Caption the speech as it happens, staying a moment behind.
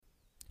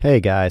Hey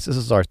guys, this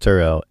is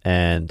Arturo,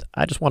 and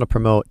I just want to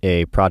promote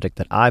a project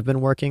that I've been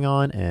working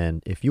on.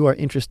 And if you are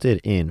interested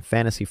in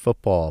fantasy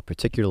football,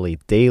 particularly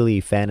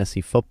daily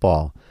fantasy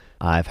football,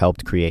 I've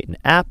helped create an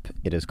app.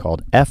 It is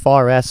called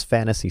FRS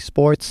Fantasy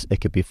Sports.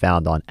 It could be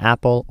found on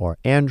Apple or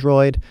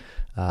Android.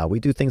 We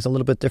do things a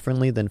little bit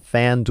differently than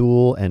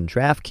FanDuel and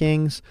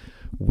DraftKings.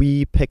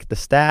 We pick the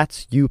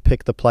stats. You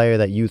pick the player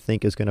that you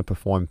think is going to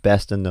perform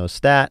best in those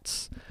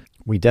stats.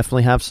 We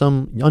definitely have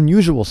some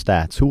unusual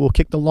stats. Who will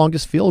kick the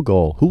longest field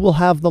goal? Who will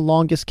have the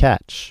longest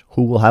catch?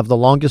 Who will have the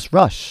longest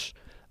rush?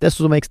 This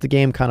is what makes the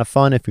game kind of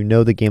fun. If you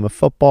know the game of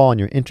football and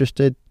you're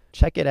interested,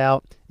 check it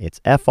out. It's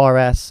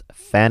FRS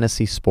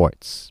Fantasy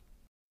Sports.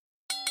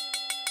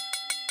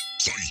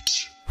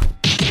 Fight.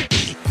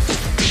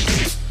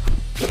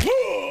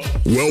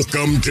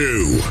 Welcome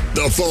to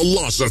the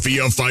Philosophy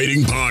of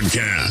Fighting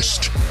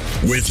podcast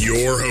with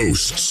your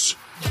hosts,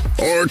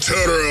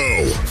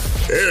 Arturo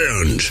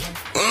and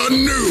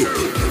Anu.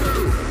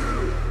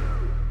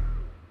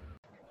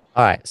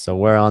 All right, so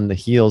we're on the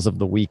heels of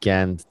the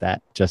weekend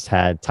that just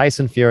had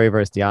Tyson Fury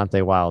versus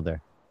Deontay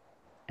Wilder,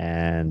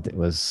 and it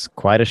was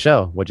quite a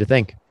show. What'd you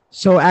think?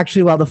 So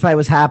actually, while the fight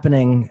was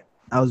happening,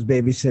 I was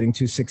babysitting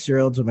two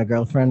 6-year-olds with my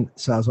girlfriend,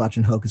 so I was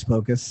watching Hocus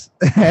Pocus.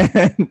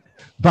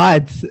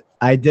 But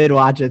I did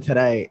watch it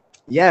today.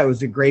 Yeah, it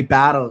was a great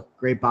battle,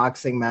 great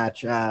boxing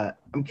match.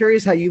 I'm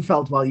curious how you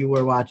felt while you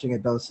were watching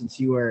it, though, since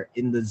you were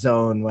in the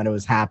zone when it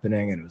was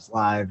happening and it was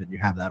live and you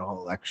have that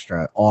whole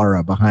extra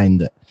aura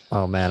behind it.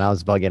 Oh, man, I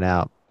was bugging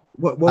out.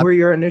 What were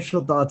your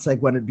initial thoughts like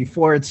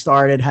before it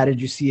started? How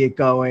did you see it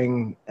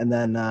going? And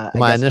then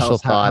my initial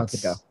thoughts. How'd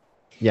it go?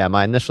 Yeah,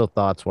 my initial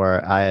thoughts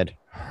were I had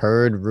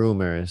heard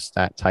rumors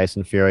that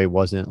Tyson Fury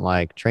wasn't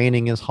like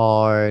training as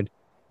hard.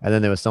 And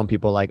then there was some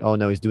people like, oh,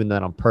 no, he's doing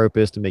that on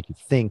purpose to make you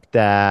think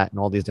that and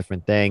all these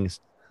different things.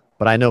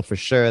 But I know for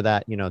sure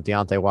that,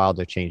 Deontay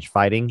Wilder changed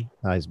fighting,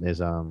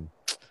 his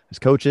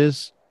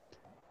coaches.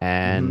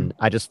 And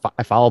I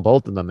follow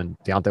both of them. And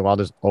Deontay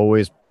Wilder's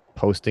always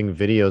posting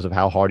videos of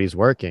how hard he's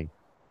working.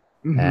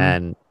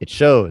 And it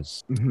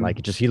shows.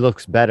 Like, he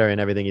looks better in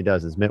everything he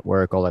does, his mitt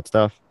work, all that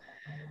stuff.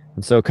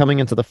 And so coming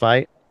into the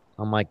fight,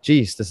 I'm like,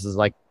 geez, this is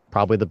like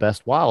probably the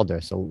best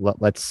Wilder. So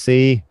let's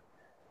see.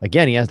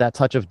 Again, he has that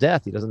touch of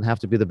death. He doesn't have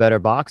to be the better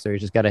boxer. You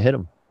just got to hit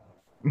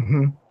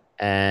him.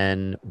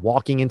 And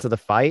walking into the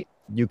fight,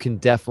 you can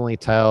definitely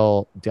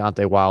tell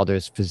Deontay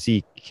Wilder's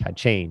physique had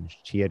changed.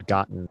 He had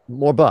gotten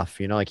more buff,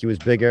 like he was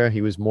bigger,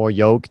 he was more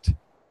yoked.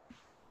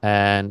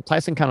 And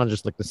Tyson kind of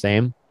just looked the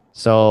same.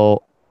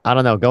 So I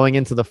don't know, going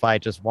into the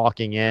fight, just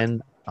walking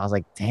in, I was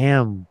like,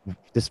 damn,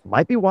 this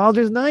might be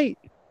Wilder's night.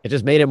 It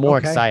just made it more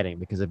exciting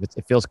because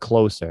it feels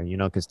closer,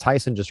 because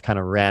Tyson just kind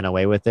of ran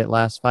away with it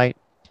last fight.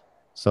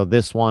 So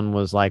this one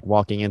was like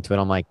walking into it,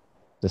 I'm like,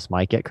 this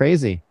might get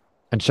crazy.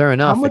 And sure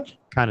enough, it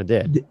kind of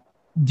did.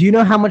 Do you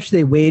know how much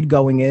they weighed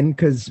going in?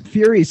 Because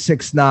Fury's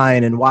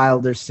 6'9" and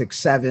Wilder's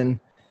 6'7".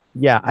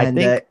 Yeah,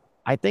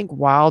 I think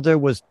Wilder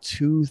was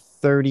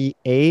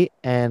 238,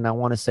 and I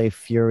want to say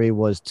Fury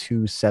was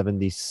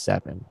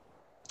 277.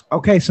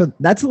 Okay, so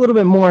that's a little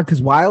bit more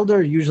because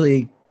Wilder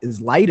usually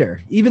is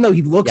lighter, even though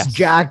he looks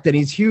jacked and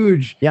he's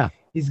huge. Yeah,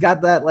 he's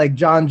got that like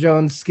John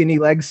Jones skinny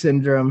leg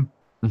syndrome.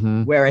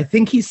 Where I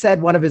think he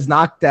said one of his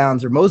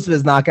knockdowns or most of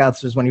his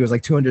knockouts was when he was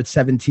like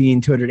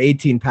 217,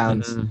 218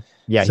 pounds.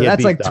 Yeah, so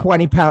that's like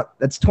 20 pounds.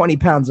 That's 20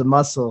 pounds of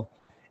muscle.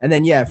 And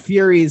then,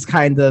 Fury's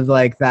kind of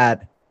like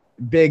that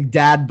big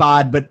dad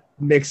bod, but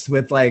mixed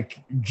with like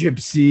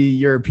gypsy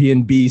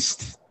European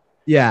beast.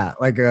 Yeah,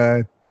 like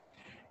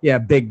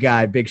big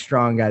guy, big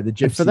strong guy. The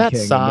gypsy and for that king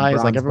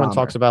size, like everyone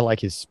talks about like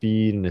his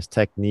speed and his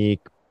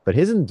technique, but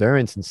his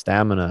endurance and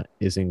stamina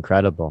is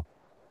incredible.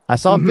 I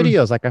saw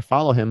videos, like I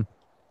follow him.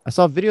 I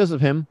saw videos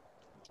of him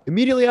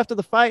immediately after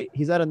the fight.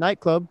 He's at a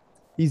nightclub.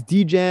 He's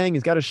DJing.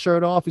 He's got his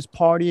shirt off. He's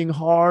partying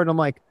hard. I'm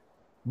like,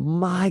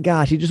 my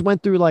gosh, he just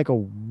went through like a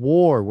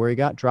war where he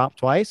got dropped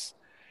twice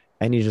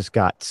and he just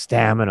got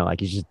stamina. Like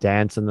he's just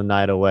dancing the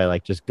night away,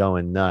 like just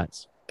going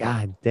nuts.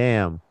 God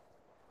damn.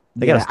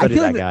 They got to study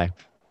that guy.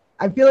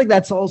 I feel like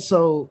that's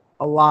also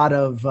a lot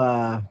of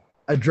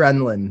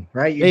adrenaline,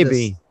 right? You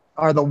Maybe.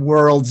 Are the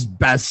world's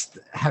best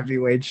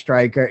heavyweight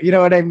striker. You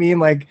know what I mean?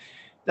 Like,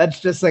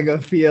 that's just like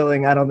a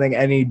feeling I don't think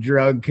any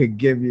drug could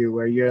give you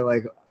where you're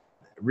like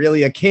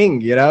really a king,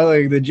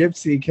 like the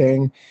Gypsy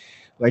King,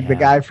 like the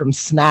guy from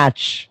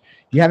Snatch.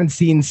 You haven't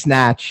seen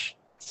Snatch.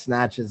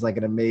 Snatch is like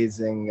an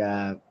amazing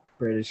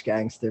British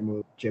gangster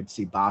movie,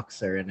 gypsy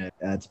boxer in it.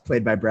 It's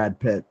played by Brad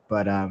Pitt.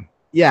 But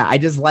I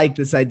just like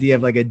this idea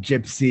of like a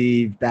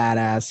gypsy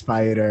badass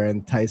fighter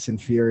and Tyson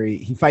Fury.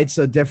 He fights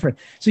so different.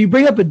 So you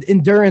bring up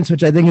endurance,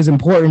 which I think is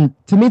important.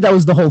 To me, that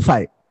was the whole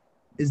fight.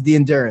 Is the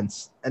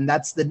endurance. And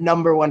that's the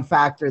number one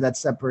factor that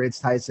separates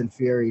Tyson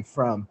Fury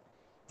from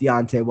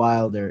Deontay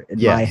Wilder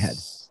in my head.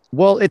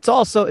 Well, it's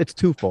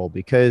twofold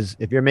because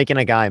if you're making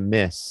a guy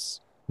miss,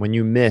 when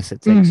you miss,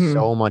 it takes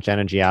so much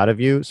energy out of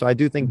you. So I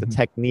do think the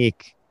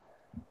technique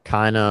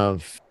kind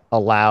of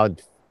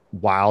allowed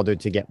Wilder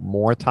to get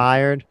more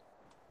tired.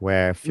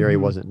 where Fury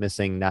wasn't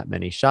missing that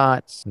many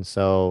shots. And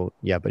so,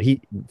 yeah, but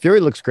Fury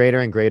looks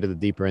greater and greater the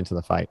deeper into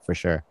the fight for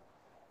sure.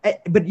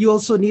 But you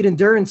also need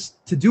endurance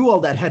to do all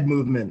that head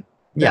movement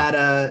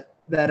Yeah.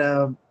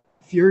 that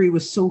Fury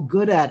was so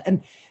good at.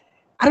 And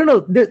I don't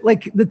know,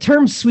 like the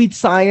term sweet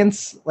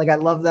science, like I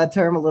love that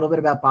term a little bit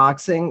about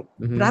boxing,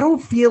 but I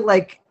don't feel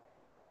like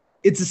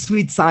it's a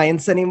sweet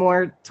science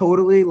anymore.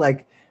 Totally.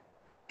 Like,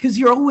 cause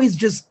you're always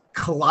just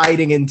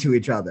colliding into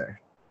each other.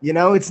 You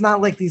know, it's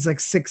not like these like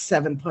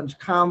 6-7 punch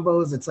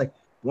combos. It's like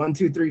 1,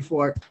 2, 3,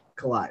 4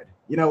 collide.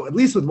 You know, at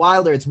least with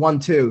Wilder, it's 1,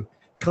 2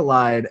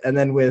 collide. And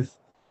then with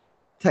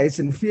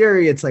Tyson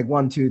Fury, it's like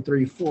 1, 2,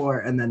 3, 4.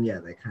 And then,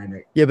 they kind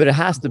of. Yeah, but it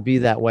has to be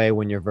that way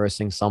when you're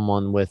versing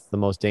someone with the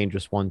most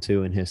dangerous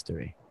 1-2 in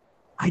history.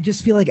 I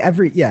just feel like I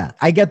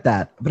get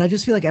that. But I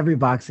just feel like every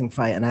boxing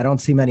fight, and I don't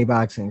see many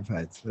boxing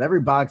fights, but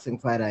every boxing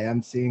fight I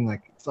am seeing,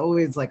 like, it's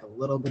always like a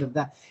little bit of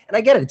that. And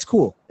I get it. It's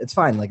cool. It's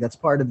fine. Like, that's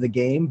part of the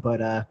game.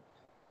 But,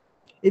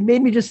 it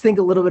made me just think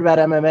a little bit about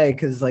MMA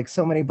because like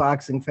so many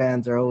boxing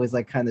fans are always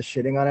like kind of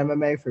shitting on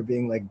MMA for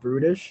being like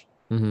brutish.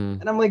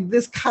 And I'm like,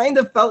 this kind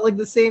of felt like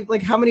the same,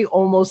 like how many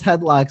almost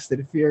headlocks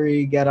did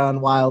Fury get on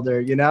Wilder,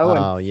 you know?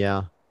 Oh,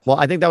 yeah. Well,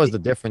 I think that was the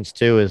difference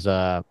too, is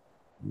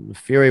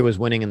Fury was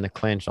winning in the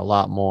clinch a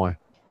lot more.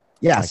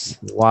 Yes.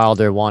 Like,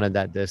 Wilder wanted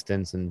that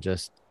distance and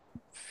just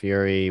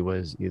Fury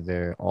was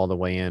either all the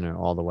way in or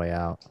all the way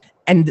out.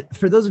 And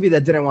for those of you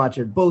that didn't watch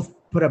it, both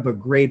put up a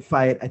great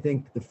fight. I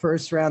think the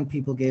first round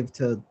people gave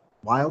to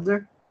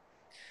Wilder,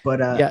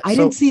 but I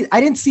didn't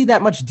see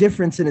that much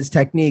difference in his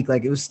technique.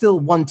 Like it was still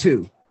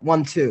 1-2.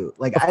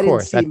 Like I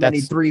didn't see many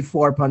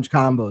 3-4 punch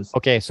combos.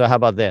 Okay, so how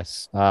about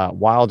this?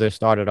 Wilder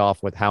started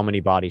off with how many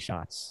body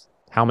shots?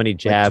 How many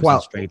jabs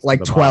and straights?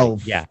 Like 12.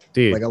 Body? Yeah,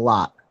 dude. Like a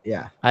lot.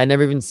 Yeah. I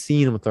never even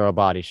seen him throw a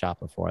body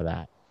shot before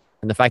that.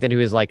 And the fact that he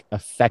was like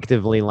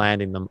effectively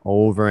landing them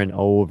over and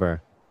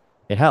over,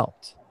 it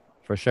helped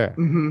for sure.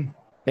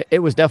 It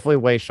was definitely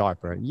way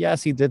sharper.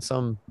 Yes, he did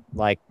some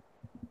like,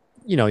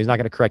 he's not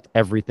going to correct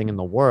everything in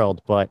the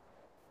world, but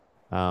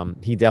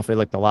he definitely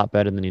looked a lot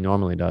better than he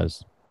normally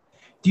does.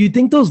 Do you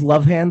think those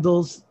love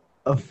handles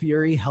of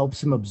Fury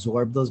helps him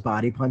absorb those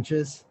body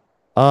punches?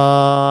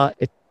 A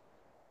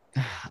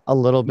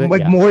little bit,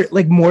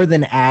 like more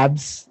than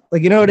abs.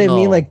 Like, you know what I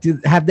mean? Like,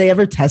 have they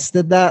ever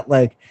tested that?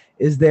 Like,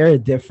 is there a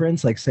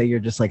difference? Like, say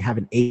you're just like have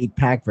an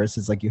 8-pack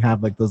versus like you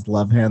have like those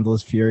love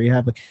handles Fury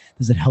have. Like,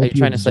 does it help? Are you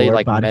trying to say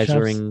like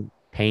measuring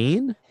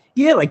pain?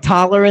 Yeah, like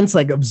tolerance,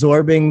 like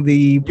absorbing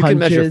the punches. You can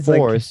measure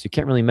force. You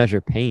can't really measure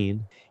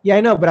pain. Yeah,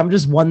 I know, but I'm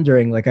just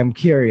wondering. Like, I'm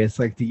curious.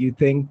 Like, do you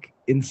think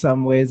in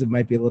some ways it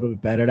might be a little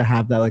bit better to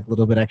have that like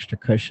little bit extra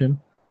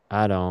cushion?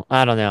 I don't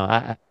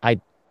know.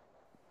 I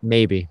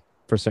maybe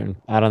for certain.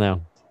 I don't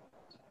know.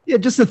 Yeah,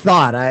 just a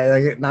thought.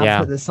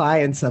 For the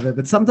science of it,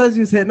 but sometimes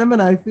he's hitting him,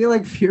 and I feel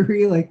like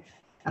Fury, like,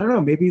 I don't know,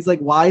 maybe he's like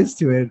wise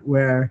to it,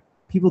 where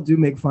people do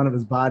make fun of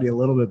his body a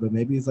little bit, but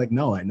maybe he's like,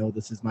 no, I know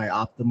this is my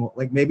optimal.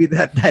 Like, maybe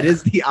that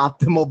is the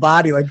optimal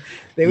body. Like,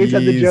 they always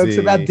had the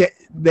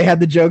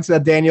jokes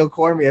about Daniel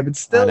Cormier, but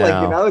still,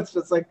 like, it's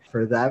just like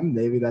for them,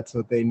 maybe that's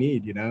what they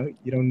need. You know,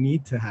 you don't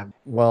need to have.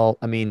 Well,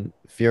 I mean,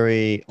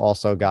 Fury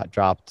also got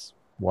dropped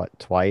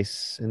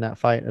twice in that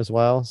fight as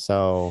well,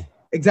 so.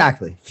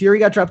 Exactly. Fury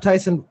got dropped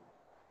Tyson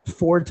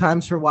 4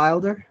 times for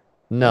Wilder?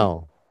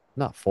 No,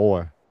 not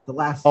 4. The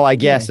last. Oh, I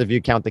guess if you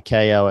count the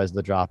KO as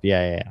the drop.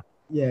 Yeah.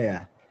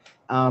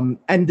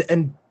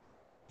 And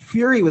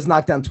Fury was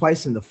knocked down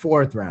twice in the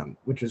 4th round,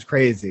 which was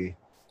crazy.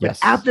 Yes.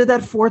 But after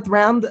that 4th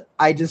round,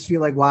 I just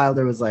feel like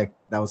Wilder was like,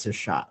 that was his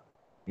shot,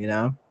 you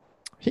know?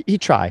 He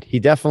tried. He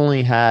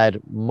definitely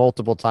had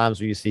multiple times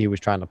where you see he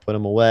was trying to put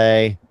him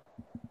away.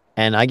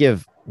 And I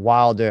give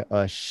Wilder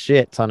a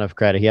shit ton of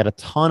credit. He had a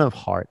ton of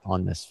heart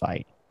on this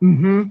fight.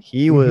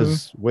 He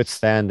was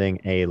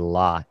withstanding a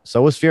lot.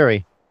 So was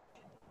Fury.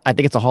 I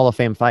think it's a Hall of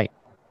Fame fight.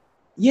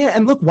 Yeah,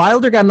 and look,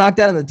 Wilder got knocked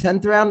out in the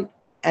 10th round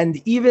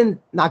and even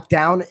knocked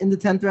down in the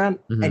 10th round.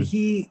 And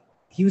he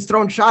was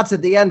throwing shots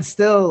at the end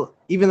still,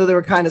 even though they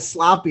were kind of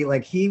sloppy.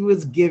 Like, he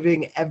was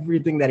giving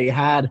everything that he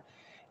had.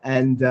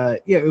 And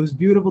it was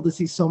beautiful to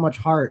see so much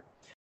heart.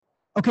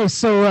 Okay,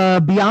 so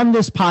beyond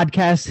this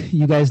podcast,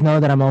 you guys know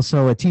that I'm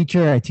also a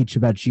teacher. I teach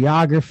about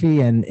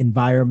geography, and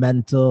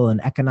environmental and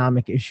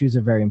economic issues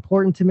are very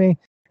important to me.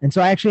 And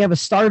so I actually have a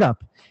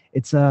startup.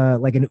 It's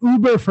like an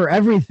Uber for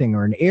everything,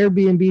 or an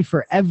Airbnb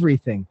for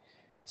everything.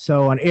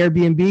 So on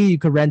Airbnb, you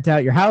could rent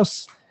out your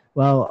house.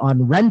 Well, on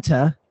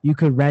Renta, you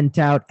could rent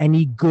out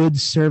any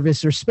goods,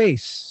 service, or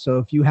space. So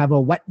if you have a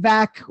wet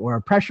vac or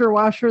a pressure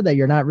washer that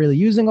you're not really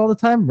using all the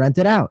time, rent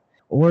it out.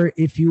 Or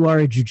if you are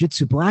a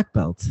jiu-jitsu black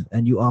belt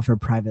and you offer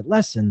private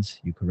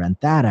lessons, you could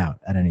rent that out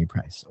at any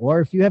price.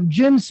 Or if you have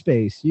gym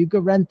space, you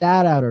could rent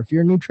that out. Or if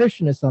you're a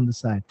nutritionist on the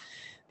side.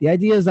 The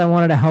idea is I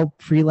wanted to help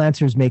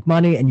freelancers make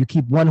money, and you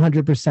keep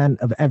 100%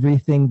 of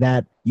everything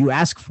that you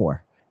ask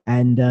for.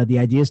 And the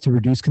idea is to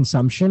reduce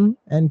consumption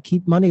and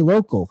keep money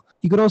local.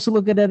 You could also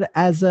look at it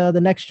as the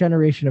next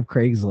generation of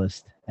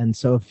Craigslist. And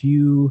so if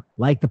you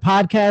like the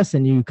podcast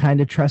and you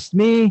kind of trust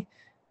me,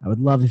 I would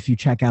love if you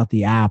check out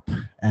the app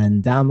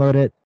and download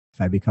it.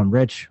 if I become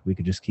rich, we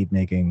could just keep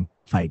making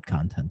fight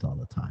content all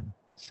the time.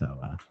 So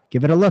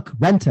give it a look.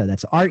 Renta,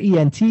 that's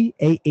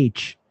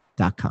RENTAH.com.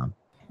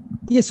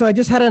 Yeah, so I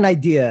just had an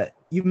idea.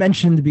 You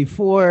mentioned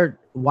before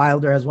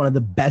Wilder has one of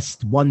the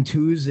best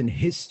 1-2s in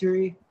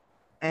history.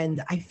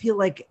 And I feel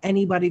like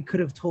anybody could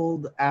have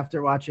told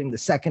after watching the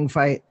second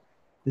fight,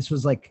 this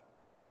was like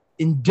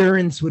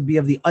endurance would be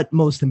of the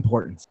utmost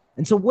importance.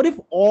 And so what if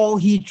all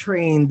he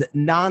trained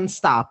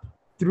nonstop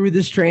through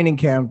this training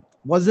camp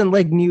wasn't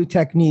like new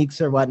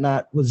techniques or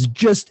whatnot, was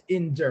just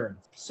endurance?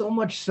 So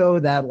much so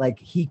that like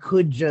he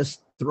could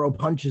just throw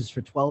punches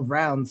for 12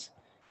 rounds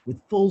with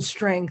full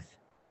strength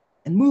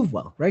and move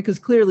well, right? Because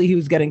clearly he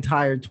was getting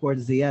tired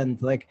towards the end.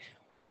 Like,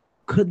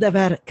 could that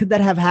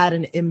have had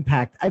an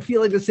impact? I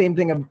feel like the same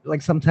thing of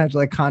like sometimes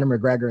like Conor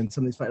McGregor and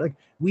some of these fights. Like,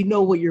 we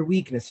know what your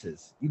weakness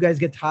is. You guys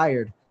get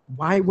tired.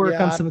 Why work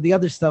on some of the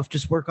other stuff?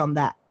 Just work on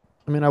that.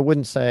 I mean, I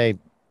wouldn't say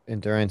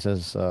endurance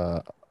is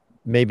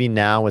maybe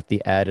now with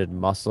the added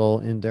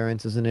muscle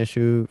endurance is an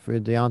issue for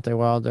Deontay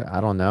Wilder. I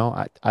don't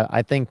know.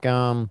 I think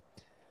I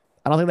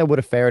don't think that would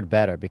have fared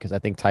better because I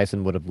think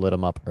Tyson would have lit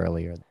him up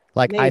earlier.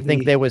 Like, I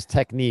think there was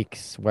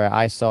techniques where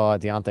I saw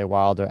Deontay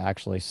Wilder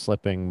actually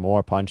slipping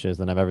more punches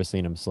than I've ever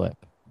seen him slip.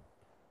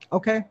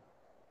 Okay.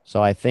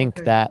 So I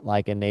think that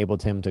like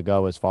enabled him to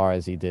go as far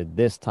as he did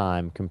this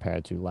time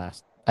compared to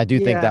last. I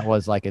do think that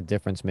was like a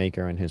difference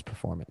maker in his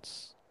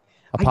performance.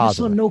 I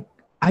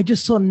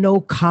just saw no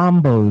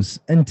combos.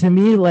 And to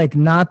me, like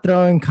not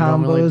throwing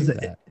combos,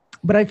 really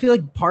but I feel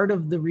like part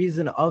of the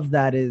reason of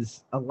that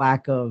is a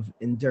lack of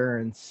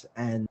endurance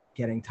and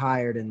getting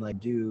tired and like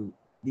do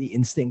the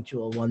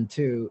instinctual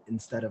 1-2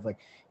 instead of like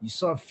you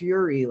saw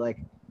Fury, like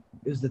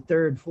it was the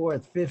third,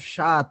 fourth, fifth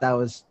shot that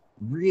was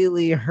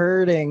really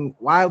hurting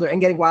Wilder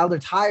and getting Wilder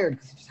tired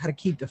because he just had to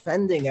keep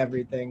defending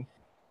everything.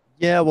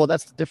 Yeah, well,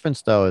 that's the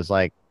difference though, is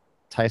like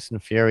Tyson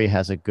Fury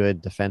has a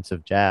good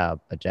defensive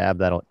jab, a jab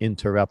that'll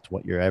interrupt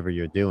whatever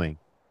you're doing.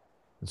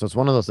 And so it's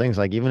one of those things,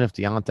 like even if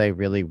Deontay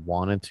really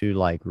wanted to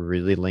like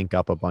really link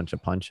up a bunch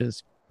of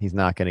punches, he's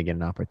not going to get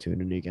an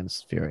opportunity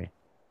against Fury.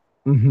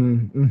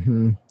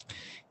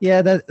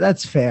 Yeah,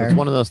 that's fair. It's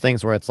one of those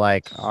things where it's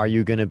like, are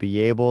you going to be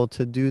able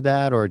to do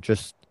that or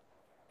just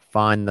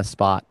find the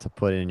spot to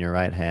put in your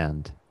right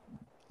hand?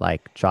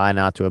 Like, try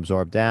not to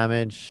absorb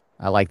damage.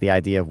 I like the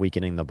idea of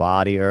weakening the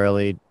body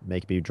early,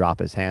 make me drop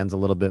his hands a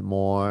little bit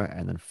more,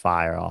 and then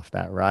fire off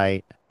that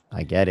right.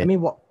 I get it. I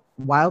mean,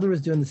 Wilder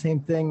was doing the same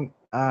thing.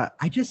 I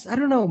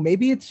don't know.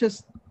 Maybe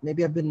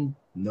I've been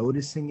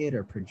noticing it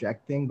or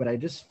projecting, but I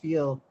just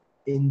feel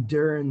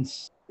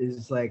endurance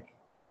is like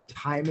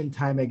time and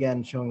time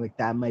again showing like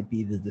that might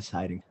be the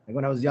deciding. Like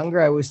when I was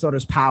younger, I always thought it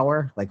was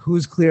power. Like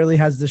who's clearly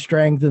has the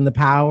strength and the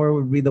power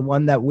would be the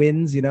one that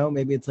wins, you know?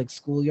 Maybe it's like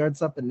schoolyard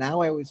stuff. But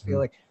now I always feel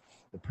like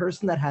the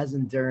person that has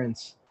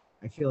endurance,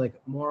 I feel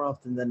like more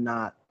often than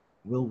not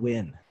will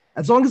win.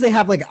 As long as they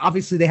have like,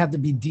 obviously they have to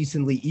be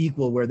decently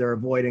equal where they're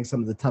avoiding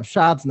some of the tough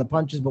shots and the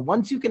punches. But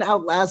once you can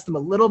outlast them a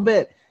little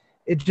bit,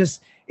 it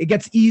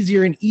gets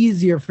easier and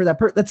easier for that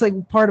person. That's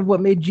like part of what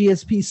made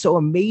GSP so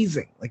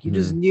amazing. Like you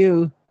just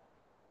knew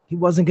he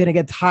wasn't going to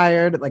get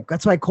tired. Like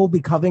that's why Colby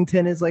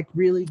Covington is like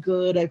really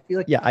good. I feel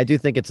like, yeah, I do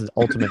think it's an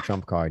ultimate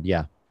trump card.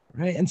 Yeah.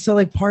 Right. And so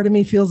like part of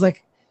me feels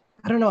like,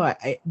 I don't know.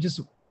 I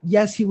just,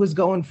 yes, he was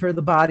going for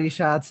the body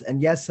shots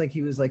and yes, like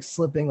he was like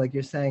slipping, like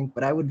you're saying,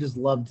 but I would just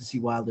love to see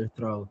Wilder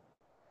throw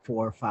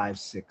 4, 5,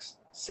 6,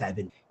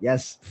 7.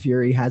 Yes,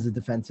 Fury has a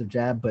defensive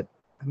jab, but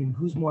I mean,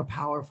 who's more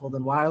powerful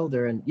than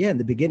Wilder? And yeah, in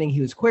the beginning,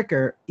 he was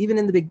quicker. Even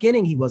in the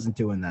beginning, he wasn't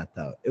doing that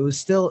though. It was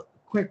still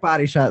quick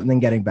body shot and then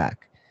getting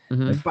back.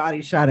 Like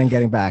body shot and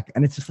getting back.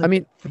 And it's just like, I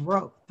mean,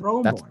 throw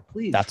more,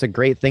 please. That's a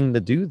great thing to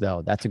do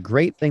though. That's a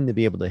great thing to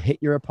be able to hit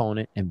your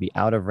opponent and be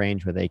out of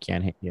range where they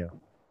can't hit you.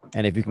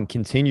 And if you can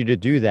continue to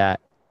do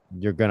that,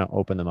 you're going to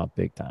open them up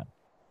big time.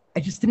 I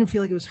just didn't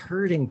feel like it was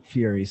hurting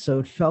Fury. So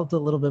it felt a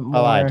little bit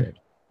more. Oh, I did.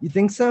 You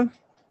think so?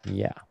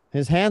 Yeah.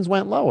 His hands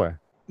went lower.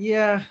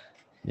 Yeah.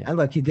 And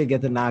look, he did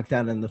get the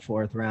knockdown in the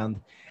 4th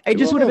round. It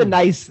just would have been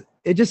nice.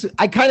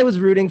 I kind of was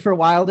rooting for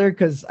Wilder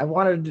because I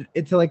wanted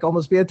it to like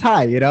almost be a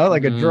tie, you know,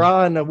 like a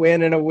draw and a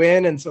win and a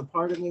win. And so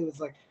part of me was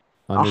like,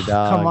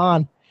 underdog. Come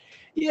on.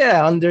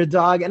 Yeah,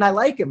 underdog. And I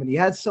like him and he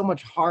has so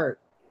much heart.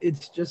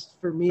 It's just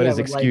for me. But his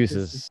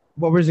excuses.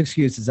 What were his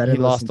excuses? I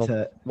didn't listen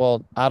to.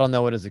 Well, I don't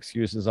know what his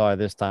excuses are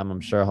this time. I'm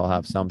sure he'll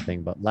have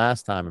something. But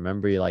last time,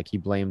 remember, he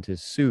blamed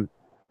his suit.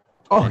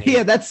 Oh,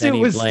 yeah, that suit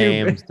was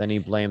stupid. Then he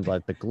blamed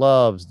like the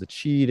gloves, the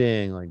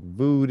cheating, like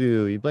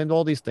voodoo. He blamed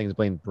all these things.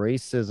 Blamed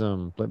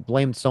racism.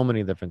 Blamed so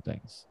many different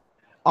things.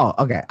 Oh,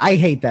 okay. I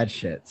hate that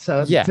shit.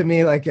 So to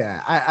me, like,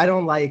 yeah, I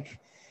don't like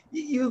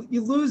you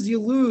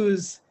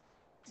lose.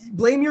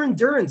 Blame your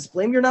endurance.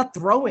 Blame your not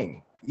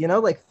throwing. You know,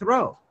 like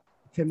throw.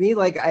 To me,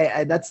 like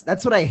I that's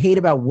what I hate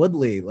about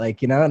Woodley.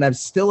 Like, you know, and I'm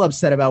still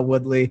upset about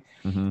Woodley.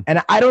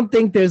 And I don't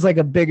think there's like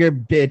a bigger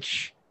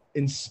bitch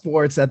in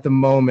sports at the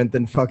moment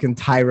than fucking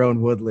Tyrone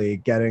Woodley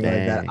getting like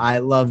that I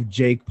love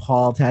Jake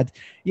Paul tat.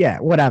 Yeah,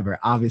 whatever.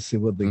 Obviously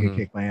Woodley could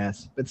kick my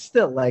ass, but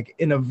still, like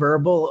in a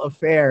verbal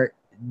affair,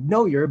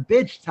 no, you're a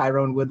bitch,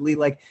 Tyrone Woodley.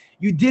 Like,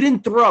 you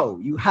didn't throw.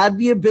 You had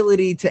the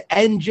ability to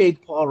end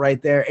Jake Paul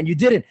right there, and you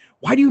didn't.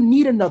 Why do you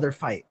need another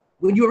fight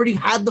when you already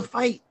had the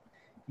fight?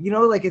 You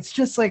know, like, it's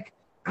just like,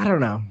 I don't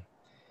know.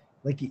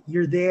 Like,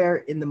 you're there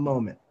in the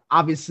moment.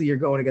 Obviously, you're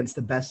going against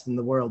the best in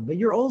the world, but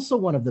you're also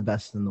one of the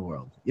best in the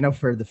world, you know,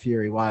 for the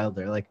Fury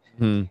Wilder. Like,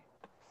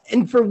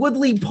 and for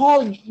Woodley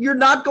Paul, you're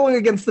not going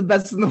against the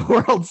best in the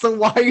world. So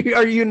why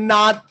are you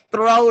not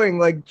throwing?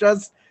 Like,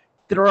 just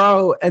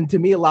throw. And to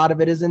me, a lot of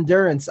it is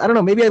endurance. I don't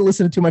know. Maybe I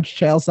listen to too much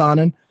Chael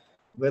Sonnen,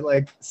 but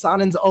like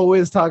Sonnen's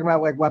always talking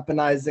about like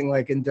weaponizing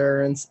like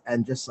endurance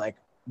and just like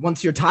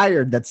once you're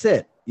tired, that's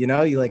it. You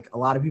know, you like a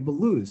lot of people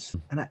lose.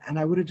 And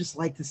I would have just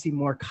liked to see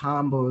more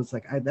combos.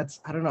 Like I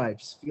don't know. I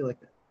just feel like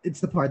it's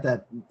the part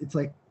that it's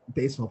like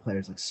baseball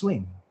players like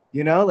swing.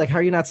 You know, like how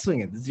are you not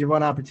swinging? This is your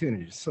one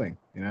opportunity to swing.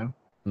 You know.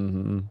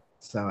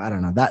 So I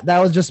don't know. That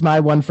was just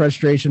my one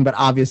frustration, but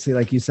obviously,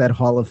 like you said,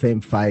 Hall of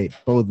Fame fight,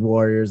 both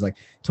warriors, like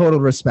total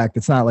respect.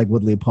 It's not like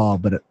Woodley Paul,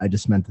 but I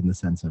just meant in the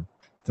sense of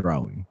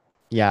throwing.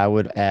 Yeah, I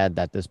would add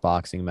that this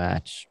boxing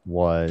match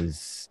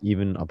was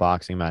even a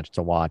boxing match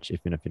to watch,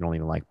 even if you don't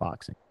even like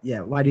boxing. Yeah,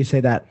 why do you say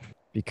that?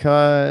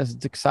 Because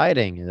it's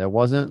exciting. There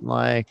wasn't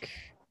like,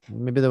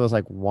 maybe there was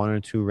like 1 or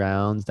 2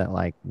 rounds that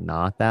like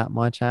not that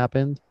much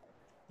happened.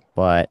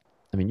 But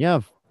I mean, you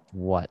have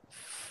what,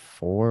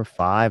 4 or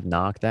 5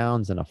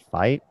 knockdowns in a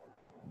fight?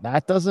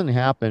 That doesn't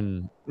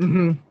happen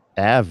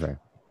ever.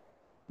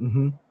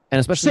 And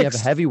especially you have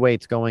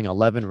heavyweights going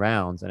 11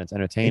 rounds and it's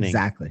entertaining.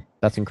 Exactly.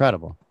 That's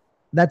incredible.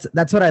 That's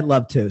what I'd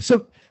love to.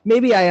 So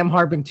maybe I am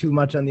harping too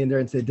much on the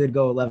endurance. They did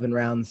go 11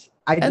 rounds.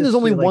 And there's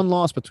only one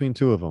loss between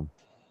 2 of them,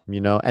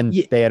 you know, and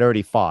they had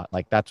already fought.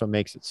 Like, that's what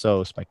makes it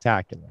so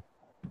spectacular.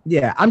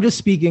 Yeah, I'm just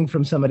speaking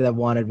from somebody that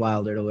wanted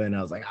Wilder to win.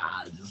 I was like,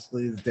 just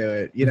please do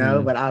it, you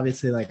know? But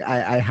obviously, like,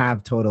 I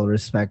have total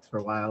respect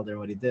for Wilder,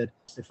 what he did.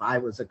 If I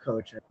was a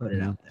coach, I'd put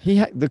it out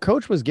there. The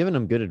coach was giving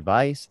him good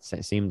advice,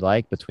 it seemed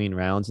like, between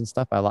rounds and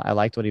stuff. I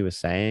liked what he was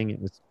saying.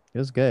 It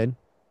was good.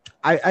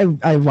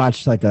 I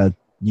watched, like, a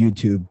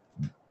YouTube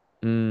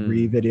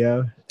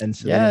video, and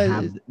so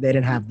they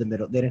didn't have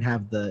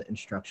the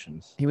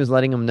instructions. He was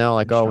letting him know,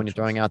 like, oh, when you're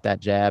throwing out that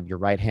jab, your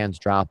right hand's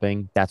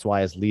dropping. That's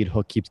why his lead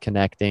hook keeps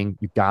connecting.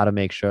 You got to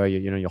make sure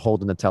you're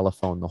holding the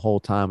telephone the whole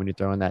time when you're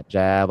throwing that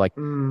jab. Like,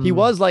 he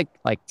was like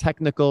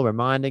technical,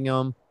 reminding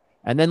him.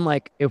 And then,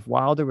 like, if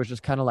Wilder was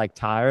just kind of like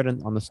tired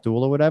and on the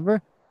stool or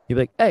whatever, he'd be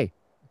like, hey,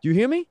 do you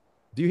hear me?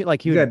 Do you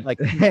like, he would like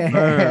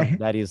confirm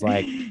that he's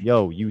like,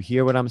 yo, you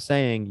hear what I'm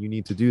saying? You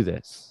need to do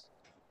this.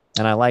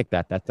 And I like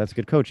that. That's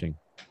good coaching.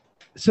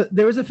 So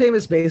there was a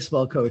famous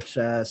baseball coach,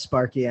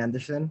 Sparky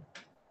Anderson,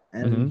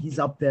 and he's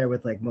up there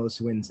with like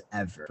most wins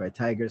ever. Right?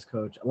 Tigers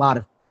coach, a lot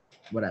of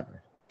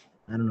whatever.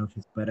 I don't know if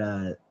he's, but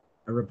a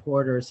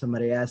reporter or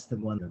somebody asked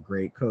him, one a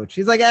great coach.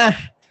 He's like,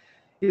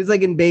 he was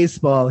like in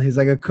baseball. He's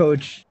like a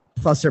coach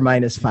plus or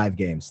minus 5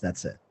 games.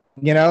 That's it.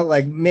 You know,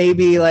 like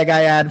maybe like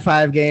I add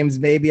 5 games,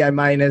 maybe I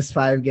minus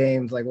 5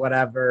 games, like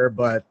whatever,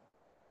 but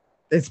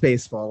it's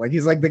baseball. Like,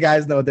 he's like, the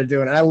guys know what they're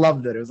doing. And I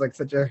loved it. It was like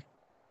such a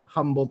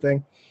humble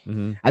thing.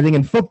 I think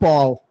in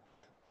football,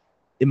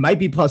 it might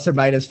be plus or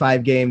minus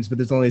 5 games, but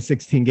there's only a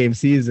 16-game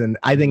season.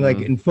 I think like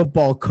in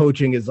football,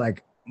 coaching is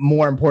like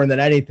more important than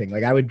anything.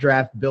 Like, I would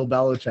draft Bill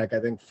Belichick, I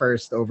think,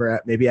 first over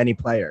at maybe any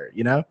player,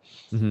 you know?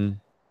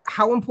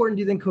 How important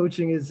do you think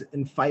coaching is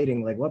in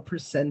fighting? Like, what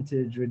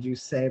percentage would you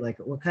say, like,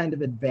 what kind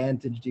of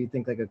advantage do you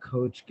think like a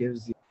coach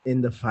gives you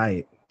in the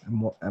fight?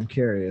 I'm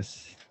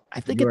curious. I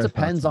think it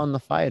depends on the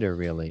fighter,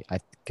 really.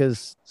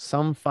 Because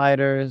some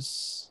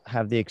fighters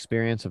have the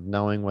experience of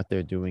knowing what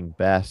they're doing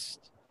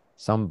best.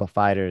 Some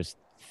fighters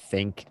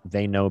think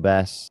they know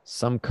best.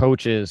 Some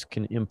coaches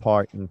can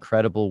impart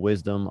incredible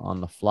wisdom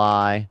on the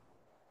fly.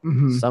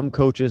 Some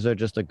coaches are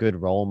just a good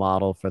role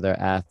model for their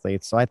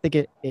athletes. So I think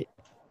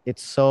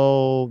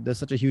there's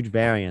such a huge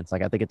variance.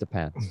 Like, I think it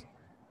depends.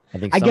 I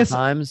think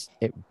sometimes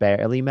it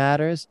barely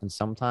matters, and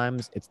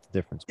sometimes it's the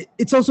difference.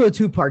 It's also a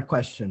 2-part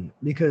question,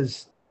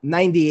 because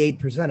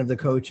 98% of the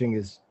coaching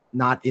is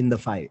not in the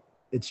fight.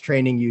 It's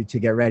training you to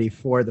get ready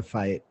for the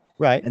fight.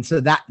 Right. And so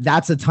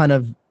that's a ton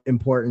of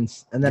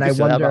importance. And then I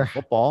wonder,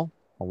 football,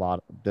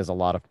 there's a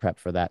lot of prep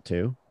for that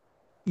too.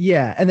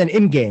 Yeah. And then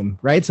in-game,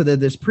 right? So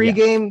there's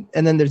pre-game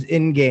and then there's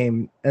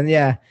in-game. And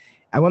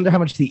I wonder how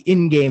much the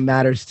in-game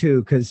matters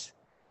too, because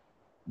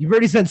you've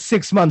already spent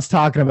 6 months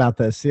talking about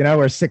this, you know,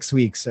 or 6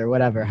 weeks or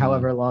whatever,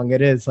 however long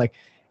it is. Like,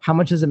 how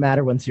much does it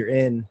matter once you're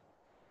in?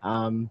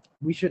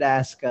 We should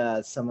ask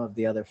some of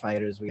the other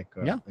fighters like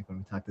when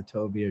we talk to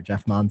Toby or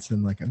Jeff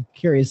Monson. Like, I'm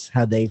curious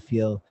how they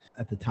feel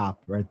at the top,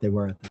 right? They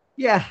were at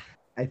the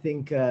I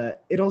think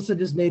it also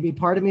just maybe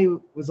part of me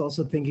was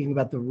also thinking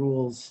about the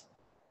rules.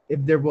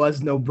 If there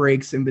was no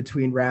breaks in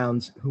between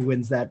rounds, who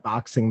wins that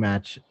boxing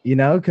match? You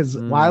know, because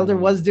Wilder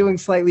was doing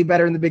slightly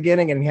better in the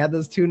beginning, and he had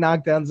those 2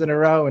 knockdowns in a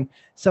row. And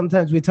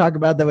sometimes we talk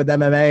about that with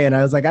MMA, and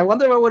I was like, I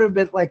wonder what would have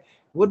been like.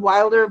 Would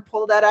Wilder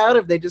pull that out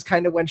if they just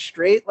kind of went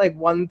straight, like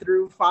 1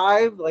 through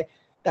 5? Like,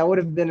 that would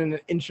have been an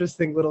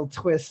interesting little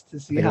twist to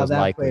see how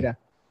that played out.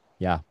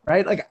 Yeah.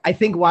 Right? Like, I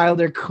think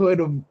Wilder could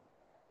have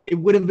it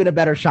would have been a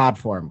better shot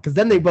for him, because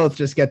then they both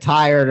just get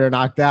tired or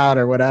knocked out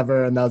or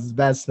whatever, and that was his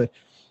best. But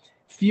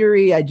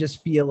Fury, I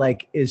just feel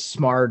like, is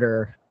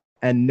smarter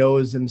and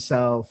knows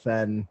himself,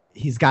 and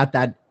he's got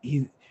that.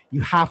 You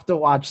have to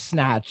watch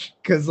Snatch,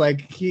 because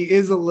like he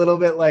is a little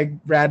bit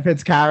like Brad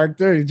Pitt's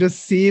character. He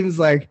just seems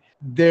like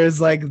there's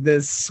like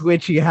this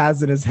switch he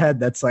has in his head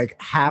that's like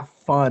half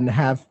fun,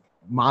 half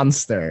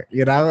monster,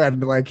 you know,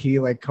 and like he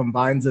like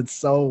combines it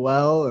so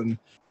well. And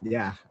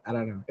yeah, I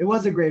don't know. It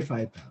was a great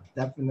fight though.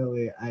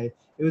 Definitely.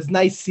 It was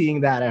nice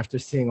seeing that after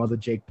seeing all the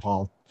Jake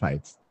Paul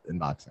fights in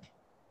boxing.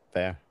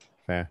 Fair.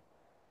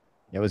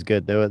 It was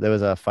good. There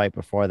was a fight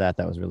before that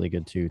was really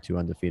good too. Two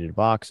undefeated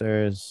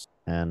boxers.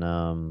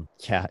 And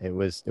yeah, it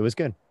was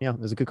good. Yeah, it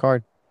was a good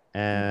card.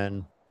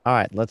 And all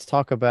right, let's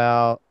talk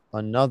about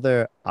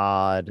another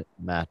odd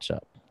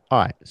matchup. All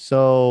right,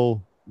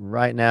 so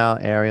right now,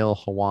 Ariel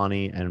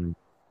Helwani and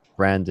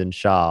Brandon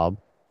Schaub,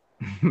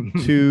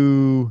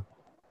 you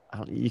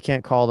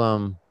can't call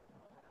them,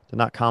 they're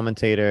not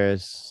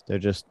commentators, they're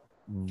just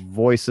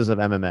voices of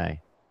MMA.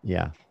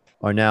 Yeah,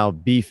 are now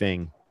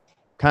beefing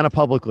kind of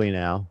publicly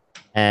now.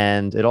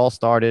 And it all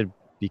started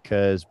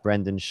because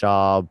Brendan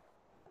Schaub,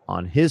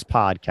 on his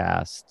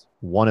podcast,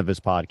 one of his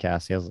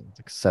podcasts, he has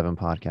like 7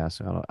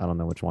 podcasts. I don't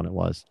know which one it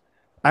was.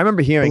 I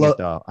remember hearing it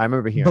though.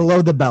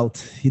 Below the Belt.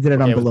 He did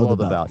it on Below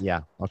the Belt.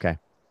 Yeah. Okay.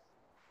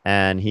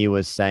 And he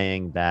was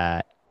saying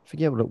that, I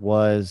forget what it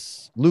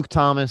was. Luke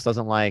Thomas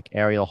doesn't like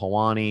Ariel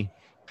Helwani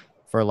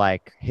for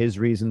like his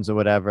reasons or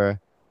whatever.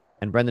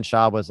 And Brendan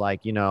Schaub was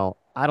like,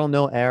 I don't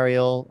know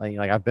Ariel.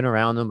 Like I've been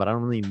around him, but I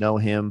don't really know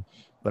him.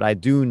 But I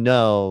do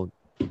know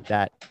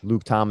that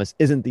Luke Thomas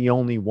isn't the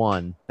only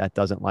one that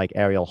doesn't like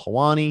Ariel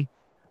Helwani.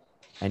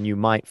 And you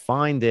might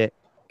find it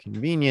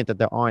convenient that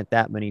there aren't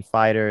that many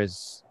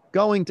fighters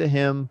going to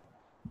him.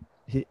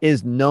 He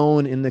is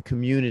known in the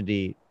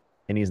community,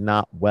 and he's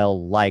not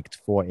well liked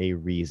for a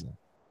reason.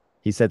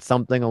 He said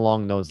something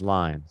along those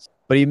lines,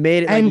 but he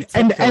made it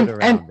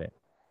around it.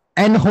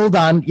 And hold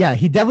on, yeah,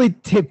 he definitely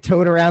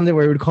tiptoed around it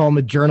where he would call him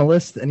a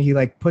journalist, and he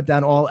like put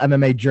down all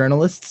MMA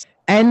journalists.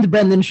 And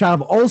Brendan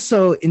Schaub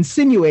also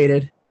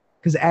insinuated,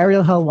 because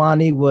Ariel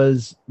Helwani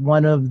was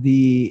one of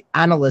the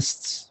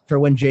analysts for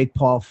when Jake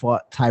Paul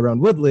fought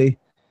Tyrone Woodley,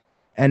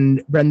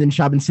 and Brendan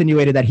Schaub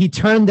insinuated that he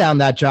turned down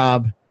that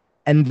job,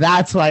 and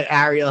that's why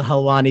Ariel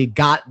Helwani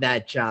got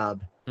that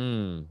job.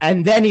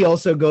 And then he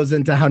also goes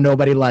into how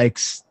nobody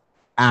likes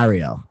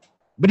Ariel,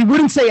 but he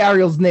wouldn't say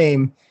Ariel's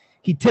name.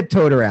 He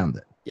tiptoed around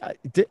it.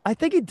 Yeah, I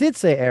think he did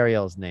say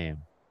Ariel's name.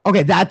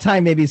 Okay, that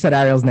time maybe he said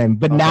Ariel's name,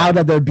 but now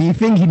that they're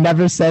beefing, he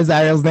never says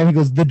Ariel's name. He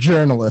goes, the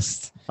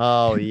journalist.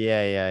 Oh,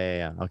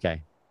 yeah.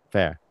 Okay,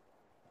 fair.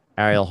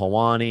 Ariel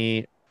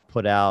Helwani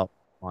put out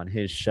on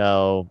his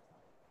show,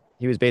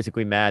 he was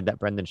basically mad that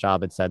Brendan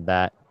Schaub had said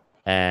that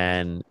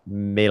and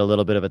made a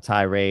little bit of a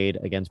tirade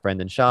against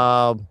Brendan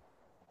Schaub.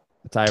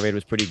 The tirade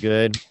was pretty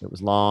good. It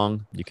was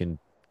long. You can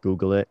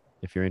Google it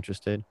if you're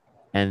interested.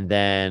 And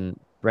then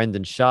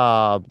Brendan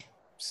Schaub,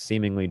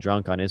 seemingly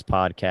drunk on his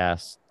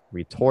podcast,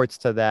 retorts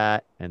to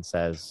that and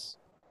says,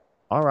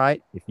 all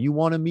right, if you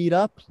want to meet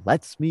up,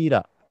 let's meet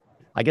up.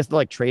 I guess they're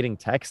like trading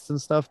texts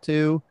and stuff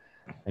too.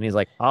 And he's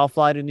like, I'll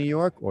fly to New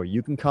York, or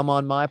you can come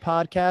on my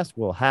podcast.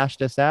 We'll hash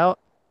this out.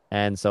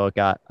 And so it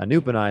got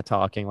Anoop and I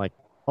talking like,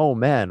 oh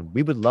man,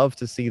 we would love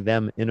to see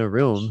them in a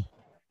room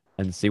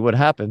and see what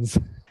happens.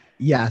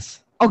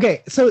 Yes.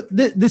 Okay. So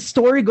the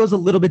story goes a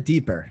little bit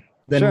deeper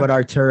than what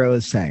Arturo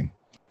is saying.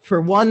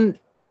 For one,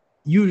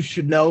 you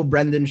should know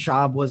Brendan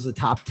Schaub was a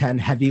top 10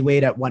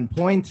 heavyweight at one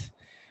point.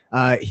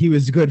 He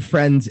was good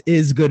friends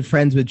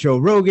with Joe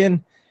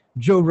Rogan.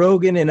 Joe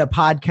Rogan, in a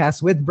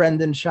podcast with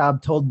Brendan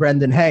Schaub, told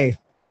Brendan, hey,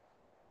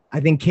 I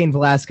think Cain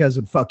Velasquez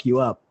would fuck you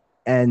up,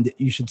 and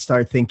you should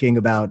start thinking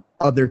about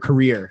other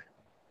career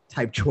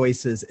type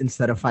choices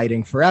instead of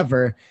fighting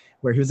forever,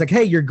 where he was like,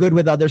 hey, you're good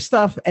with other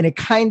stuff. And it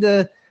kind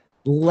of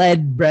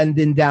led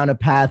Brendan down a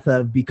path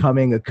of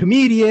becoming a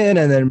comedian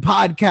and then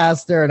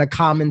podcaster and a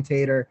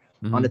commentator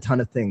on a ton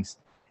of things.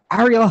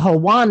 Ariel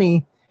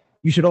Helwani,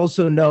 you should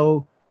also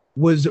know,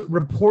 was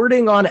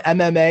reporting on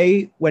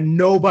MMA when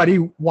nobody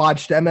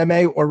watched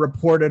MMA or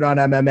reported on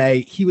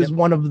MMA. He was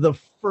one of the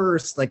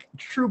first, like,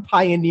 true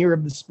pioneer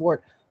of the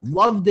sport,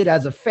 loved it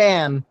as a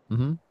fan,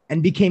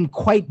 and became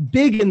quite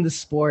big in the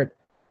sport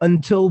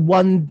until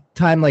one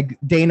time, like,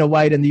 Dana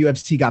White and the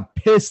UFC got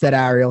pissed at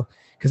Ariel,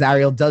 because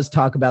Ariel does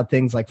talk about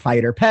things like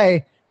fighter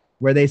pay,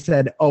 where they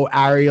said, oh,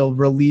 Ariel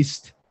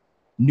released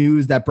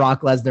news that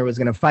Brock Lesnar was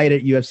going to fight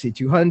at UFC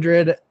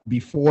 200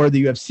 before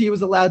the UFC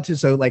was allowed to.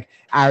 So like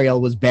Ariel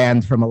was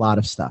banned from a lot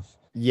of stuff.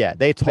 Yeah,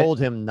 they told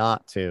him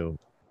not to,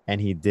 and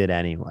he did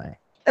anyway.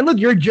 And look,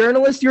 you're a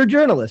journalist.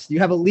 You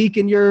have a leak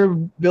in your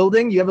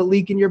building.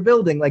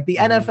 Like the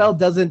NFL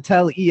doesn't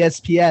tell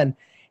ESPN,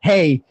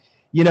 hey,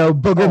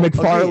 Booger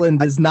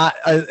McFarland is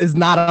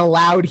not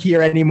allowed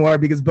here anymore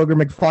because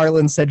Booger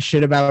McFarland said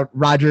shit about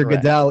Roger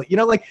Goodell.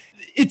 Like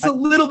it's a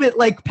little bit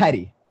like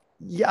petty.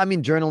 Yeah, I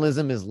mean,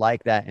 journalism is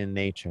like that in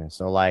nature.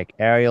 So, like,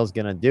 Ariel's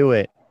going to do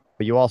it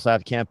But you also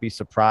can't be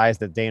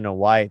surprised at Dana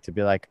White to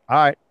be like, all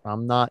right,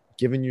 I'm not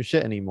giving you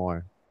shit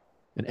anymore.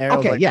 And Ariel's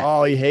Okay, like, yeah.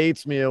 oh, he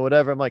hates me or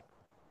whatever. I'm like,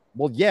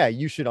 well, yeah,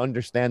 you should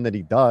understand that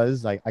he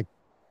does.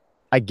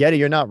 I get it.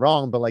 You're not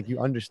wrong, but like, you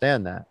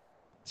understand that.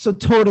 So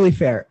totally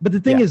fair. But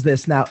the thing Yeah. is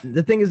this now.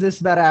 The thing is this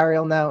about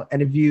Ariel now.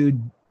 And if you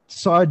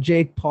saw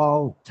Jake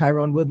Paul,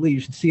 Tyrone Woodley, you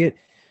should see it.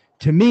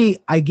 To me,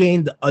 I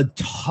gained a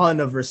ton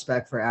of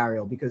respect for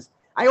Ariel because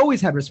I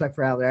always had respect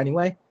for Ariel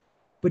anyway.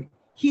 But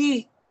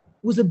he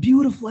was a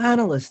beautiful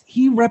analyst.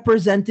 He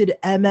represented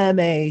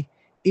MMA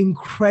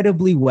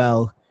incredibly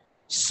well.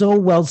 So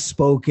well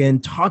spoken,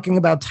 talking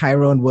about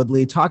Tyrone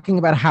Woodley, talking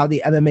about how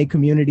the MMA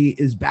community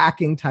is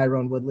backing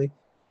Tyrone Woodley.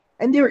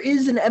 And there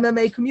is an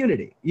MMA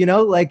community, you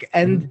know, like,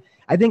 and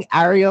I think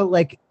Ariel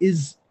like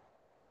is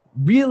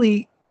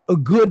really a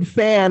good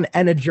fan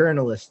and a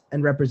journalist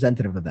and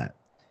representative of that.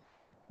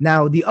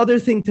 Now, the other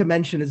thing to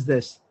mention is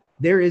this.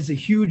 There is a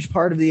huge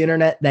part of the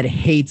internet that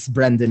hates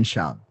Brendan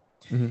Schaub.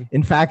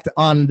 In fact,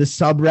 on the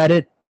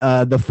subreddit,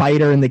 The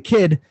Fighter and the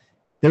Kid,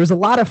 there was a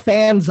lot of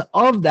fans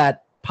of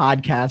that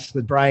podcast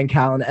with Brian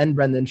Callen and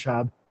Brendan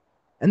Schaub,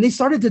 and they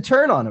started to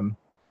turn on him.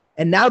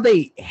 And now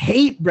they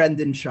hate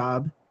Brendan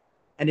Schaub.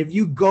 And if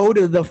you go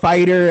to The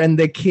Fighter and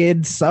the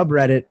Kid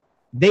subreddit,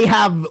 they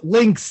have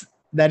links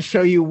that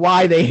show you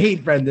why they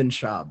hate Brendan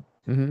Schaub.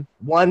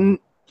 One,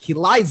 he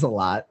lies a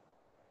lot,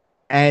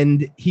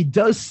 and he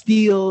does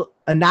steal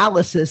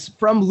analysis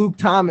from Luke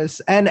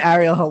Thomas and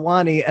Ariel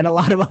Helwani and a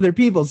lot of other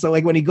people. So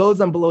like when he goes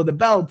on Below the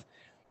Belt,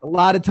 a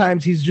lot of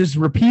times he's just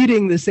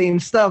repeating the same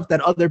stuff that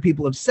other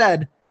people have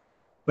said,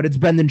 but it's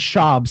Brendan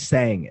Schaub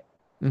saying it.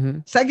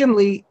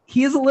 Secondly,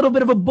 he is a little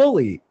bit of a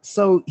bully.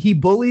 So he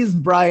bullies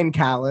Brian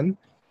Callen.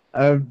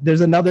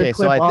 There's another clip.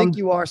 So I think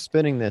you are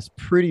spinning this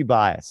pretty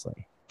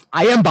biasly.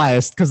 I am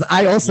biased because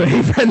I also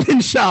hate Brendan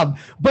Schaub,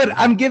 but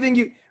I'm giving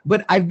you.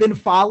 But I've been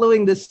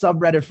following this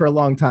subreddit for a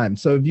long time.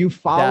 So if you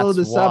follow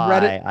the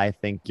subreddit, I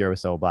think you're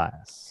so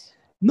biased.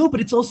 No, but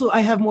it's also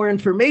I have more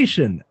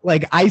information.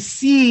 Like I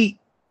see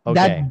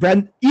that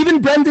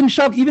even Brendan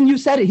Schaub, even you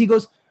said it. He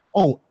goes,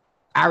 "Oh,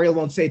 Ariel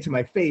won't say it to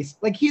my face."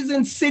 Like he's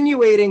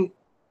insinuating,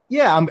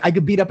 yeah, I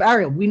could beat up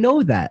Ariel. We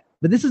know that,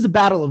 but this is a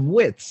battle of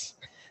wits.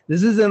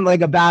 This isn't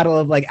like a battle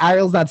of like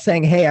Ariel's not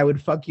saying, "Hey, I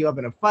would fuck you up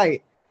in a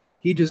fight."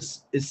 He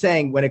just is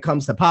saying when it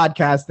comes to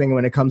podcasting,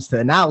 when it comes to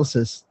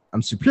analysis,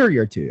 I'm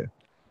superior to you,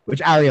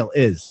 which Ariel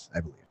is, I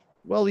believe.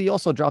 Well, he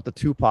also dropped the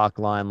Tupac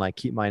line, like,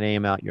 keep my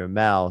name out your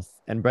mouth.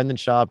 And Brendan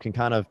Schaub can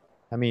kind of,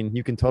 I mean,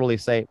 you can totally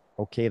say,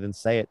 okay, then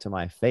say it to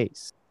my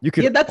face. You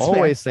could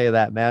always say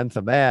that man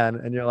to man.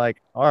 And you're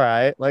like, all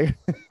right. Like,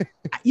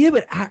 yeah,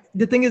 but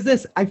the thing is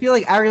this, I feel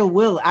like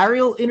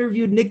Ariel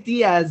interviewed Nick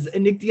Diaz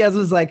and Nick Diaz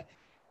was like,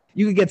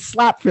 you could get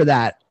slapped for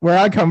that where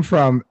I come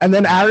from. And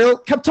then Ariel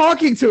kept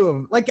talking to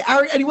him. Like,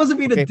 Ariel, and he wasn't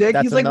being a dick.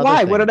 He's like,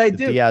 why? What did I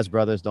do? The Diaz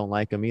brothers don't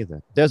like him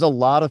either. There's a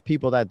lot of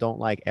people that don't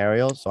like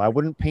Ariel, so I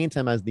wouldn't paint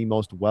him as the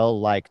most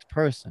well-liked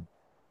person.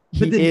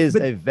 He is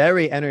a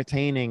very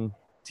entertaining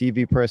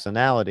TV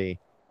personality.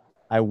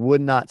 I would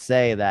not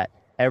say that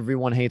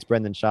everyone hates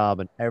Brendan Schaub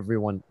and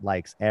everyone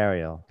likes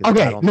Ariel.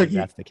 Okay, I don't think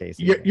that's the case.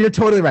 You're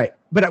totally right.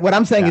 But what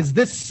I'm saying is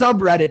this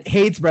subreddit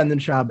hates Brendan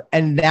Schaub.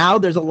 And now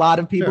there's a lot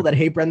of people that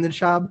hate Brendan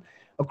Schaub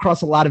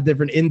across a lot of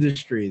different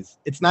industries.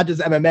 It's not just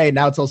MMA.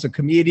 Now it's also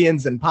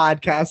comedians and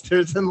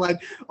podcasters and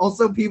like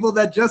also people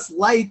that just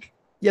like.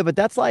 Yeah, but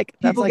that's like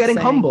people getting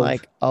humbled.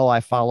 Like, oh, I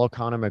follow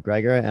Conor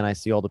McGregor and I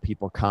see all the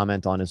people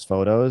comment on his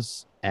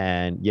photos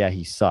and yeah,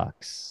 he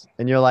sucks.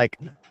 And you're like,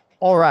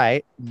 all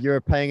right, you're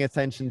paying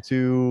attention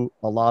to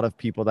a lot of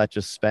people that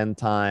just spend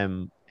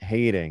time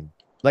hating.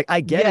 Like,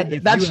 I get it.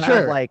 If that's you true.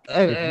 Have, like,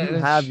 if you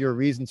have your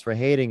reasons for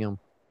hating him,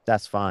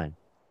 that's fine.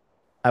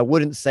 I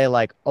wouldn't say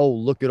like, oh,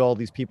 look at all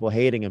these people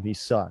hating him. He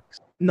sucks.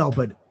 No,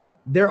 but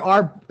there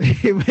are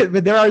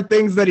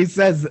things that he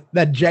says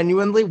that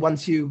genuinely,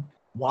 once you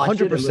watch 100%.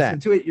 It and listen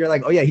to it, you're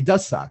like, oh yeah, he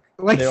does suck.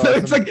 Like, so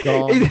it's like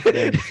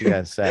things you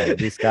guys say.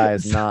 This guy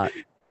is not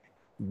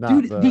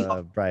dude,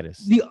 the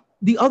brightest.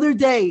 The other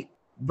day,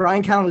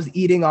 Brian Callen was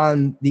eating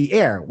on the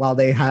air while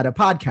they had a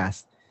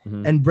podcast,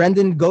 and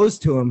Brendan goes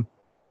to him,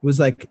 was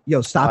like,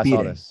 yo, stop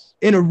eating.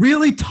 In a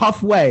really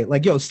tough way.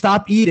 Like, yo,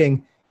 stop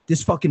eating.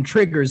 This fucking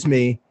triggers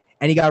me.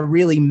 And he got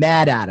really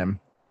mad at him.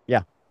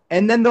 Yeah.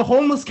 And then the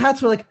homeless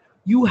cats were like,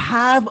 you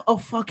have a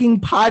fucking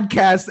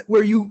podcast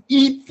where you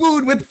eat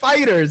food with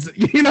fighters.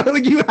 You know,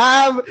 like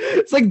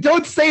it's like,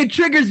 don't say it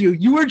triggers you.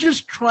 You were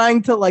just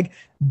trying to like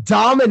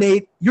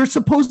dominate your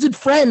supposed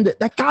friend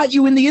that got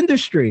you in the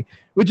industry,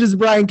 which is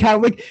Brian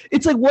Callen. Like,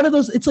 it's like one of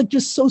those, it's like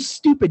just so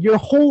stupid. Your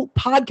whole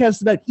podcast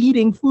is about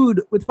eating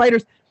food with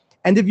fighters.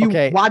 And if you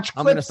watch clips,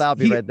 I'm going to stop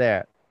you right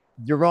there.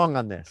 You're wrong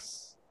on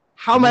this.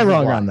 How am I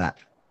wrong on that?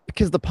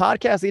 Because the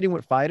podcast Eating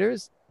with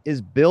Fighters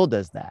is billed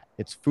as that.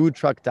 It's Food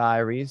Truck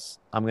Diaries.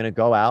 I'm going to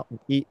go out and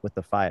eat with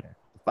the fighter.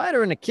 The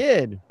fighter and a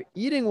kid,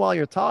 eating while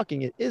you're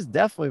talking, it is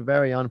definitely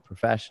very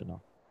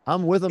unprofessional.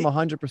 I'm with him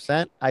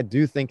 100%. I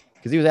do think,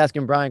 because he was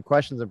asking Brian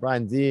questions and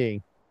Brian's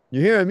eating.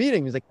 You hear him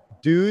eating. He's like,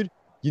 dude,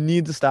 you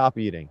need to stop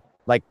eating.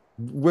 Like,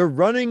 we're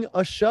running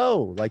a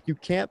show. Like, you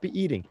can't be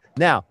eating.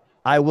 Now,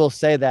 I will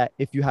say that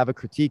if you have a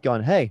critique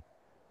on, hey,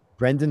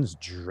 Brendan's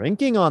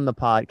drinking on the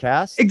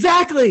podcast,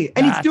 Exactly.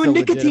 And he's that's a doing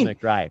nicotine. legitimate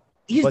gripe.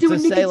 He's But to doing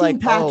say nicotine like,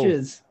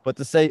 patches. but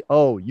to say,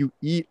 oh, you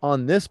eat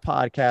on this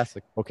podcast,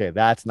 like, okay,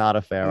 that's not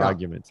a fair No.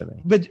 argument to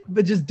me.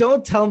 But just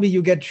don't tell me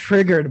you get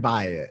triggered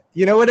by it.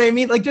 You know what I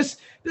mean? Like, just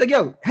be like,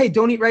 yo, hey,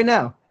 don't eat right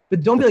now.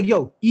 But don't be like,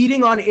 yo,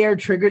 eating on air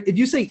triggered. If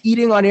you say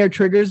eating on air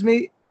triggers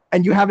me,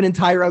 and you have an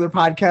entire other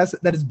podcast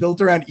that is built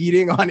around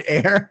eating on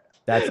air,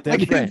 that's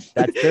different.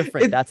 That's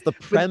different. That's the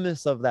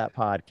premise of that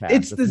podcast.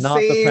 It's the not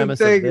same the premise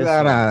thing. of this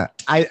No.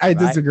 I right?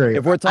 disagree.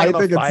 If we're talking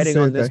about fighting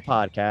on this thing.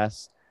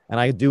 podcast, and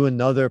I do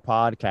another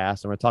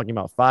podcast and we're talking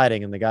about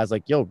fighting, and the guy's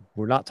like, yo,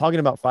 we're not talking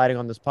about fighting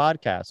on this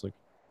podcast. Like,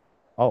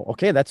 oh,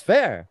 okay, that's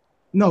fair.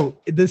 No,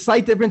 the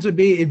slight difference would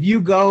be if you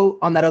go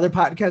on that other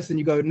podcast and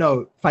you go,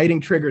 no, fighting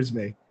triggers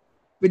me.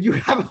 But you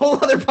have a whole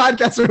other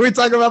podcast where we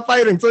talk about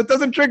fighting, so it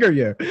doesn't trigger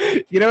you.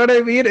 You know what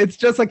I mean? It's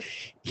just like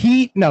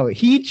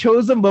he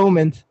chose a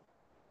moment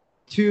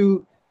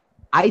to,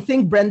 I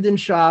think Brendan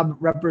Schaub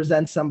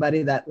represents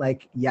somebody that,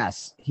 like,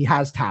 yes, he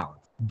has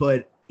talent,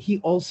 but he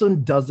also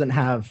doesn't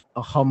have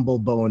a humble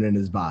bone in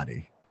his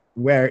body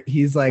where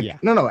he's like,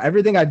 no,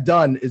 everything I've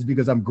done is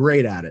because I'm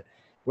great at it.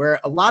 Where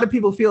a lot of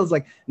people feel is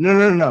like,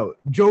 no,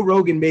 Joe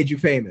Rogan made you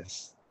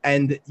famous.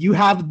 And you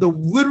have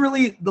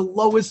literally the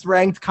lowest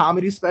ranked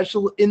comedy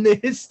special in the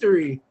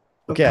history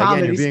of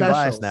comedy again, you're being specials.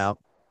 biased now.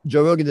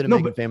 Joe Rogan didn't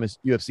make him famous.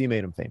 UFC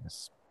made him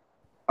famous.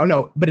 Oh,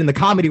 no, but in the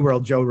comedy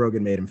world, Joe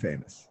Rogan made him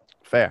famous.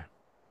 Fair.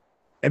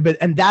 And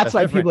that's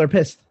why different. people are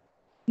pissed.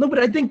 No, but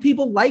I think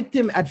people liked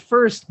him at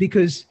first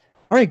because,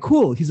 all right,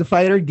 cool. He's a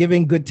fighter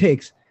giving good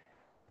takes.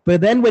 But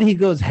then when he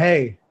goes,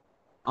 hey,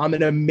 I'm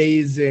an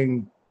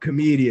amazing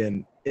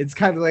comedian, it's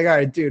kind of like, all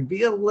right, dude,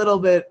 be a little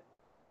bit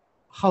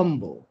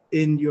humble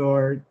in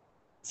your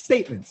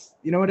statements.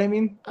 You know what I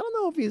mean? I don't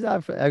know if he's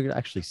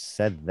actually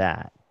said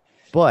that.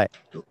 But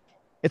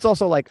it's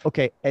also like,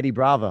 okay, Eddie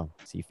Bravo.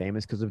 Is he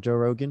famous because of Joe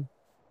Rogan?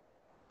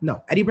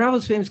 No, Eddie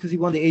Bravo's famous because he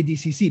won the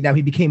ADCC. Now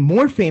he became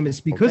more famous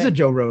because of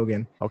Joe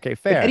Rogan. Okay,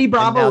 fair. But Eddie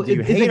Bravo, do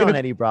you hate on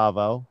Eddie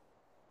Bravo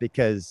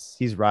because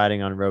he's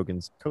riding on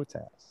Rogan's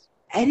coattails?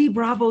 Eddie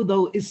Bravo,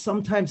 though, is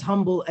sometimes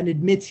humble and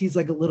admits he's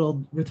like a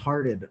little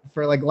retarded,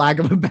 for like lack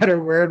of a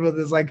better word, with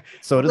his like.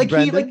 So does like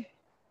Brendan.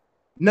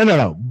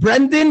 No.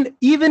 Brendan,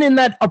 even in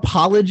that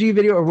apology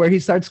video or where he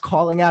starts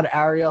calling out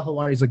Ariel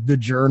Helwani, he's like the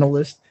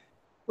journalist.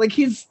 Like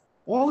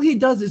all he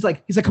does is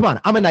he's like, come on,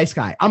 I'm a nice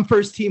guy. I'm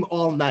first team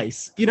all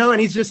nice, you know?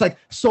 And he's just like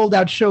sold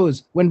out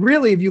shows when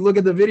really, if you look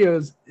at the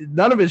videos,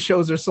 none of his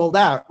shows are sold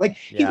out. Like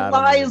he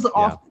lies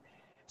off. Yeah.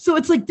 So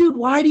it's like, dude,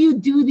 why do you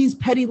do these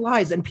petty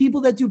lies? And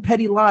people that do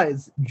petty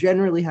lies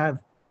generally have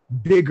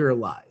bigger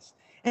lies.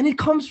 And it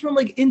comes from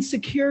like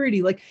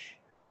insecurity. Like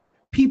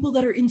people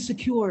that are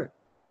insecure,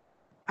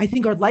 I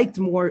think are liked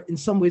more in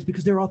some ways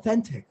because they're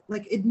authentic.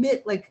 Like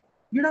admit, like,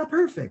 you're not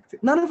perfect.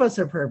 None of us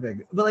are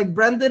perfect. But like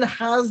Brendan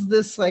has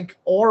this like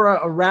aura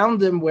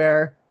around him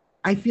where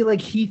I feel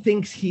like he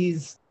thinks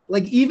he's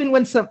like, even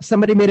when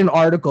somebody made an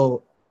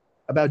article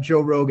about Joe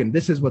Rogan,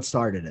 this is what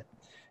started it.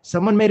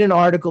 Someone made an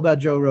article about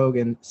Joe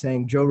Rogan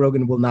saying Joe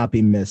Rogan will not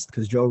be missed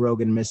because Joe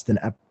Rogan missed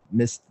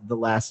the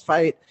last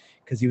fight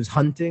because he was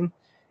hunting.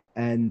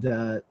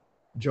 And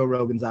Joe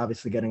Rogan's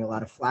obviously getting a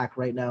lot of flack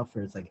right now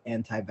for his like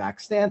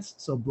anti-vax stance.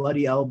 So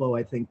Bloody Elbow,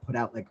 I think, put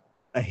out like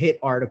a hit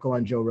article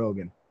on Joe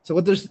Rogan. So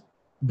what does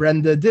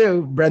Brenda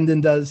do?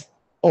 Brendan does,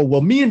 oh,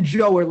 well, me and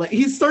Joe are like,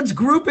 he starts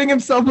grouping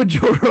himself with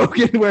Joe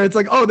Rogan where it's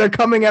like, oh, they're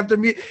coming after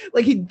me.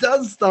 Like he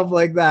does stuff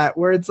like that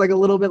where it's like a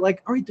little bit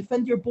like, all right,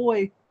 defend your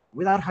boy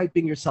without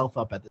hyping yourself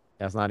up at this.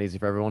 That's not easy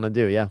for everyone to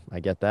do. Yeah, I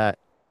get that.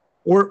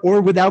 Or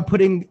without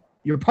putting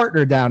your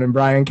partner down in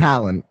Brian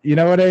Callen. You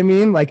know what I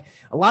mean? Like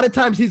a lot of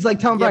times he's like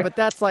telling Brian, but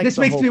that's like this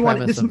the makes whole me want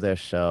premise this of their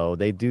show.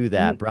 They do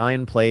that.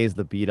 Brian plays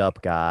the beat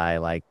up guy.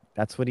 Like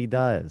that's what he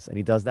does. And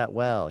he does that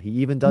well. He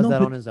even does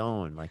that on his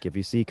own. Like if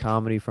you see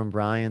comedy from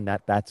Brian,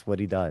 that's what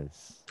he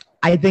does.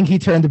 I think he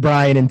turned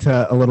Brian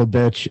into a little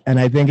bitch. And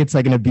I think it's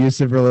like an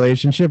abusive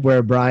relationship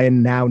where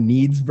Brian now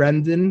needs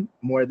Brendan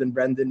more than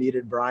Brendan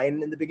needed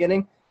Brian in the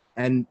beginning.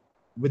 And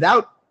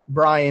without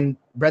Brian,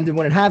 Brendan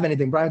wouldn't have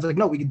anything. Brian's like,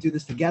 no, we can do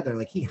this together.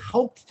 Like he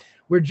helped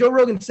where Joe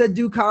Rogan said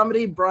do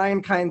comedy.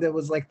 Brian kind of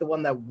was like the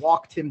one that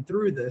walked him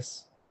through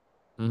this.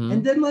 Mm-hmm.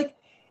 And then like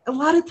a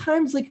lot of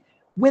times, like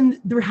when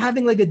they're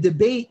having like a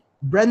debate,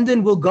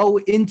 Brendan will go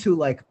into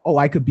like, oh,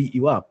 I could beat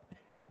you up.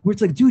 Where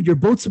it's like, dude, you're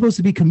both supposed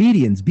to be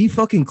comedians. Be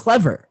fucking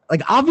clever.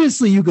 Like,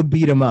 obviously you could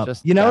beat him up,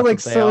 you know? Like,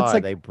 so it's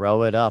like they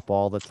bro it up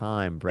all the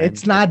time.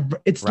 It's not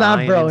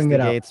broing it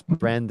up.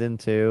 Brendan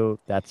too.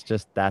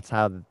 That's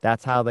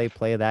how they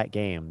play that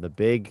game. The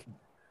big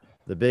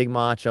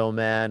macho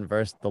man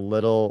versus the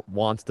little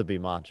wants to be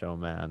macho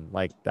man.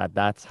 Like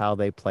that's how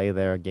they play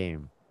their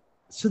game.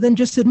 So then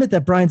just admit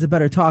that Brian's a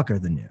better talker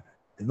than you.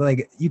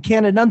 Like you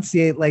can't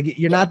enunciate, like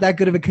you're not that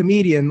good of a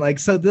comedian. Like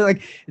so,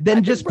 like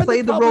then just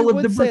play the role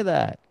of the. Say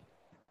that.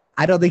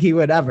 I don't think he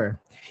would ever,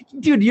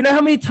 dude. You know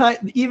how many times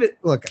even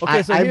look.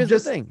 Okay, so here's the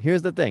thing.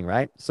 Here's the thing,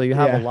 right? So you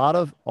have a lot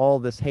of all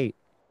this hate.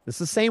 It's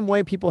the same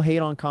way people hate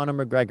on Conor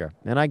McGregor,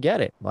 and I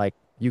get it. Like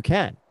you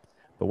can.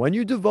 But when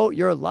you devote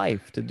your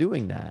life to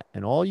doing that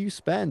and all you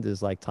spend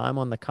is like time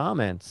on the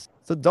comments,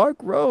 it's a dark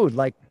road.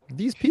 Like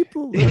these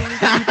people literally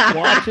keep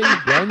watching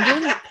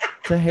Brendan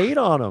to hate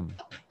on him.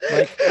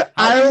 Like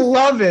I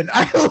love it.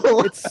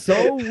 It's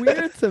so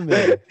weird to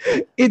me.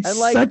 It's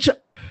like, such a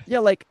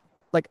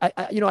like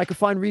I could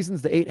find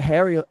reasons to hate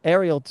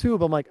Ariel too,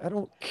 but I'm like, I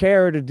don't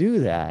care to do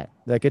that.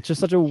 Like it's just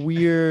such a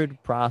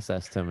weird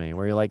process to me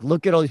where you're like,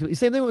 look at all these.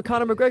 Same thing with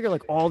Conor McGregor,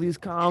 like all these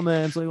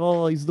comments, like,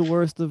 oh, he's the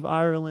worst of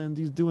Ireland,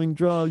 he's doing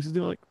drugs, he's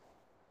doing like,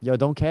 yo,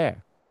 don't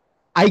care.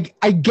 I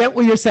get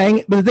what you're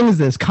saying, but the thing is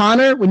this: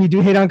 Conor, when you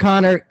do hate on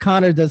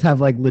Conor does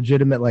have like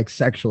legitimate like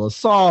sexual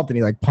assault, and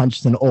he like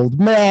punched an old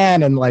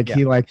man, and like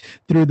he like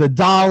threw the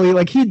dolly,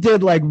 like he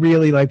did like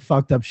really like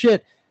fucked up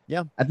shit.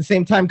 Yeah. At the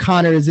same time,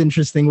 Conor is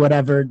interesting,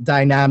 whatever,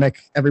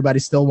 dynamic. Everybody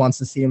still wants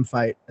to see him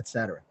fight,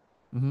 etc.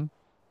 Mm-hmm.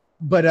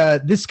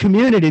 But this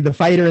community, the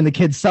fighter and the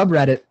kids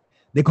subreddit,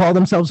 they call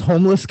themselves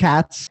homeless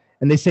cats,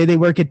 and they say they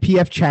work at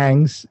PF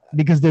Chang's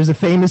because there's a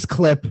famous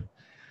clip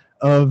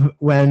of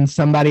when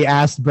somebody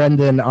asked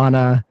Brendan on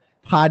a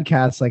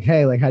podcast, like,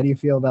 hey, like, how do you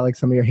feel about like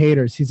some of your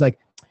haters? He's like,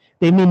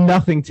 they mean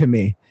nothing to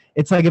me.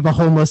 It's like if a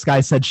homeless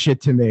guy said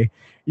shit to me,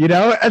 you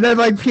know? And then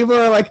like people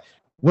are like,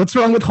 what's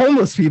wrong with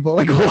homeless people?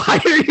 Like,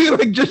 why are you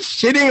like just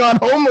shitting on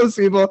homeless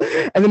people?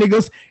 And then he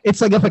goes,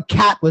 it's like if a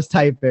cat was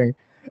typing.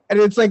 And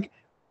it's like,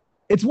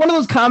 it's one of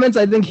those comments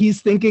I think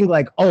he's thinking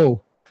like,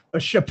 oh, a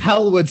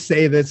Chappelle would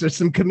say this or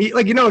some comedian,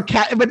 like, you know, a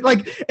cat, but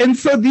like, and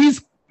so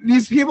these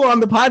people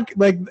on the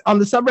like on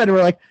the subreddit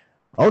were like,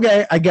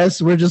 okay, I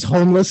guess we're just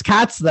homeless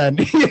cats then,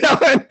 you know?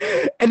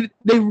 And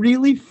they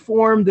really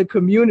formed a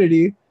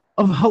community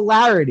of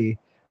hilarity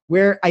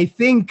where I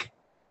think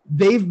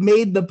they've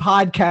made the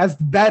podcast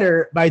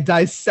better by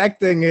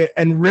dissecting it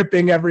and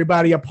ripping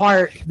everybody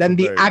apart than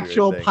the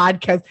actual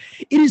podcast.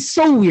 It is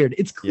so weird.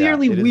 It's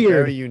clearly it is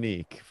weird. Very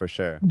unique for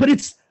sure. But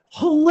it's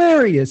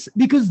hilarious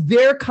because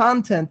their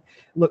content,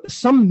 look,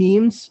 some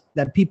memes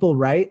that people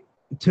write,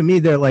 to me,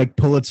 they're like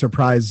Pulitzer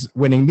Prize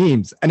winning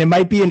memes. And it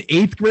might be an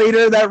 8th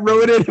grader that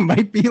wrote it. It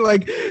might be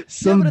like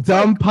some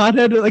dumb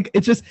pothead. Like,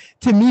 it's just,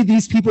 to me,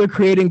 these people are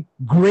creating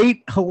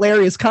great,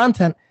 hilarious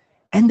content.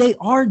 And they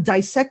are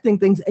dissecting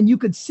things, and you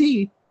could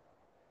see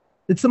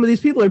that some of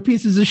these people are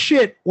pieces of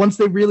shit once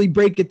they really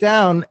break it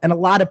down. And a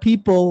lot of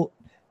people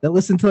that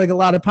listen to like a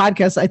lot of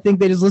podcasts, I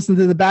think they just listen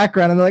to the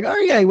background and they're like, oh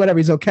yeah, whatever,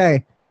 he's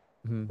okay.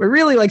 Mm-hmm. But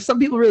really, like some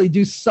people really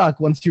do suck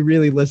once you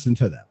really listen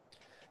to them.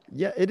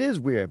 Yeah, it is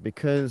weird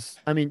because,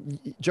 I mean,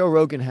 Joe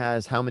Rogan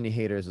has how many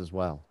haters as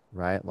well,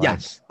 right? Like,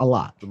 yes, a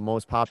lot. The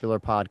most popular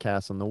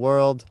podcast in the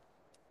world,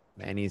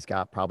 and he's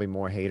got probably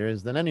more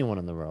haters than anyone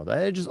in the world.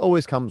 It just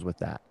always comes with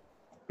that.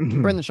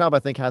 Mm-hmm. Brendan Schaub, I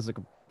think, has like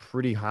a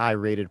pretty high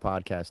rated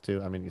podcast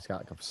too. I mean, he's got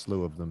like a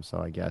slew of them, so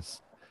I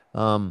guess.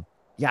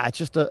 Yeah, it's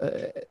just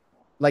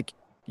like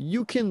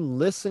you can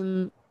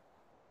listen.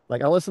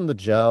 Like I listen to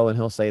Joe and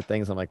he'll say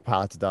things. I'm like,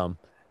 wow, that's dumb.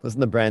 Listen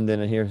to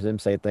Brendan and hear him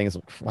say things.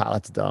 Like, wow,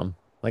 that's dumb.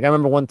 Like I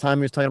remember one time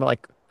he was talking about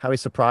like how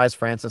he's surprised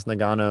Francis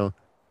Ngannou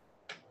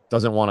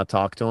doesn't want to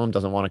talk to him,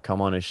 doesn't want to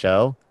come on his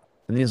show,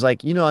 and he's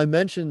like, you know, I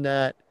mentioned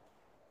that,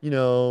 you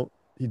know,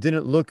 he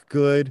didn't look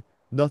good.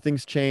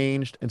 Nothing's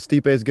changed, and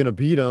Stipe is gonna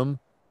beat him,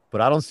 but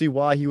I don't see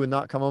why he would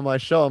not come on my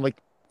show. I'm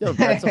like, yo,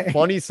 that's a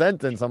funny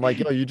sentence. I'm like,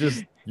 yo, you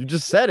just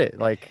said it.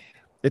 Like,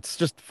 it's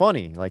just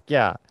funny. Like,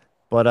 yeah,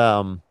 but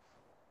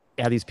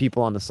yeah, these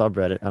people on the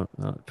subreddit,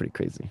 pretty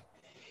crazy.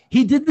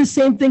 He did the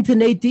same thing to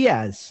Nate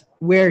Diaz,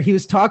 where he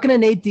was talking to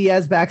Nate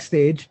Diaz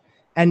backstage,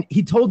 and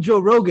he told Joe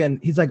Rogan,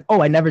 he's like,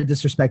 oh, I never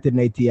disrespected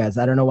Nate Diaz.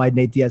 I don't know why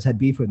Nate Diaz had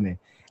beef with me.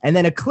 And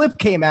then a clip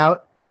came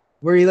out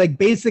where he like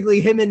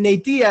basically him and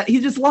Nate Diaz, he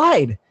just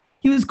lied.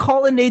 He was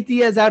calling Nate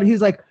Diaz out.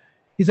 He's like,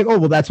 oh,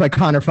 well, that's why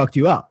Conor fucked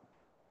you up.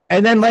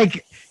 And then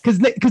like, because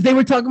they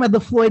were talking about the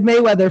Floyd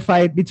Mayweather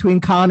fight between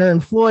Conor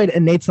and Floyd,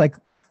 and Nate's like,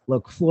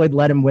 look, Floyd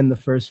let him win the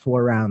first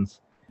 4 rounds.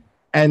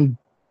 And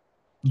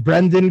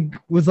Brendan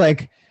was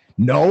like,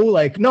 no,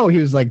 he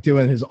was like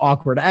doing his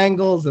awkward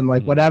angles and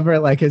like whatever,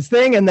 like his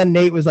thing. And then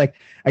Nate was like,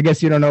 I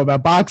guess you don't know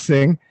about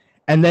boxing.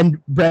 And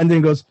then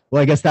Brendan goes,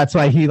 well, I guess that's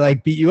why he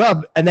like beat you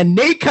up. And then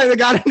Nate kind of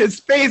got in his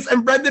face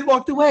and Brendan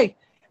walked away.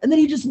 And then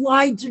he just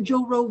lied to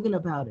Joe Rogan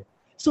about it.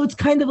 So it's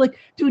kind of like,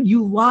 dude,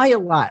 you lie a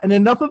lot. And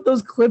enough of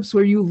those clips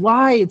where you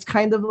lie, it's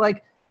kind of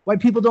like why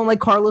people don't like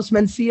Carlos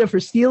Mencia for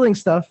stealing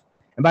stuff.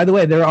 And by the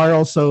way, there are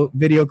also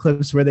video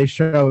clips where they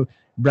show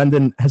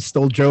Brendan has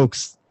stole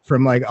jokes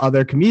from like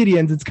other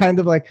comedians. It's kind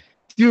of like,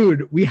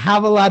 dude, we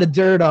have a lot of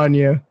dirt on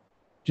you.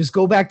 Just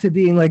go back to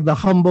being like the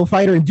humble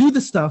fighter and do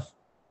the stuff,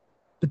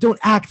 but don't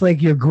act like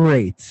you're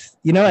great.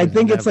 You know, I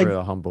think it's like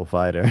a humble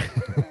fighter.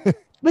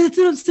 But it's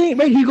what I'm saying,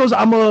 right? He goes,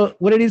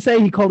 what did he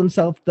say? He called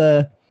himself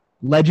the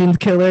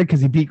legend killer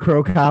because he beat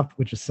Crow Cop,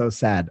 which is so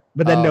sad.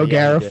 But then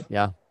Nogueira.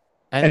 Yeah.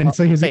 And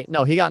so he's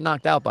no, he got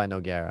knocked out by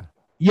Nogueira.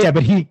 Yeah,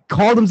 but he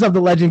called himself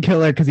the legend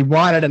killer because he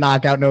wanted to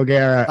knock out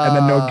Nogueira. And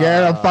then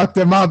Nogueira fucked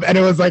him up. And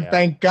it was like,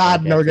 thank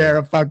God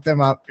Nogueira fucked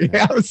him up.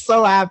 Yeah, I was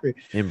so happy.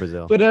 In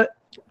Brazil. But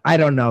I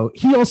don't know.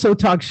 He also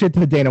talked shit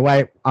to Dana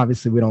White.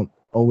 Obviously, we don't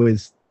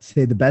always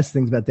say the best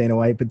things about Dana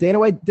White, but Dana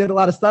White did a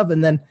lot of stuff.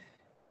 And then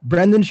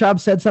Brendan Schaub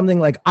said something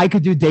like, I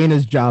could do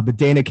Dana's job, but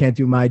Dana can't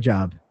do my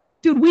job.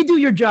 Dude, we do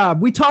your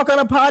job. We talk on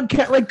a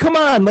podcast. Like, come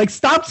on. Like,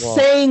 stop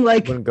saying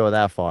like. Wouldn't go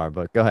that far,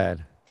 but go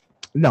ahead.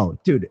 No,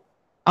 dude,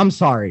 I'm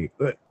sorry.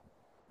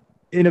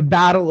 In a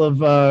battle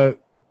of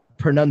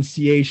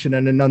pronunciation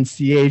and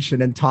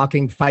enunciation and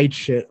talking fight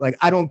shit, like,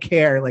 I don't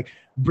care. Like,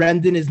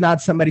 Brendan is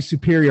not somebody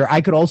superior.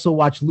 I could also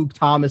watch Luke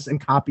Thomas and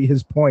copy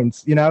his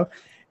points, you know?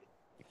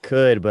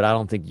 Could, but I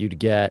don't think you'd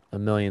get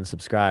 1 million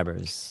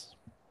subscribers.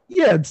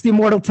 Yeah, it's the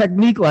Immortal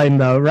Technique line,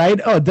 though, right?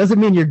 Oh, it doesn't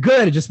mean you're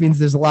good. It just means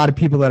there's a lot of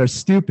people that are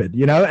stupid,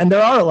 you know? And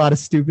there are a lot of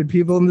stupid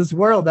people in this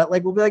world that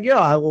like will be like, yo,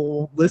 I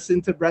will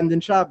listen to Brendan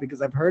Schaub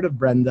because I've heard of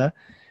Brenda.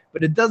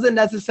 But it doesn't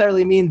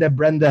necessarily mean that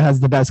Brenda has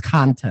the best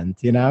content,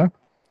 you know?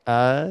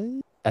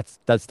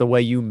 That's the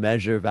way you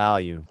measure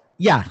value.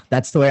 Yeah,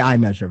 that's the way I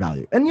measure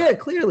value. And yeah,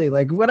 clearly,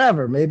 like,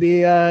 whatever.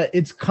 Maybe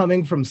it's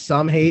coming from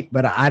some hate,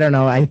 but I don't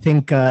know. I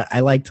think I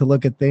like to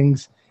look at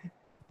things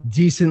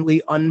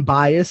decently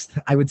unbiased.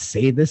 I would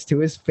say this to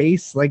his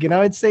face. Like, you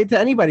know, I'd say to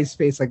anybody's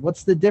face, like,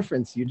 what's the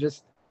difference?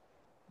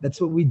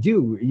 That's what we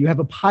do. You have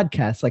a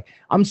podcast. Like,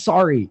 I'm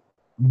sorry.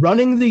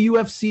 Running the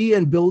UFC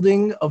and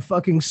building a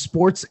fucking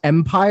sports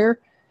empire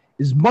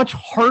is much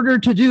harder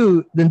to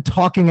do than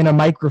talking in a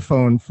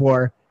microphone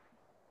for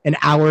an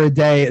hour a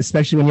day,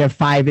 especially when you have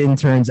 5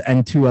 interns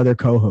and 2 other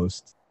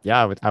co-hosts.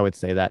 Yeah, I would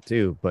say that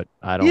too, but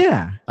I don't.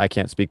 Yeah, I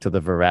can't speak to the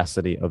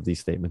veracity of these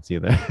statements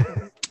either.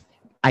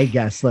 I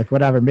guess, like,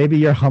 whatever. Maybe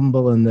you're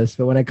humble in this,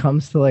 but when it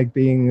comes to like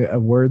being a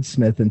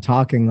wordsmith and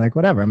talking, like,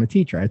 whatever. I'm a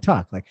teacher. I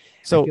talk. Like,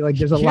 so I feel like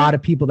there's a lot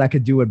of people that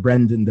could do what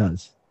Brendan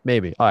does.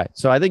 Maybe. All right.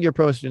 So I think you're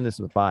approaching this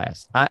with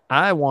bias.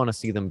 I want to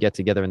see them get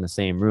together in the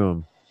same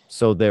room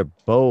so they're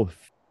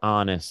both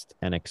honest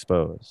and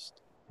exposed.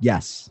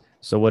 Yes.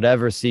 So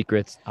whatever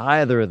secrets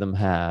either of them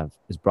have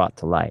is brought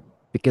to light,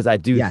 because I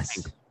do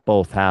think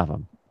both have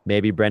them.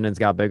 Maybe Brendan's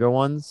got bigger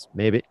ones,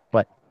 maybe,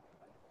 but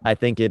I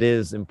think it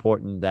is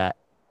important that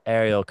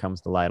Ariel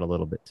comes to light a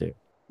little bit too.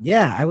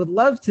 Yeah, I would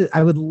love to.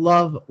 I would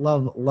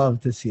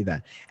love to see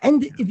that.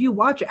 And if you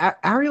watch,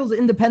 Ariel's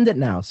independent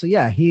now. So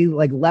yeah, he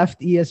like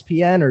left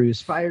ESPN or he was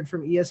fired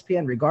from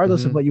ESPN,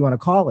 regardless of what you want to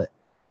call it.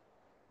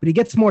 But he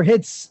gets more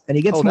hits and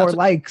he gets more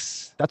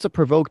likes. That's what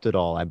provoked it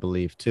all, I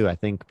believe, too. I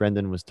think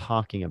Brendan was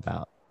talking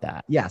about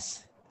that.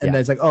 Yes. And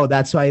then it's like, oh,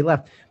 that's why he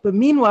left. But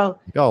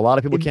meanwhile, a lot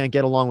of people can't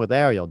get along with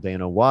Ariel.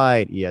 Dana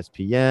White,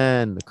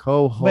 ESPN, the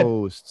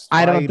co-hosts,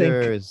 I don't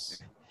think.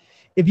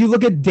 If you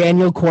look at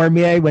Daniel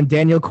Cormier, when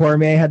Daniel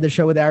Cormier had the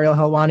show with Ariel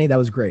Helwani, that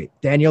was great.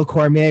 Daniel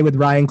Cormier with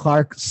Ryan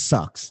Clark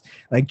sucks.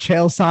 Like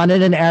Chael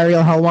Sonnen and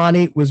Ariel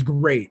Helwani was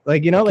great.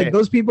 Like, you know, like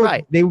those people,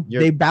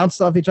 they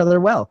bounced off each other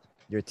well.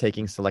 You're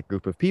taking select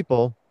group of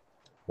people.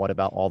 What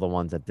about all the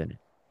ones that didn't?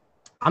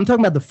 I'm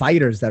talking about the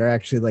fighters that are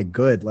actually like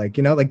good, like,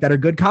 you know, like that are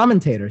good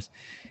commentators.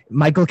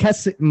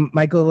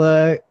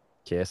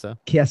 Chiesa.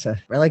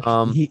 Like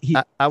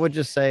I would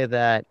just say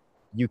that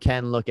you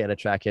can look at a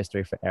track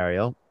history for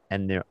Ariel,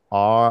 and there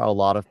are a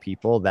lot of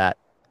people that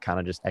kind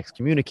of just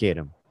excommunicate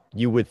him.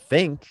 You would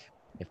think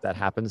if that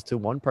happens to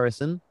one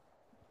person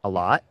a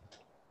lot,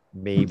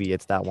 maybe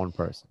it's that one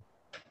person.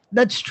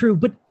 That's true,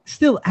 but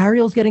still,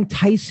 Ariel's getting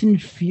Tyson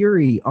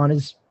Fury on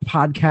his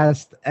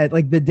podcast at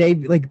like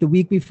the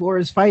week before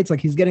his fights.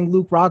 Like, he's getting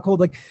Luke Rockhold.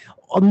 Like,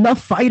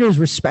 enough fighters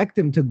respect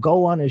him to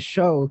go on his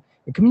show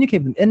and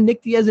communicate with him.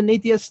 And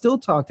Nate Diaz still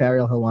talk to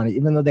Ariel Helwani,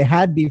 even though they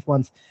had beef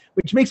once,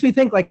 which makes me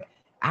think like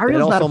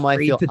Ariel's not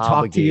afraid to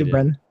talk to you,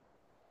 Brendan.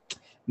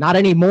 Not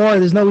anymore.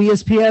 There's no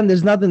ESPN.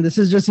 There's nothing. This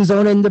is just his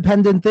own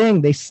independent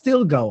thing. They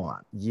still go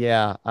on.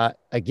 Yeah.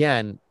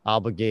 Again,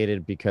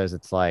 obligated because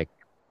it's like,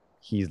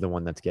 he's the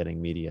one that's getting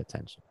media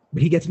attention.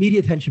 But he gets media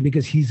attention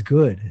because he's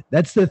good.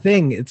 That's the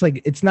thing. It's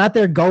like, it's not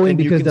they're going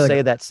because you can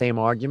say that same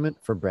argument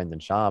for Brendan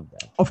Schaub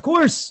then. Of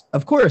course.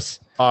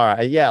 All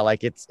right. Yeah.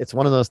 Like it's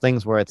one of those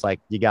things where it's like,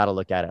 you got to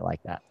look at it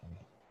like that.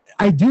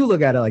 I do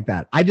look at it like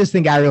that. I just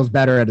think Ariel's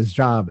better at his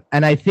job.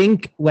 And I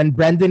think when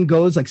Brendan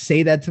goes, like,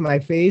 say that to my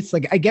face,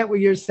 like, I get what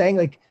you're saying.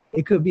 Like,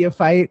 it could be a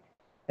fight.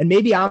 And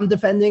maybe I'm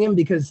defending him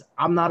because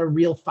I'm not a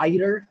real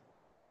fighter.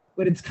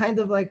 But it's kind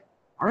of like,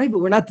 all right, but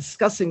we're not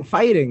discussing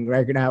fighting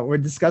right now. We're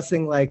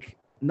discussing like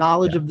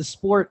knowledge of the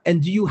sport.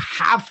 And do you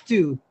have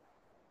to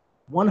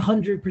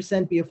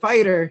 100% be a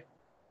fighter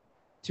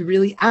to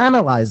really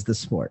analyze the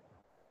sport?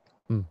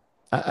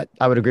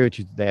 I would agree with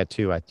you there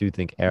too. I do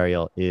think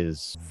Ariel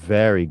is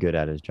very good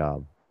at his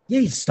job. Yeah,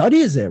 he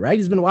studies it, right?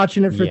 He's been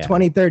watching it for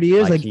 20, 30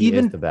 years. Like he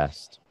is the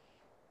best.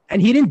 And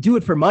he didn't do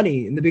it for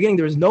money. In the beginning,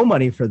 there was no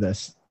money for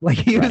this. Like,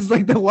 he was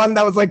like the one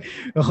that was like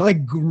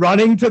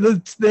running to the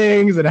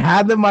things and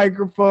had the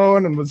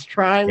microphone and was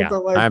trying to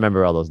like. I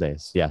remember all those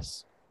days.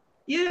 Yes.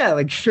 Yeah,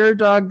 like Sure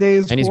Dog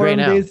days, and he's great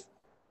now. Days.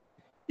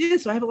 Yeah,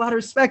 so I have a lot of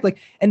respect. Like,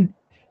 and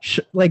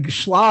like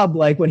Schaub,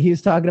 like when he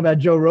was talking about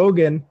Joe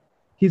Rogan,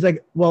 he's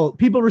like, well,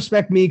 people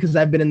respect me because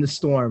I've been in the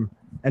storm,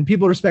 and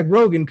people respect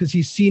Rogan because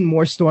he's seen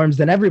more storms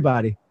than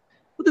everybody.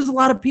 But there's a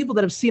lot of people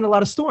that have seen a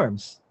lot of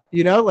storms.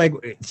 You know, like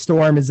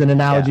Storm is an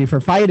analogy for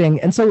fighting.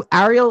 And so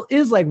Ariel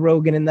is like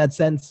Rogan in that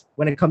sense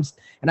when it comes.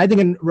 And I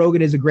think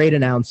Rogan is a great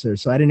announcer.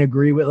 So I didn't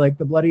agree with like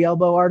the Bloody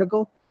Elbow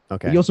article.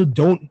 Okay. But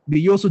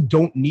you also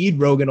don't need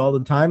Rogan all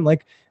the time.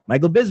 Like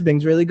Michael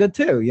Bisping's really good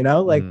too. You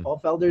know, like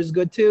Paul Felder is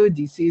good too.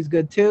 DC is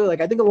good too.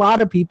 Like I think a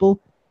lot of people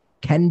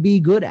can be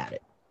good at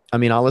it. I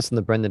mean, I'll listen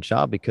to Brendan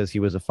Schaub because he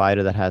was a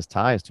fighter that has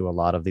ties to a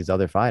lot of these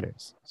other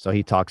fighters. So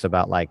he talks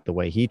about like the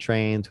way he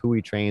trains, who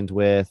he trains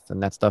with,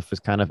 and that stuff is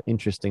kind of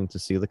interesting to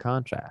see the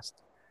contrast.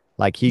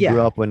 Like he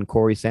grew up when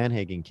Corey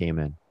Sandhagen came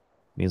in. And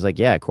he's like,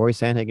 yeah, Corey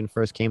Sandhagen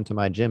first came to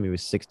my gym. He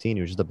was 16.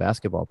 He was just a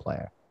basketball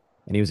player.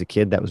 And he was a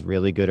kid that was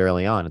really good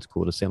early on. It's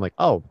cool to see him like,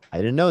 oh, I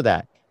didn't know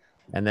that.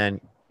 And then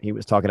he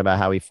was talking about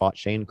how he fought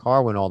Shane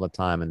Carwin all the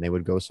time and they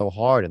would go so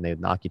hard and they'd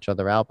knock each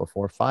other out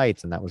before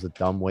fights. And that was a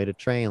dumb way to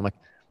train. Like,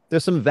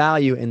 there's some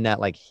value in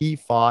that. Like he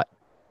fought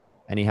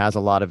and he has a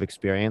lot of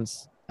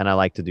experience. And I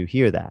like to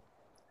hear that.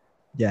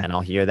 Yeah. And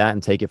I'll hear that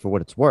and take it for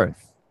what it's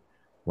worth.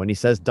 When he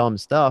says dumb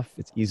stuff,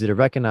 it's easy to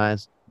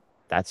recognize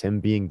that's him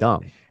being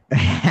dumb.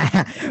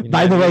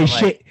 By the way,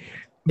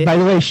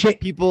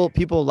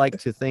 people like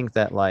to think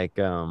that like,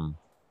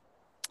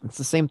 it's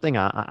the same thing.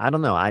 I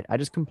don't know. I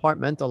just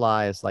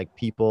compartmentalize like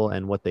people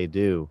and what they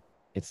do.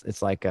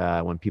 It's like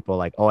when people are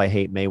like, oh, I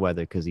hate Mayweather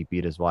because he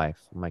beat his wife.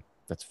 I'm like,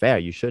 that's fair.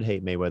 You should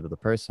hate Mayweather the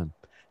person.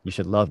 You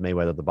should love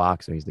Mayweather the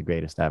boxer. He's the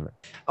greatest ever.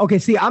 Okay,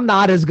 see, I'm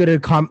not as good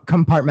at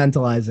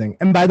compartmentalizing.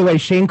 And by the way,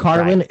 Shane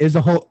Carwin is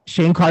a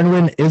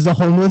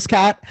homeless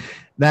cat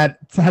that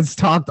has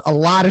talked a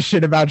lot of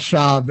shit about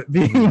Schaub,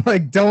 being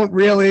like, don't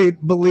really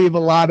believe a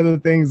lot of the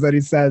things that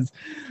he says.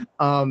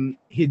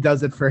 He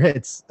does it for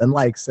hits and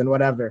likes and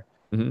whatever.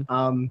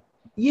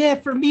 Yeah,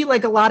 for me,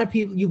 like a lot of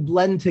people, you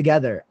blend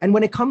together. And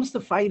when it comes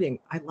to fighting,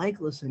 I like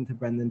listening to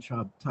Brendan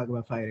Schaub talk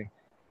about fighting.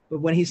 But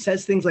when he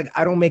says things like,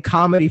 I don't make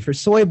comedy for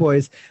soy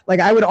boys,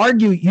 like I would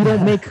argue you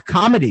don't make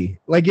comedy.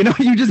 Like, you know,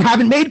 you just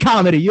haven't made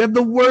comedy. You have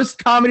the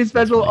worst comedy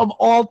special of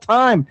all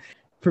time.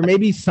 For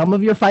maybe some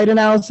of your fight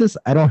analysis,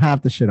 I don't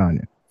have to shit on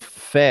you.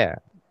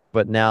 Fair.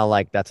 But now,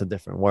 like, that's a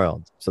different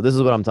world. So this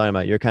is what I'm talking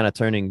about. You're kind of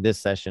turning this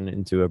session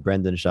into a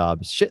Brendan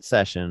Schaub shit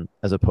session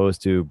as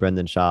opposed to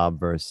Brendan Schaub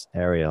versus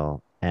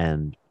Ariel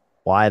and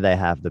why they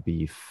have the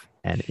beef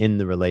and in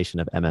the relation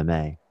of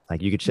MMA.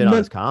 Like, you could shit on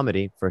his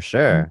comedy for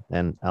sure.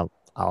 And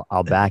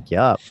I'll back you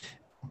up,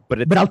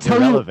 but I'll tell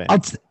irrelevant.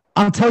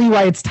 I'll tell you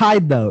why it's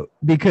tied though,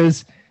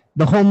 because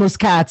the homeless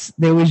cats,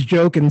 they always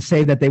joke and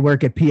say that they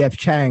work at PF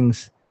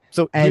Chang's.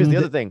 So here's the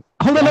other thing.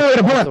 Hold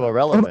on. Also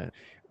irrelevant.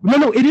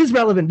 No, it is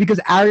relevant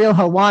because Ariel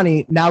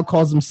Helwani now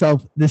calls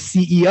himself the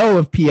CEO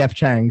of PF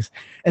Chang's.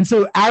 And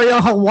so Ariel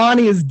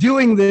Helwani is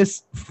doing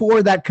this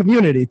for that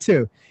community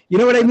too. You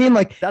know what I mean?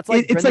 Like that's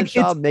like Brendan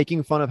Schaub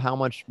making fun of how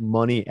much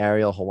money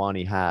Ariel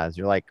Helwani has.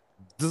 You're like,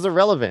 this is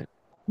irrelevant.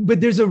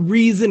 But there's a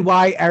reason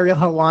why Ariel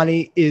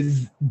Helwani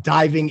is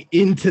diving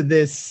into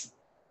this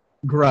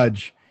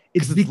grudge.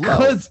 It's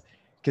because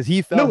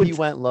he felt he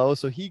went low,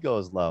 so he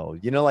goes low.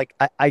 You know, like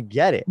I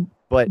get it,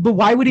 but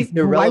why would he?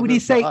 Why would he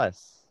say?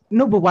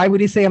 No, but why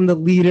would he say I'm the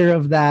leader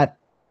of that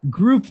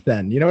group?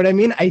 Then you know what I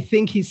mean. I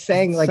think he's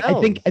saying like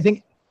I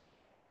think.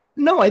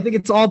 No, I think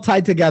it's all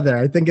tied together.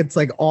 I think it's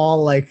like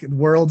all like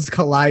worlds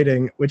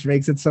colliding, which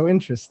makes it so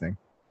interesting.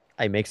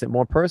 It makes it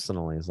more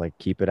personal. He's like,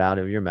 keep it out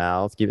of your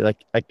mouth. Keep it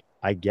like.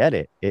 I get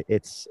it.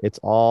 It's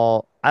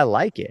all, I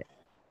like it,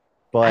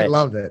 but I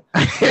love it.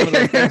 One of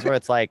those things where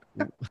it's like,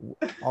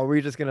 are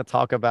we just going to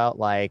talk about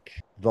like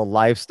the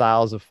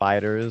lifestyles of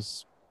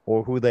fighters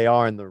or who they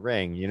are in the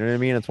ring? You know what I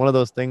mean? It's one of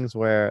those things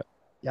where,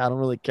 I don't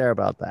really care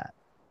about that.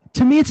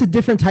 To me, it's a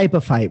different type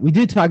of fight. We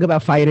do talk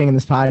about fighting in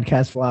this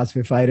podcast,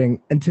 philosophy of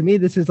fighting. And to me,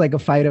 this is like a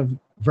fight of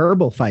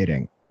verbal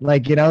fighting.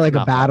 Like, you know, like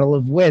a battle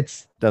of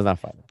wits. Does not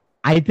fight.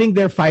 I think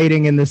they're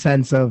fighting in the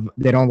sense of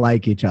they don't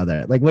like each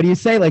other. Like, what do you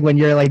say? Like when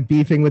you're like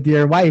beefing with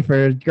your wife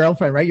or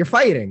girlfriend, right? You're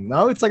fighting.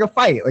 No, it's like a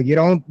fight. Like you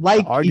don't like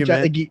each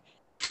other. Like,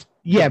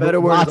 better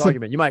word is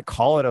argument. You might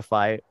call it a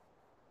fight,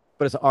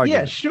 but it's an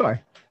argument. Yeah,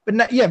 sure.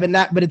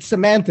 But it's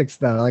semantics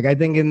though. Like I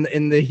think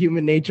in the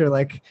human nature,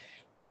 like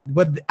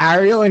what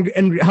Ariel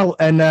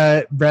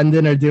and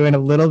Brendan are doing a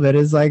little bit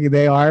is like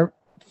they are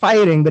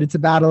fighting, but it's a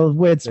battle of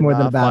wits more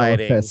than a battle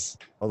of fists.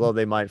 Although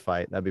they might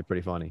fight. That'd be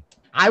pretty funny.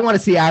 I want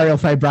to see Ariel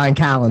fight Brian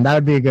Callen. That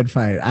would be a good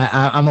fight.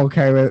 I'm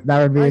okay with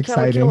that. Would be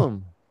exciting. Kill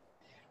him.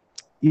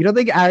 You don't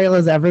think Ariel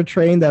has ever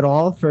trained at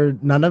all for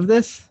none of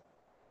this?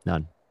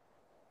 None.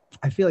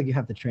 I feel like you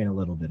have to train a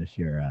little bit if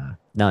you're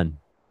none.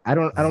 I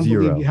don't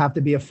believe you have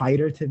to be a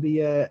fighter to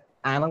be a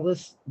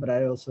analyst, but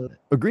I also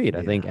agreed.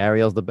 I think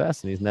Ariel's the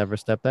best, and he's never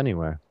stepped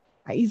anywhere.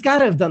 He's got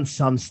to have done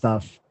some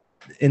stuff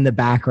in the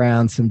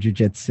background, some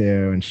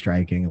jiu-jitsu and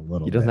striking a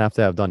little. He doesn't have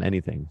to have done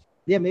anything.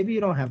 Yeah, maybe you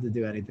don't have to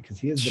do anything because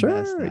he is the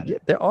best at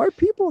it. There are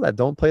people that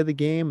don't play the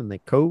game and they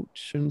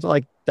coach and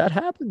like that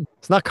happens.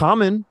 It's not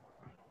common,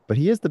 but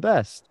he is the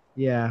best.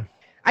 Yeah.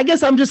 I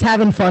guess I'm just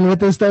having fun with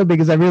this though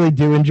because I really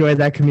do enjoy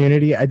that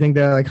community. I think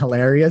they're like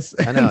hilarious.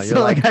 I know.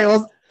 So like I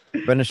also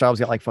Brendan Schaub's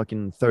got like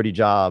fucking 30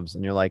 jobs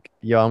and you're like,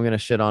 yo, I'm going to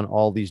shit on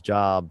all these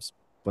jobs,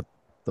 but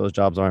those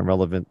jobs aren't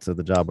relevant to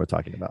the job we're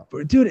talking about.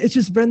 Dude, it's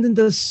just Brendan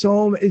does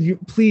so.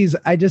 Please,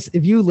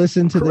 if you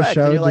listen to the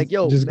show, and you're like,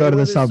 yo, just go to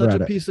the subreddit.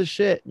 Such a piece of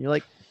shit. And you're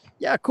like,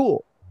 yeah,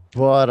 cool.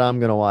 But I'm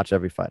going to watch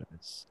every fight of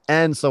his.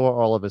 And so are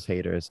all of his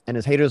haters. And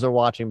his haters are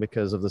watching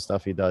because of the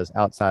stuff he does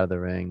outside of the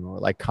ring. Or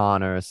like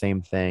Connor,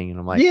 same thing. And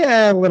I'm like,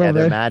 yeah, a little bit.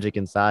 They're magic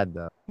inside,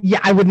 though. Yeah,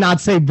 I would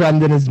not say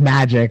Brendan is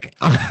magic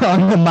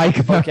on the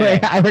mic. Okay,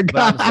 but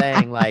I'm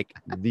saying, like,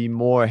 the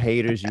more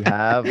haters you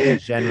have,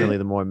 generally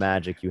the more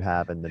magic you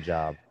have in the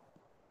job.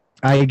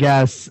 I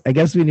guess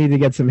we need to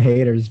get some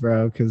haters,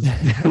 bro, because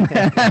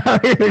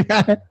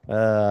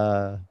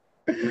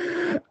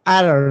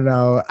I don't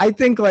know. I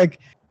think, like,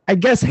 I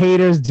guess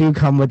haters do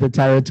come with the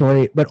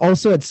territory, but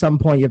also at some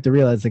point you have to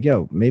realize, like,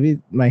 yo, maybe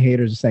my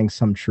haters are saying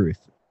some truth.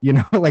 You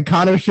know, like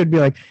Connor should be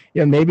like,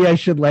 yeah, maybe I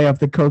should lay off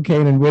the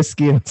cocaine and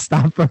whiskey and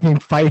stop fucking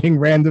fighting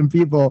random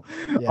people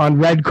on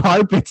red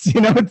carpets. You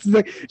know, it's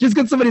like, just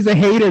because somebody's a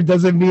hater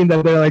doesn't mean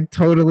that they're like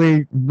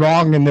totally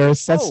wrong in their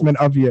assessment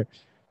of you.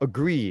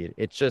 Agreed.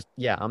 It's just,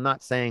 I'm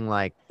not saying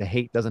like the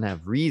hate doesn't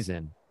have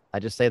reason. I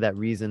just say that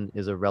reason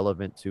is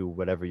irrelevant to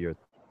whatever you're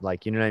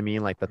like, you know what I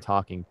mean? Like the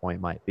talking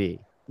point might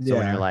be. So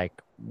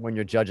when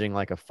you're judging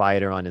like a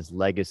fighter on his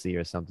legacy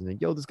or something,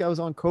 like, yo, this guy was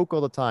on coke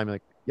all the time. You're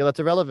like, yo, that's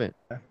irrelevant,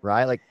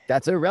 right? Like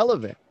that's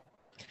irrelevant.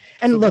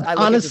 And so look, I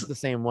look at this the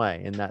same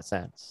way in that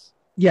sense.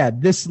 Yeah,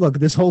 this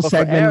whole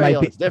segment Ariel,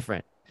 might be it's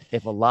different.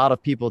 If a lot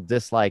of people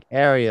dislike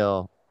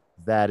Ariel,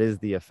 that is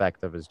the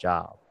effect of his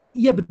job.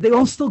 Yeah, but they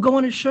all still go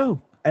on his show,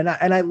 and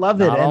I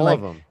love it. Not and all like,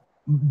 of them.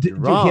 You're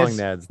wrong,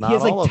 there. It's not he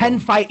has like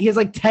 10 He has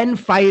like 10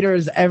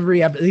 fighters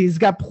every episode. He's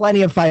got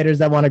plenty of fighters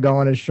that want to go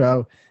on his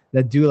show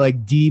that do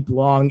like deep,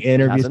 long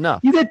interviews. That's enough.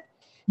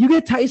 You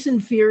get Tyson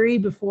Fury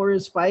before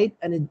his fight,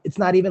 and it's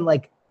not even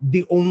like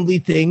the only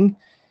thing.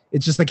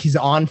 It's just like he's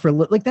on for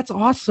like that's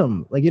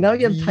awesome. Like, you know,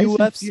 you have Tyson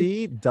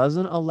UFC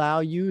doesn't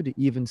allow you to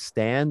even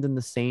stand in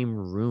the same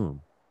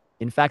room.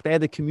 In fact, I had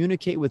to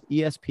communicate with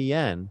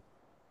ESPN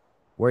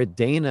where if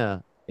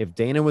Dana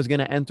was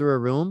going to enter a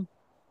room,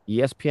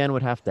 ESPN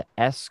would have to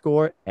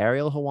escort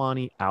Ariel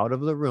Helwani out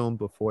of the room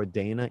before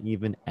Dana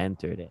even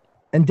entered it.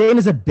 And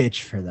Dana's a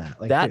bitch for that.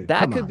 Like,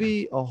 that could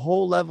be a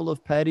whole level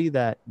of petty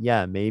that,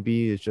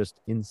 maybe is just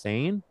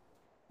insane.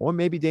 Or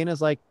maybe Dana's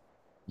like,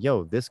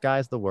 yo, this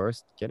guy's the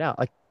worst. Get out.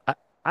 Like,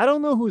 I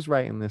don't know who's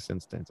right in this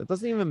instance. It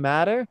doesn't even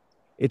matter.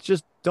 It's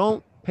just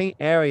don't paint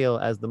Ariel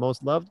as the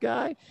most loved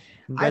guy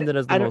and Brendan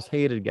as the most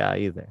hated guy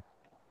either.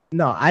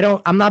 No, I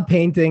don't. I'm not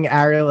painting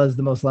Ariel as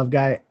the most loved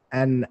guy.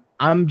 And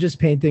I'm just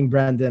painting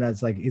Brendan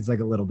as like, he's like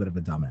a little bit of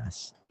a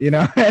dumbass, you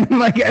know?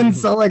 And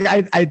so like,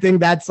 I think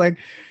that's like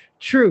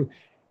true.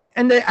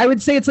 And I would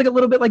say it's like a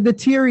little bit like the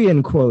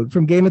Tyrion quote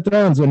from Game of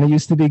Thrones when it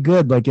used to be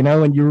good. Like, you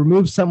know, when you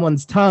remove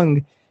someone's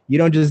tongue, you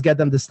don't just get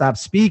them to stop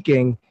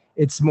speaking.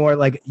 It's more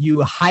like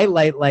you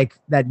highlight like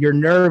that you're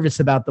nervous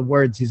about the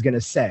words he's going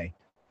to say.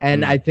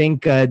 And I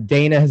think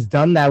Dana has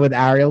done that with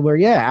Ariel where,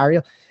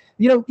 Ariel,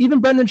 you know, even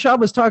Brendan Schaub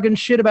was talking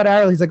shit about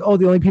Ariel. He's like, oh,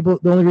 the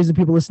only reason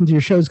people listen to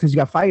your shows is because you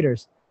got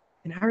fighters.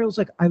 And Ariel's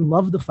like, I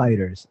love the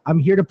fighters. I'm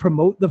here to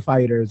promote the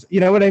fighters. You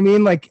know what I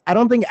mean? Like, I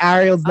don't think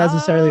Ariel's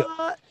necessarily...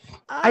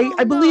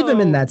 I believe him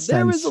in that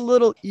sense. There is a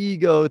little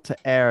ego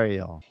to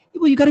Ariel.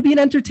 Well, you got to be an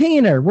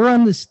entertainer. We're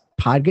on this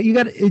podcast. You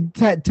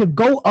got to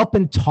go up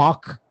and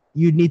talk.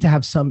 You need to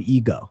have some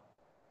ego,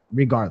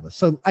 regardless.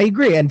 So I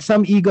agree, and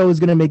some ego is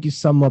going to make you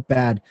somewhat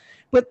bad.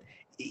 But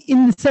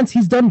in the sense,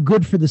 he's done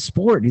good for the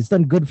sport. He's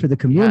done good for the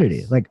community.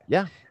 Yes. Like,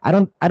 I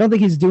don't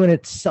think he's doing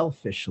it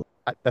selfishly.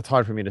 That's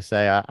hard for me to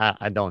say.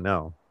 I don't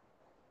know.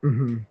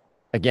 Mm-hmm.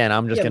 Again,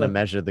 I'm just going to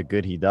measure the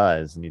good he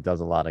does, and he does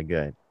a lot of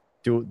good.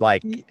 Do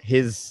like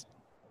his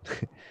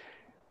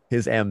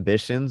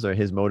ambitions or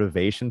his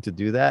motivation to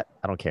do that,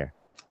 I don't care.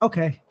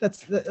 Okay,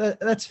 that's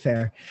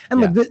fair.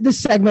 And look, this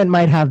segment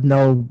might have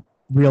no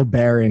real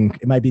bearing.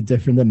 It might be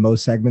different than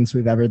most segments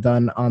we've ever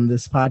done on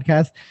this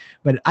podcast,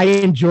 but I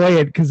enjoy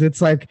it because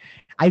it's like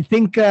I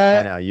think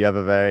I know you have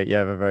a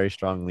very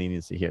strong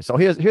leniency here. So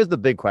here's the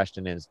big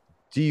question: is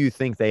do you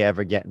think they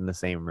ever get in the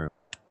same room?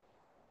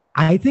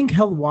 I think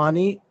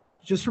Helwani,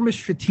 just from a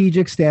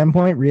strategic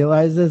standpoint,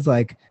 realizes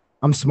like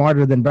I'm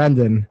smarter than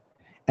Brendan,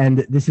 and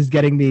this is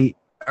getting me.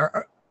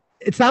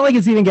 It's not like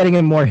it's even getting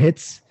him more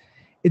hits.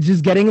 It's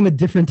just getting him a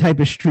different type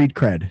of street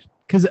cred.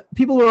 Because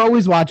people were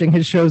always watching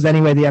his shows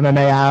anyway, the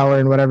MMA Hour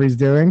and whatever he's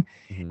doing.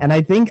 Mm-hmm. And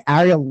I think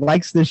Ariel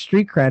likes this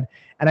street cred.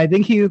 And I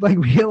think he like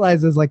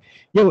realizes like,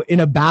 yo, in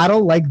a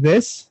battle like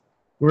this,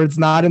 where it's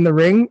not in the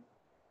ring,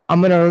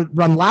 I'm going to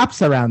run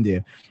laps around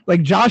you.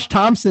 Like Josh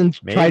Thompson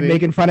tried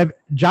making fun of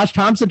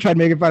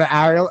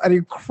Ariel and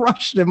he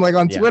crushed him like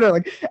on Twitter.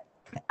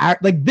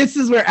 Like this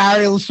is where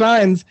Ariel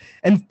shines.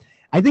 And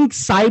I think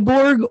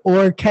Cyborg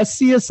or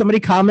Kessia, somebody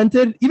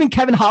commented, even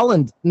Kevin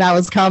Holland now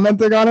is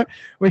commenting on it,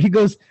 where he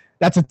goes,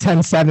 that's a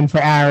 10-7 for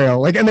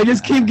Ariel. Like, and they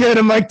just keep giving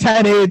him like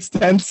 10-8s,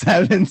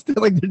 10-7s.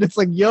 Like, they're just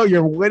like, yo,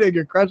 you're winning,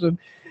 you're crushing.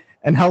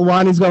 And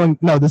Helwani's going,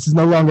 no, this is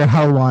no longer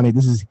Helwani.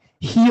 This is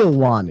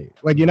Helwani.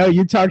 Like, you know,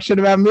 you talk shit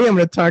about me, I'm going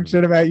to talk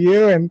shit about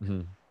you.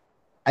 And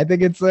I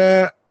think it's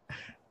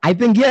I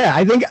think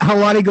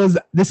Helwani goes,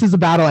 this is a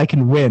battle I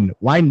can win.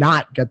 Why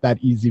not get that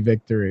easy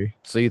victory?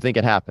 So you think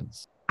it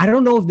happens? I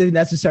don't know if they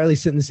necessarily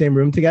sit in the same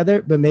room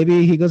together, but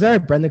maybe he goes, all right,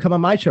 Brendan, come on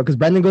my show. Because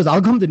Brendan goes,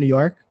 I'll come to New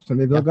York. So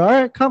maybe they'll go,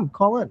 all right, come,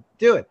 call in,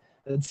 do it.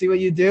 Let's see what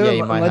you do. Yeah,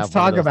 you might let's have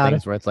one talk of those about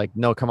things it. where it's like,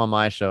 no, come on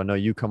my show. No,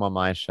 you come on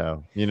my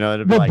show. You know,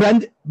 it'd be But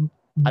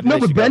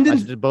like,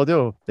 Brendan, both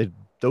do. They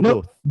do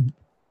both.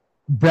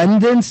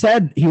 Brendan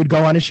said he would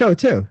go on his show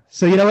too.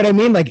 So you know what I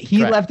mean? Like he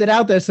Correct. left it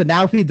out there. So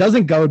now if he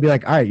doesn't go, it'd be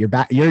like, all right, you're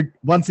back. You're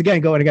once again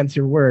going against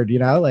your word, you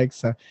know? Like,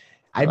 so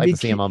I'd like to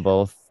see him on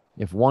both.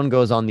 If one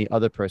goes on the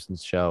other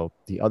person's show,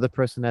 the other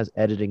person has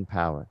editing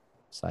power.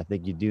 So I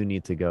think you do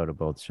need to go to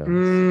both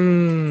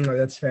shows.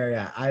 That's fair.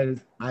 Yeah.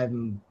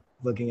 I'm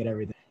looking at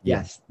everything.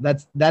 Yeah.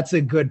 Yes. That's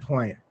a good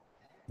point.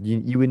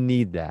 You would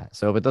need that.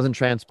 So if it doesn't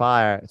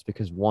transpire, it's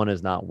because one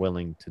is not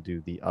willing to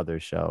do the other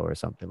show or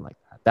something like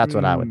that. That's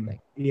what I would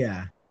think.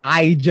 Yeah.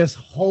 I just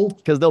hope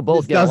because they'll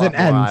both get a lot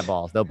more end.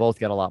 eyeballs. They'll both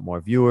get a lot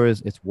more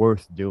viewers. It's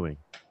worth doing.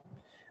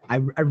 I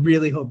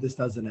really hope this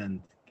doesn't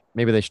end.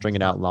 Maybe they string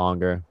it out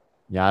longer.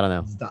 Yeah, I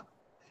don't know.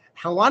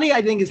 Helwani,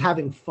 I think, is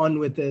having fun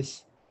with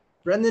this.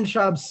 Brendan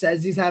Schaub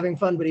says he's having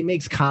fun, but he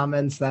makes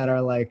comments that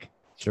are like...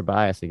 It's your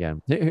bias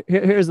again.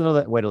 Here's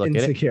another way to look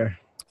insecure. At it.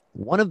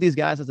 One of these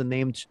guys has a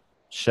named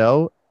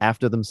show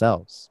after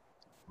themselves.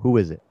 Who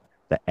is it?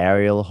 The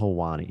Ariel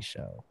Helwani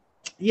show.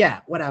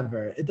 Yeah,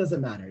 whatever. It doesn't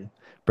matter.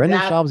 Brendan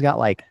Schaub's got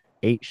like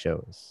 8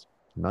 shows.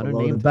 None are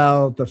named. The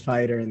Belt, The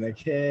Fighter, and the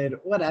Kid,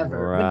 whatever.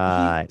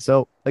 Right.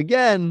 So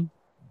again,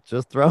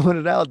 just throwing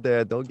it out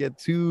there. Don't get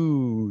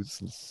too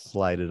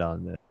slighted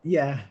on this.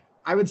 Yeah.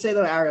 I would say,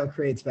 though, Ariel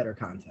creates better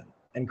content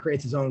and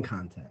creates his own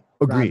content.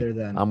 Agreed. Rather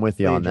than I'm with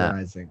you on that.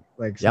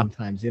 Like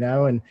sometimes, you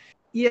know, and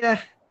yeah.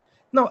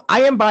 No,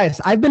 I am biased.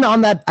 I've been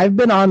on that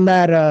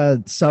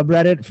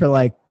subreddit for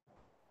like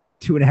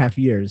 2.5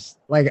 years.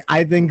 Like,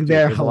 I think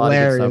they're hilarious. A lot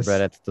of good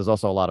subreddits. There's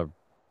also a lot of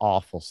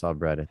awful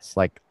subreddits.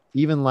 Like,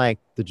 even like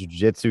the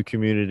jiu-jitsu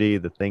community,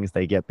 the things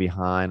they get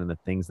behind and the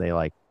things they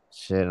like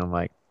shit. I'm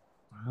like,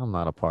 I'm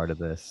not a part of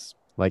this.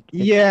 Like,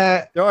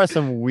 yeah, there are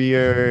some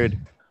weird,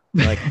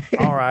 like,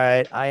 all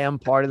right, I am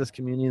part of this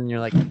community. And you're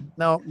like,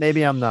 no,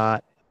 maybe I'm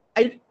not.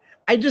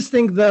 I just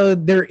think, though,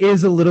 there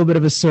is a little bit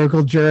of a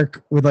circle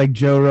jerk with like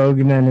Joe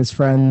Rogan and his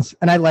friends.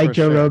 And I like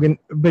Joe Rogan,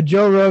 but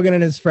Joe Rogan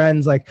and his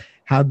friends, like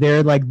how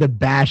they're like the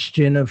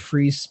bastion of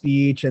free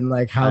speech and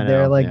like how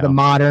they're like the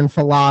modern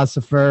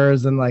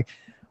philosophers and like,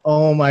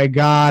 oh my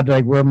God,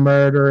 like we're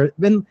murderers.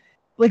 Then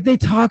like they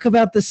talk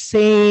about the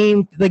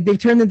same, like they've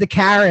turned into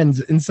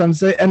Karens in some,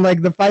 and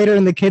like the Fighter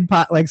and the Kid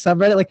pot, like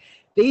subreddit, like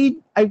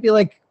I feel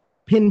like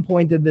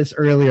pinpointed this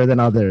earlier than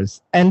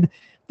others. And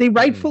they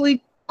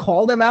rightfully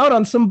call them out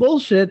on some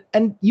bullshit,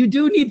 and you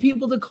do need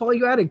people to call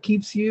you out. It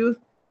keeps you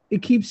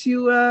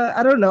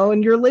I don't know,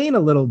 in your lane a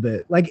little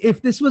bit. Like if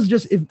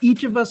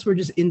each of us were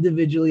just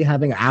individually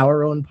having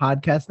our own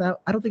podcast now,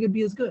 I don't think it'd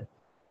be as good,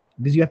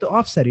 because you have to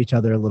offset each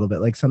other a little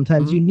bit. Like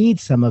sometimes you need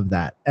some of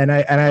that, and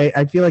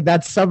I feel like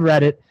that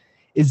subreddit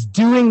is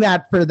doing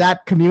that for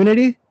that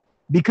community,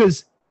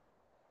 because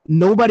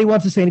nobody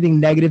wants to say anything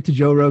negative to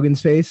Joe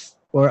Rogan's face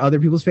or other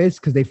people's face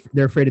because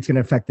they're afraid it's going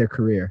to affect their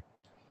career.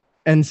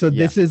 And so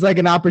this is like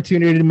an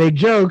opportunity to make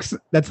jokes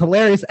that's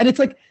hilarious. And it's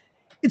like,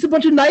 it's a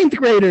bunch of 9th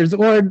graders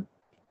or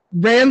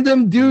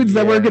random dudes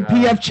that work at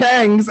PF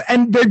Chang's,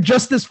 and they're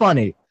just as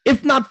funny,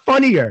 if not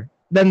funnier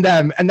than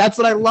them. And that's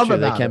what I love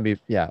about it. They can be,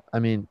 I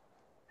mean,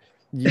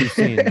 you've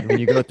seen, when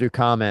you go through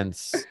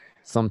comments,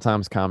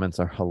 sometimes comments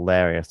are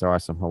hilarious. There are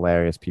some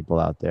hilarious people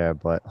out there,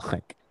 but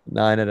like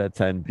 9 out of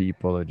 10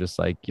 people are just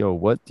like, yo,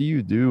 what do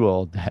you do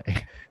all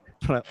day?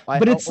 But I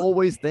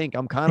always think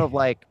I'm kind of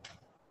like,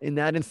 in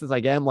that instance, I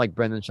am like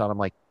Brendan Schaub. I'm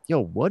like,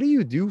 yo, what do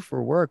you do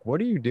for work? What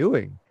are you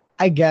doing?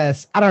 I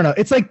guess. I don't know.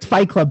 It's like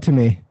Fight Club to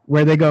me,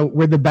 where they go,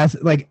 we're the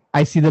best. Like,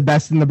 I see the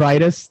best and the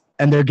brightest,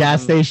 and their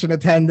gas station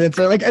attendants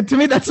are like, to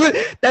me, that's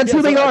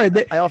who they are.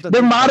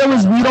 Their motto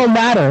is, we don't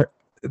matter.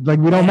 Like,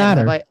 we don't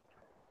matter.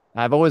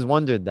 I've always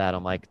wondered that.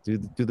 I'm like, do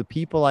the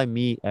people I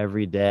meet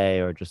every day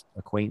or just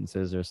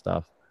acquaintances or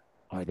stuff,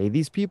 are they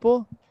these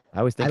people? I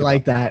always think I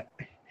like that.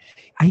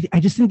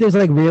 I just think there's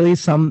like really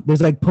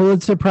there's like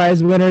Pulitzer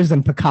Prize winners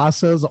and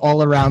Picassos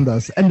all around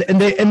us, and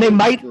they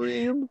might.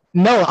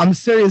 No, I'm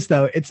serious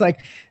though. It's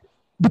like,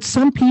 but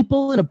some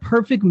people in a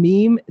perfect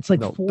meme, it's like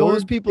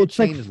those people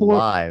change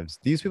lives.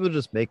 These people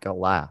just make a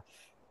laugh.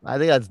 I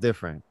think that's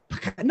different.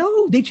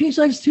 No, they change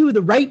lives too.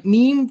 The right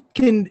meme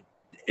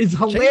is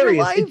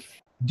hilarious.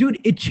 Dude,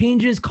 it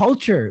changes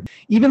culture.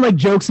 Even like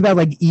jokes about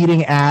like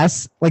eating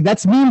ass, like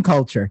that's meme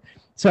culture.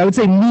 So I would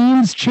say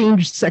memes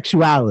change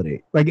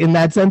sexuality. Like in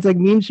that sense, like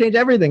memes change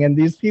everything. And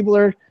these people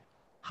are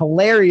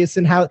hilarious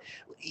in how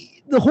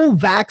the whole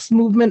vax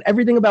movement,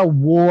 everything about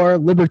war,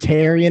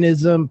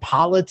 libertarianism,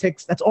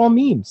 politics, that's all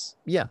memes.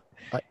 Yeah.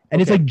 And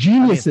it's like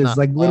geniuses, it's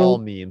like little all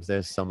memes.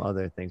 There's some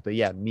other things, but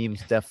yeah,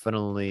 memes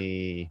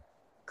definitely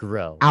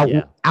grow.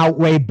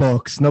 Outweigh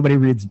books.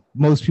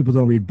 Most people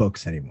don't read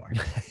books anymore.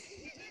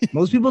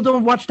 Most people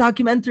don't watch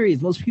documentaries.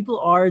 Most people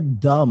are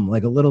dumb,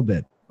 like a little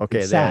bit.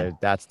 Okay,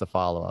 that's the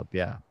follow-up.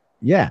 Yeah.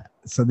 Yeah.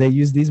 So they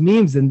use these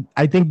memes. And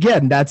I think,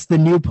 again, that's the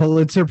new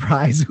Pulitzer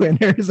Prize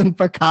winners and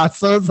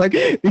Picasso's, like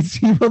these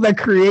people that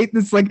create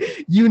this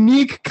like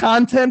unique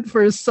content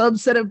for a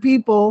subset of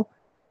people.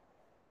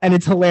 And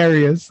it's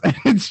hilarious. And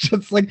it's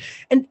just like,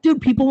 and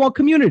dude, people want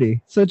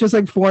community. So it just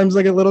like forms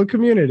like a little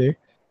community.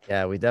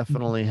 Yeah, we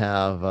definitely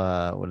have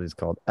what is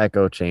called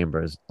echo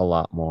chambers a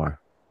lot more.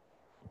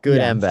 Good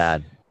Yes. and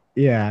bad.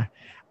 Yeah.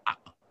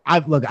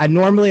 I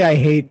normally I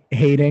hate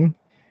hating,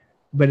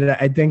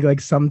 but I think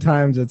like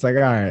sometimes it's like,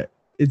 all right,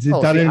 is it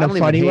done in I a don't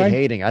funny even hate way?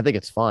 hating. I think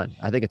it's fun.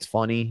 I think it's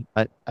funny.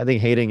 I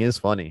think hating is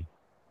funny.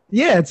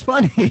 Yeah, it's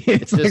funny.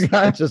 It's just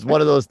like, it's just one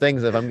of those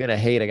things. If I'm gonna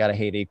hate, I gotta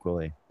hate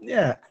equally.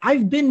 yeah,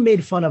 I've been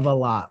made fun of a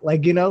lot.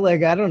 Like, you know,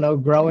 like I don't know,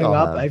 growing all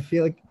up, have. I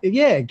feel like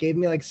yeah, it gave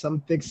me like some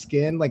thick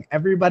skin. Like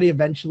everybody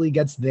eventually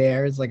gets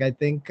theirs. Like I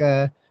think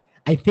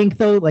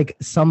though, like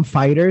some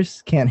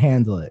fighters can't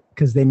handle it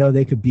because they know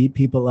they could beat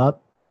people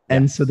up.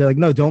 And so they're like,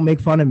 no, don't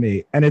make fun of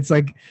me. And it's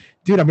like,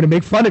 dude, I'm gonna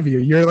make fun of you.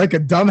 You're like a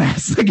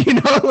dumbass. Like, you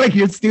know, like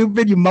you're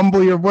stupid, you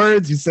mumble your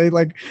words, you say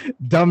like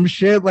dumb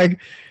shit. Like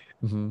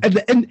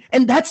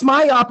and that's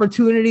my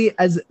opportunity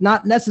as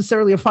not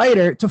necessarily a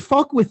fighter to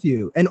fuck with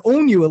you and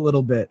own you a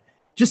little bit.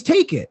 Just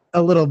take it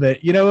a little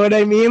bit. You know what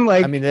I mean?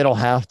 Like, I mean, they don't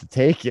have to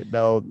take it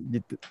though.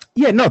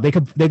 yeah, no, they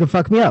could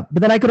fuck me up,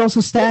 but then I could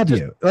also stab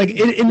you. Like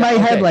in my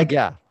head, like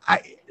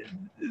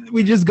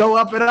we just go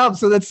up and up.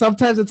 So that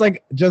sometimes it's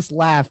like, just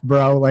laugh,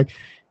 bro. Like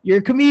you're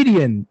a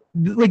comedian.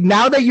 Like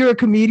now that you're a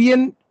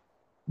comedian,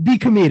 be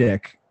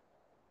comedic.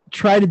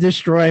 Try to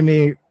destroy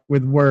me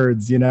with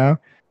words, you know?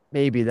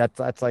 Maybe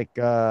that's like,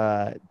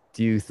 do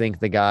you think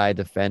the guy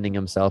defending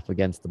himself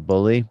against the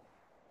bully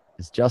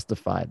is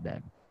justified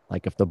then?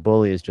 Like if the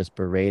bully is just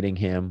berating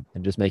him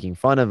and just making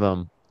fun of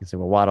him, you say,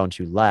 well, why don't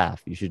you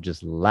laugh? You should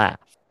just laugh.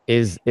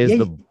 Is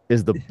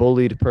the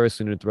bullied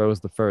person who throws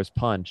the first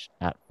punch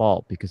at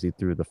fault because he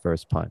threw the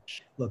first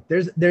punch? Look,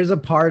 there's a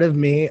part of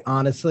me,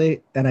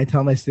 honestly, and I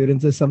tell my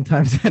students this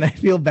sometimes, and I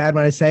feel bad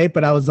when I say it,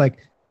 but I was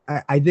like,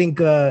 I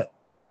think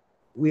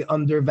we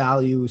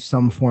undervalue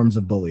some forms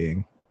of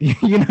bullying.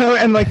 You know,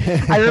 and like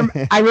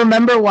I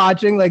remember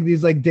watching like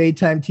these like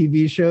daytime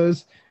TV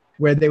shows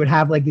where they would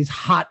have like these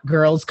hot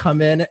girls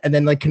come in and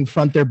then like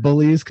confront their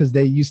bullies because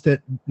they used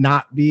to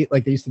not be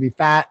like, they used to be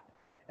fat,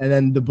 and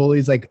then the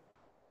bullies like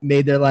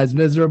made their lives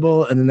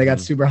miserable, and then they got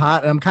super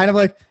hot. And I'm kind of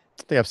like,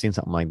 I think I've seen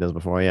something like this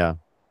before. Yeah,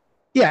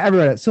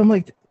 everyone. So I'm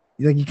like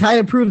you kind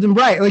of proved him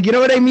right. Like, you know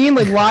what I mean?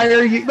 Like, why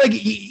are you like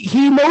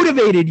he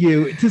motivated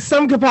you to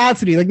some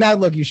capacity? Like, now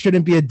look, you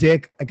shouldn't be a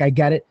dick. Like, I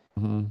get it.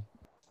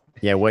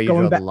 Yeah, where you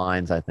draw the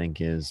lines, I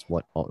think, is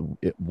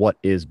what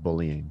is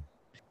bullying.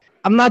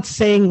 I'm not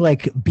saying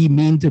like be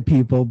mean to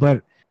people,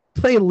 but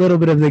play a little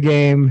bit of the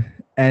game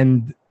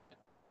and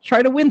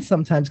try to win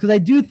sometimes. Because I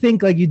do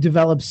think like you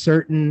develop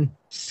certain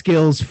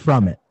skills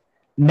from it.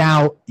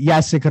 Now,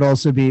 yes, it could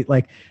also be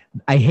like,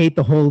 I hate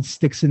the whole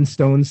sticks and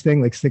stones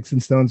thing. Like sticks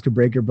and stones could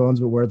break your bones,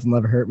 but words will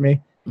never hurt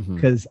me.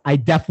 Because I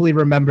definitely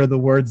remember the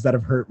words that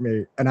have hurt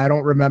me, and I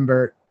don't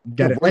remember.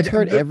 Words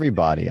hurt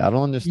everybody. I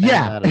don't understand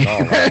that at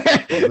all.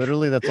 Like,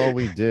 literally, that's all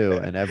we do,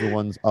 and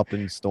everyone's up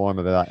in storm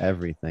about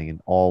everything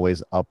and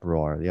always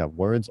uproar. Yeah,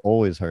 words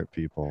always hurt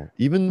people,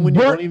 even when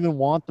you don't even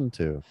want them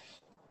to.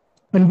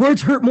 And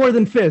words hurt more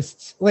than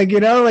fists. Like,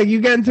 you know, like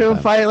you get into a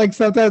fight, like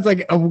sometimes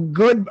like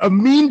a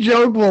mean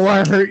joke will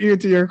hurt you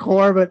to your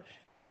core, but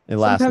it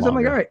lasts sometimes longer.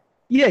 I'm like, all right,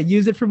 yeah,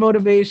 use it for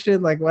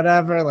motivation, like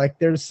whatever. Like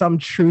there's some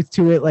truth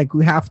to it. Like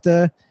we have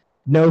to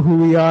know who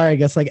we are. I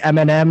guess like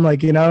Eminem,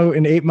 like, you know,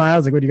 in 8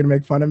 Miles, like, what are you gonna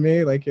make fun of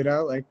me? Like, you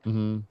know, like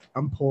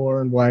I'm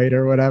poor and white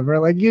or whatever.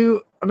 Like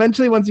you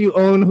eventually, once you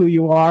own who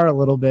you are a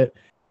little bit,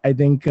 I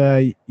think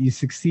you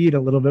succeed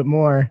a little bit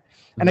more.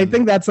 And I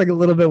think that's like a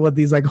little bit what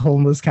these like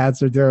homeless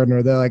cats are doing,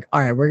 where they're like, all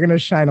right, we're gonna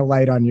shine a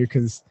light on you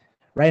because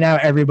right now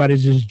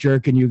everybody's just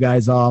jerking you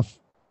guys off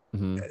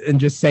and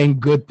just saying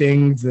good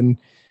things. And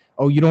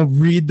oh, you don't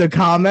read the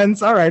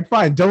comments? All right,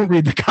 fine, don't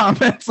read the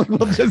comments. Like,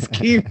 we'll just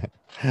keep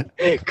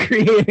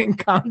creating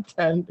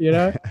content, you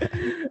know?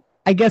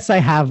 I guess I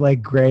have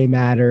like gray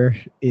matter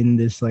in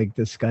this like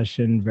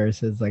discussion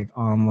versus like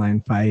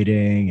online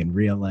fighting and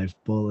real life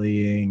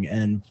bullying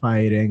and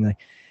fighting. Like,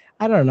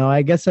 I don't know.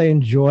 I guess I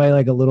enjoy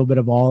like a little bit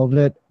of all of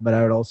it, but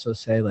I would also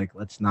say like,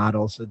 let's not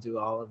also do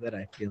all of it.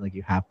 I feel like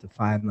you have to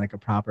find like a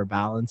proper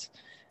balance.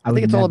 I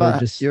think it's all about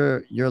just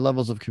your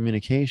levels of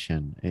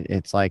communication.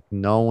 It's like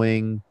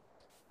knowing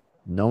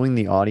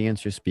the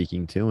audience you're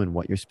speaking to and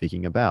what you're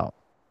speaking about,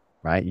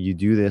 right? You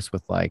do this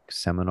with like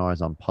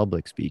seminars on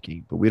public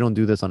speaking, but we don't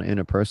do this on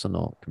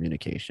interpersonal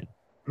communication,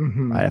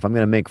 right? If I'm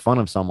going to make fun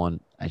of someone,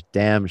 I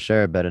damn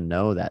sure better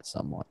know that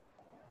someone.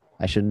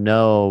 I should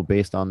know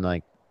based on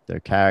like their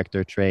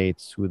character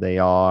traits, who they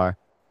are.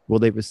 Will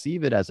they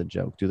receive it as a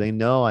joke? Do they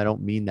know I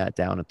don't mean that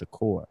down at the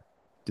core?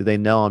 Do they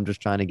know I'm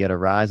just trying to get a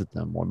rise at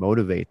them or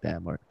motivate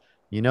them? Or,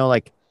 you know,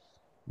 like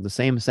the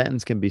same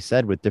sentence can be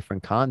said with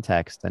different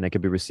context and it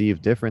could be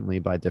received differently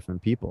by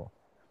different people.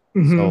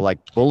 So like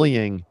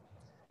bullying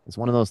is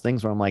one of those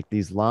things where I'm like,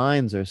 these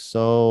lines are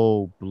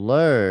so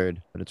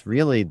blurred, but it's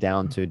really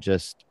down to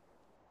just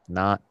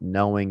not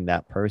knowing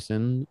that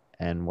person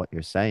and what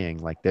you're saying,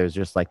 like there's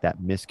just like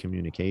that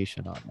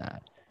miscommunication on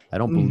that. I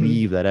don't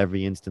believe that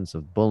every instance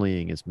of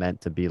bullying is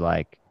meant to be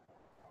like,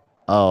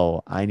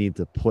 oh, I need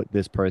to put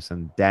this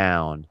person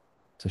down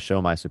to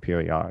show my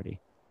superiority.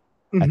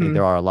 I think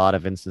there are a lot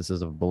of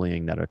instances of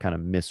bullying that are kind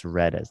of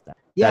misread as that.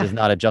 Yeah. That is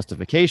not a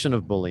justification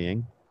of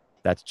bullying.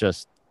 That's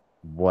just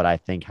what I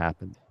think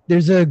happened.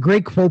 There's a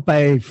great quote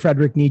by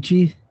Friedrich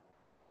Nietzsche.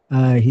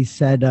 He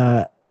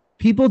said,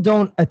 people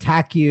don't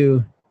attack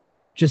you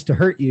just to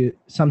hurt you.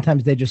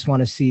 Sometimes they just want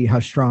to see how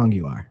strong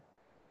you are.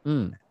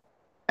 And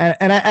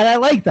I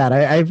like that.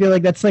 I feel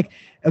like that's like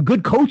a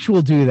good coach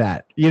will do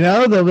that. You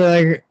know, they'll be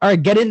like, all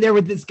right, get in there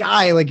with this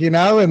guy, like, you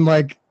know, and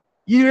like,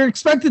 you're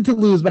expected to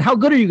lose, but how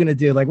good are you going to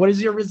do? Like, what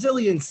is your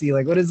resiliency?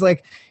 Like, what is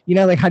like, you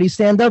know, like, how do you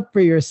stand up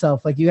for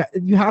yourself? Like you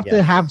have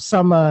to have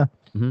some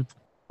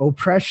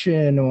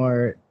oppression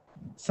or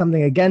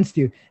something against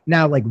you.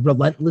 Now, like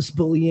relentless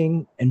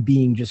bullying and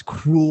being just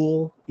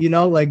cruel, you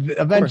know, like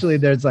eventually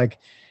there's like,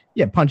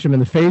 yeah, punch him in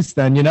the face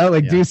then, you know,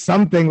 like do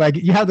something. Like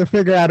you have to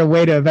figure out a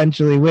way to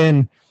eventually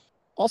win.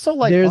 Also,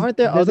 like, aren't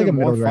there other like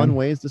more fun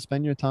ways to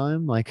spend your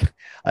time? Like,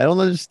 I don't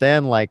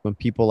understand, like, when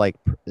people like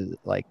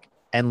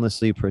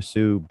endlessly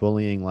pursue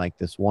bullying like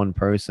this one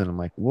person. I'm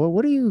like, well,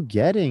 what are you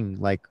getting?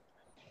 Like,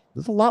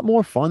 there's a lot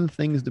more fun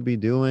things to be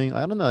doing.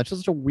 I don't know. It's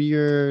just a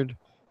weird,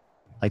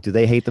 like, do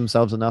they hate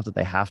themselves enough that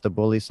they have to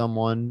bully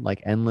someone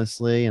like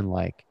endlessly? And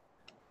like,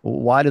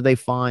 why do they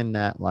find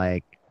that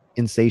like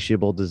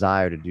insatiable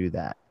desire to do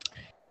that?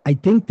 I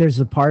think there's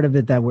a part of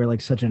it that we're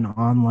like such an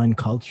online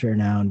culture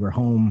now, and we're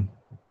home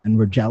and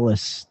we're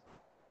jealous,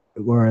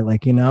 or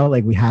like, you know,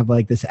 like we have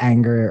like this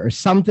anger or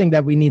something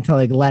that we need to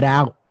like let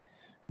out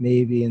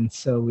maybe. And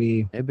so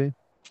we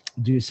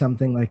do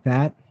something like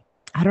that.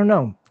 I don't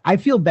know. I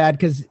feel bad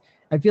because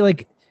I feel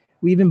like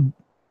we even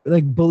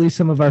like bully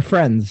some of our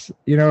friends,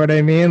 you know what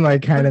I mean?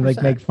 Like kind of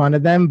like make fun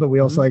of them, but we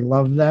also like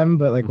love them.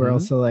 But like, we're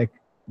also like,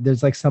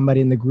 there's like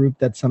somebody in the group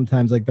that's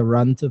sometimes like the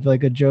runt of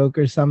like a joke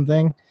or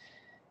something.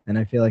 And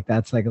I feel like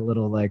that's like a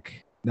little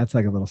like, that's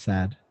like a little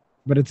sad,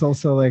 but it's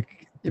also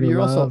like,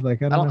 you're also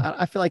like,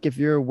 I feel like if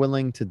you're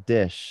willing to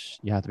dish,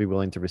 you have to be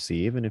willing to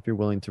receive. And if you're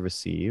willing to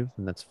receive,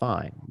 then that's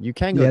fine. You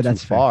can go too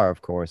far,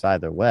 of course,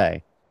 either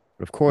way.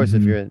 But of course,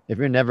 if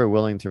you're never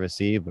willing to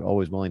receive, but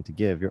always willing to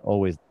give,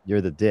 you're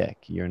the dick.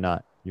 You're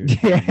not, you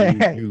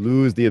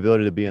lose the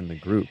ability to be in the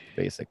group,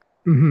 basically.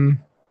 And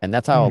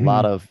that's how a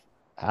lot of,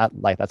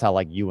 like, that's how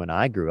like you and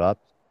I grew up.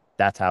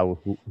 That's how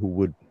who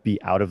would be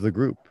out of the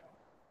group.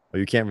 Or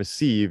you can't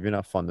receive, you're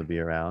not fun to be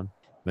around.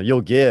 But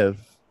you'll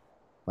give.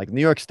 Like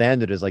New York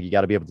standard is like, you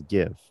got to be able to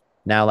give.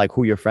 Now, like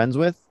who you're friends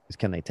with is,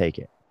 can they take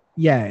it?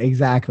 Yeah,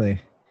 exactly.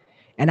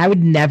 And I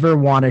would never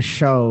want to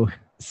show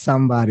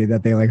somebody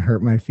that they like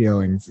hurt my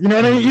feelings. You know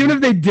what I mean? Even if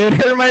they did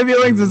hurt my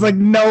feelings, it's like,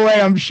 no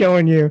way I'm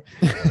showing you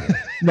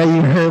that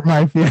you hurt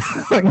my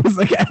feelings.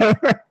 Like,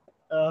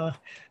 ever.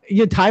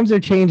 Your times are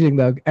changing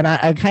though. And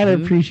I kind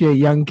of appreciate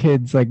young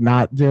kids like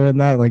not doing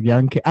that. Like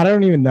young kids, I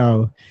don't even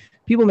know.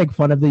 People make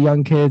fun of the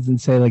young kids and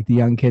say like the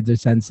young kids are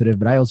sensitive,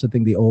 but I also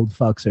think the old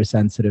fucks are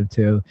sensitive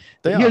too.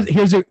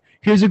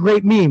 Here's a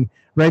great meme,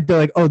 right? They're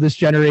like, oh, this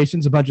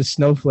generation's a bunch of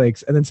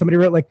snowflakes. And then somebody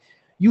wrote like,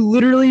 you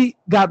literally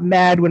got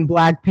mad when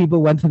black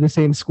people went to the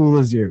same school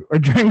as you or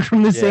drank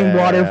from the same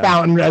water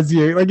fountain as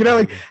you. Like, you know,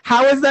 like,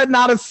 how is that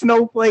not a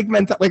snowflake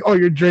mentality? Like, oh,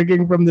 you're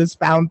drinking from this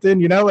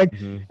fountain, you know? Like,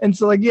 and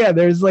so like, yeah,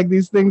 there's like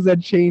these things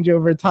that change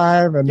over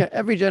time. And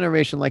every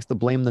generation likes to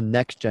blame the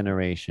next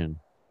generation.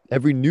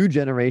 Every new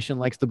generation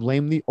likes to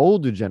blame the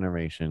older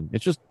generation.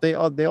 It's just,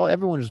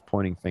 everyone's just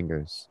pointing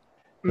fingers.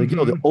 Like,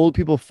 yo, the old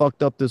people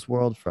fucked up this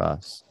world for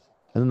us.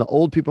 And then the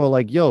old people are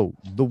like, yo,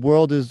 the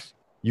world is,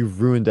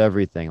 you've ruined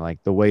everything.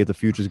 Like the way the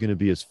future is going to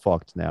be is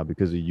fucked now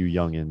because of you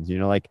youngins, you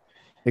know, like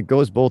it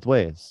goes both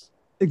ways.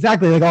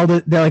 Exactly.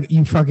 Like they're like,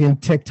 you fucking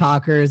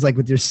TikTokers, like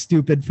with your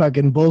stupid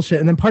fucking bullshit.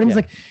 And then part of me's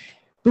like,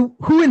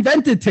 who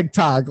invented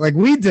TikTok? Like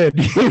we did,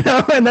 you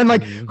know? And then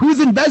like, who's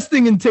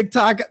investing in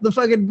TikTok? The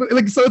fucking,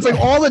 like, so it's like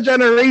all the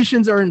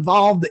generations are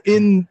involved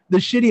in the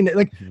shittiness.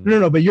 Like,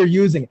 no, but you're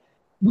using it.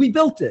 We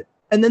built it.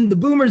 And then the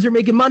boomers are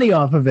making money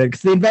off of it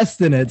because they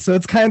invest in it. So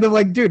it's kind of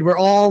like, dude, we're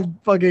all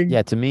fucking.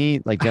 Yeah, to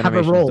me, like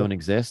generations don't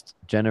exist.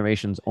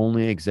 Generations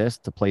only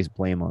exist to place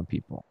blame on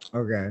people.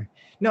 Okay.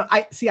 No,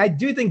 I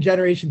do think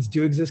generations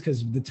do exist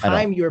because the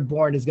time you're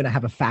born is going to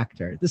have a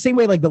factor. The same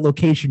way like the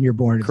location you're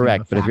born is.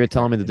 Correct. But if you're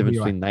telling me the difference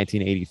between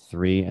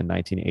 1983 and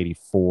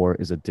 1984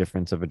 is a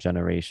difference of a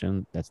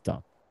generation, that's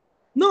dumb.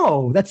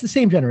 No, that's the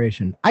same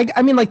generation.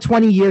 I mean, like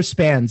 20-year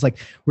spans. Like,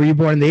 were you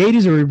born in the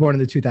 80s or were you born in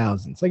the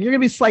 2000s? Like, you're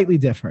going to be slightly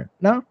different.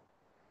 No?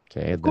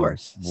 Okay. Of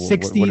course.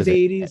 60s,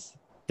 80s.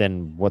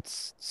 Then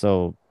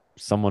so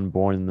someone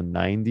born in the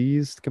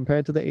 90s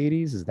compared to the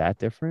 80s, is that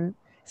different?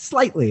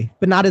 Slightly,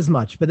 but not as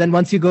much. But then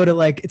once you go to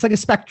like, it's like a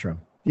spectrum.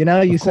 You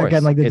know, you start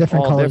getting like the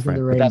different colors of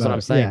the rainbow. But that's what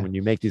I'm saying. Yeah. When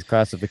you make these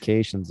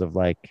classifications of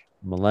like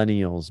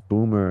millennials,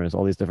 boomers,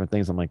 all these different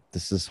things, I'm like,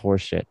 this is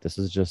horseshit. This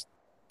is just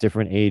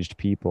different aged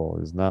people.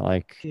 It's not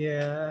like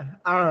Yeah,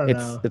 I don't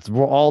know. it's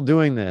we're all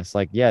doing this.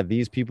 Like, yeah,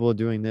 these people are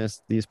doing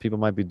this. These people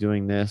might be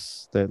doing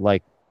this. That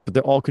like, but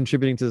they're all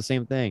contributing to the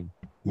same thing.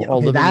 We're Yeah, all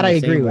okay, living that in I the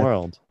agree same with.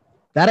 world.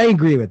 That I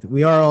agree with.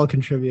 We are all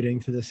contributing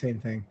to the same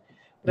thing.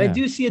 But I Yeah.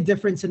 do see a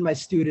difference in my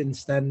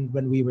students than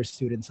when we were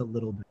students a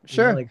little bit. You know,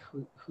 Sure. like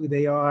who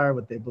they are,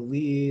 what they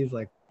believe,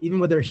 like even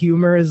what their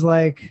humor is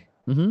like.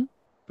 Mm-hmm.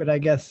 But I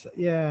guess,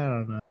 yeah, I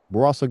don't know.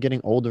 We're also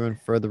getting older and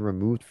further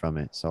removed from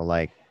it. So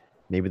like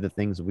maybe the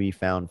things we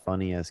found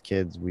funny as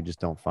kids, we just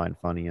don't find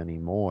funny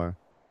anymore.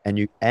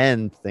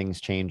 And things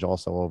change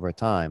also over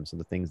time. So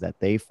the things that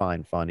they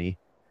find funny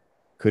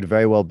could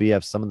very well be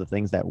of some of the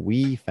things that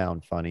we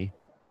found funny,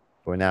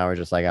 but now we're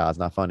just like, it's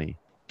not funny.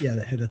 Yeah,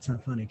 that's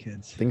not funny,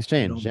 kids. Things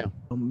change. Yeah.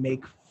 Don't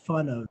make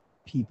fun of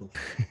people.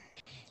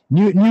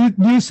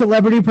 New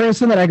celebrity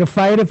person that I could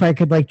fight if I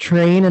could like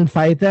train and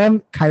fight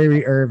them,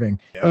 Kyrie Irving.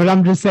 But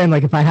I'm just saying,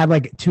 like, if I had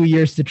like 2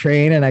 years to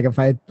train and I could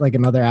fight like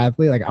another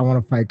athlete, like I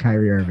want to fight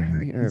Kyrie Irving.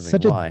 Kyrie Irving.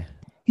 Such Why?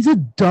 He's a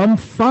dumb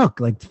fuck.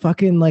 Like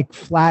fucking like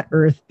flat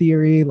Earth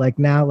theory. Like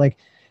now, like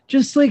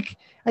just like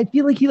I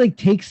feel like he like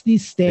takes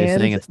these stands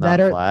saying it's not that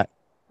are flat.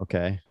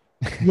 Okay.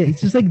 yeah, it's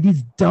just like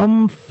these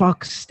dumb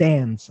fuck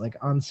stands like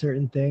on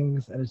certain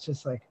things, and it's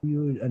just like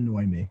you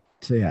annoy me.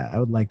 So yeah, I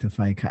would like to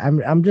fight.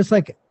 I'm just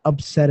like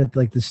upset at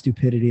like the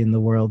stupidity in the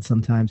world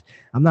sometimes.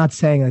 I'm not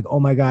saying like, oh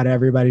my god,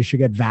 everybody should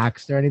get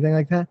vaxxed or anything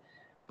like that,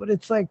 but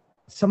it's like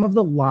some of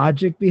the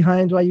logic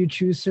behind why you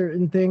choose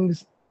certain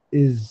things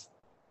is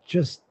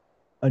just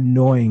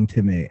annoying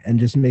to me and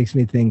just makes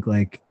me think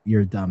like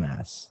you're a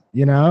dumbass,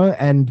 you know,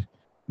 and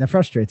that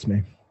frustrates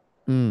me.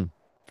 For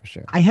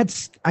sure. I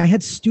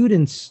had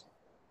students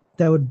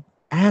that would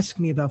ask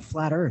me about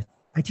flat Earth.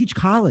 I teach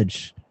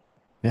college.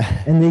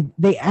 Yeah. And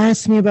they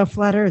ask me about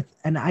flat Earth,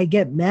 and I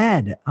get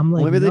mad. I'm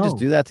like, Maybe they no. just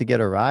do that to get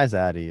a rise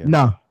out of you.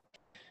 No.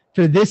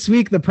 For this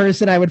week, the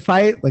person I would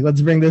fight, like,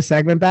 let's bring this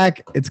segment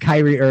back. It's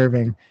Kyrie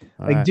Irving.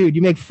 All like, right. dude,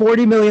 you make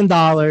 $40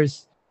 million.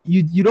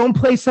 You don't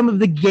play some of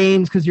the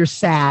games because you're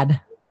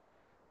sad.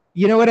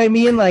 You know what I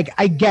mean? Like,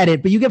 I get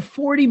it, but you get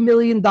 $40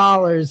 million.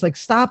 Like,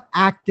 stop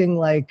acting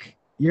like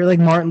you're like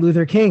Martin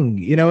Luther King.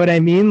 You know what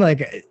I mean?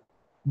 Like,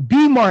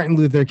 be Martin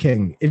Luther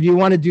King if you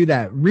want to do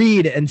that.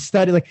 Read and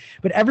study. Like,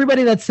 but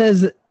everybody that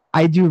says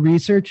I do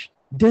research,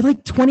 they're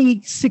like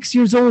 26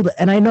 years old,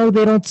 and I know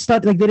they don't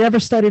study. Like, they never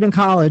studied in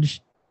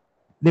college.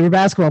 They were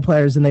basketball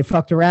players, and they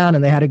fucked around,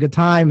 and they had a good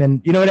time.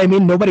 And you know what I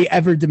mean? Nobody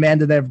ever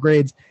demanded they have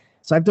grades.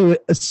 So I have to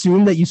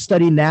assume that you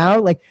study now.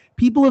 Like,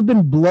 people have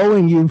been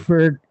blowing you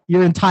for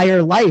your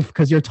entire life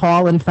because you're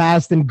tall and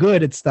fast and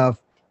good at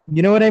stuff.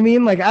 You know what I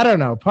mean? Like, I don't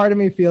know. Part of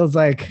me feels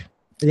like,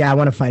 yeah, I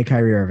want to fight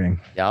Kyrie Irving.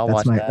 Yeah, I'll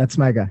watch that. That's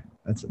my guy.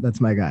 That's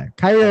my guy.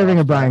 Kyrie Irving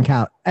and Brian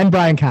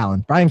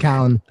Callen. Brian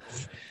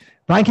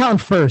Callen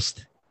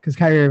first, because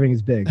Kyrie Irving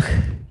is big.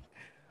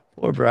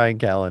 Or Brian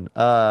Callen.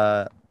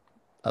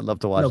 I'd love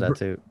to watch that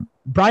too.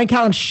 Brian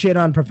Callen shit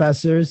on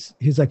professors.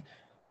 He's like,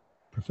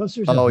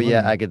 professors. Oh have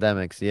yeah, money.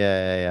 academics.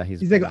 Yeah.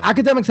 He's like,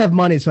 academics have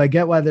money, so I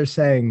get why they're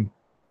saying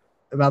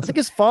about. I think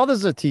his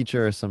father's a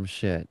teacher or some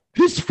shit.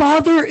 His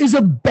father is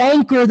a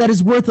banker that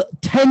is worth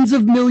tens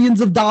of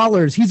millions of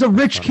dollars. He's a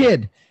rich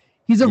kid.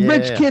 He's a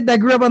rich kid that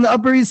grew up on the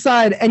Upper East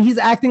Side, and he's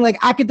acting like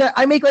academic.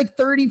 I make like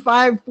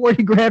 35,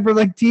 40 grand for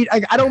like teach.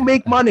 I don't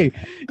make money.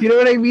 You know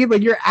what I mean?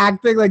 Like, you're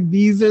acting like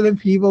these are the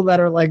people that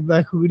are like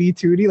the hootie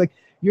tootie. Like,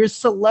 you're a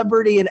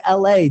celebrity in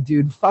LA,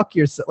 dude. Fuck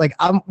yourself. Like,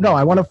 I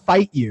want to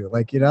fight you.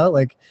 Like, you know,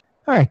 like,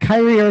 all right,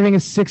 Kyrie Irving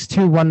is 6'2",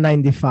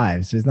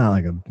 195. So he's not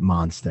like a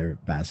monster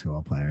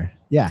basketball player.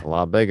 Yeah. A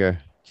lot bigger.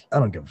 I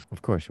don't give.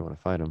 Of course you want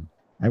to fight him.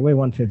 I weigh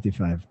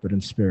 155, but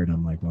in spirit,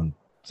 I'm like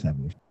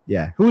 170.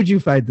 Yeah. Who would you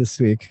fight this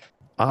week?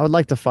 I would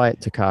like to fight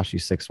Tekashi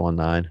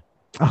 619.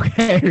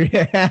 Okay.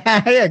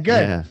 Yeah, good.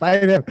 Yeah.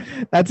 Fight him.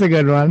 That's a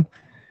good one.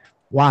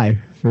 Why?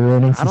 For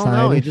ruining society? I don't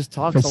know. He just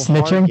talks For a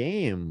snitching? hard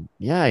game.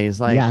 Yeah, he's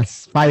like,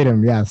 yes, fight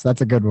him. Yes,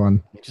 that's a good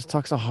one. he just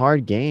talks a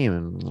hard game.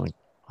 And I'm like,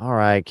 all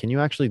right, can you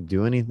actually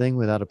do anything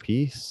without a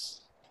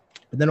piece?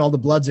 But then all the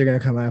Bloods are going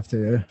to come after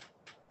you.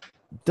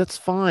 That's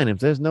fine. If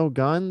there's no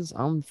guns,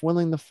 I'm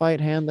willing to fight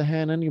hand to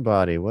hand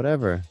anybody,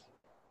 whatever.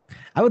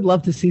 I would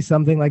love to see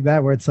something like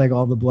that where it's like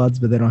all the Bloods,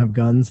 but they don't have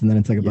guns, and then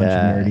it's like a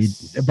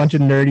bunch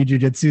of nerdy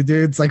jujitsu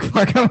dudes like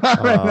fuck them up.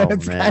 And then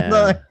it's kind of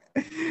like,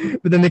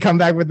 but then they come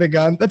back with the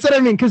gun. That's what I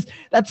mean, because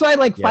that's why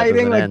like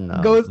fighting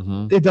like goes.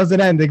 It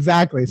doesn't end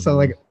exactly. So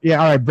like,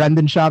 yeah, all right,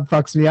 Brendan Schaub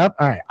fucks me up.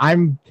 All right,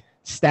 I'm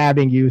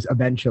stabbing you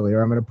eventually,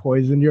 or I'm gonna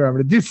poison you, or I'm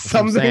gonna do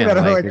something that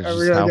I'm like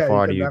really, how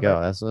far do you go?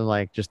 That's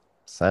like just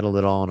settle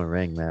it all in a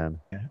ring, man.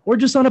 Or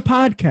just on a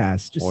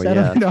podcast. Just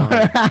settle it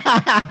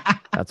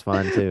on. That's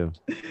fine too.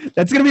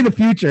 That's gonna be the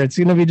future. It's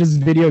gonna be just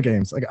video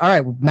games. Like, all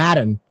right,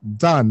 Madden,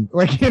 done.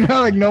 Like, you know,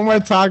 like no more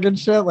talking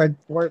shit. Like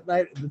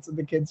Fortnite. That's what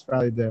the kids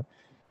probably do.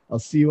 I'll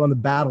see you on the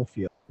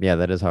battlefield. Yeah,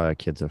 that is how our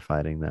kids are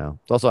fighting now.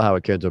 It's also how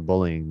our kids are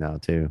bullying now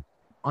too.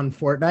 On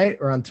Fortnite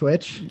or on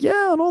Twitch?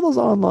 Yeah, on all those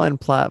online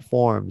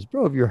platforms,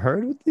 bro. Have you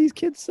heard what these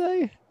kids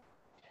say?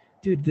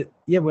 Dude,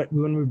 when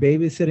we were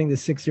babysitting the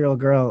 6-year-old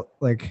girl,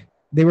 like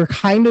they were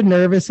kind of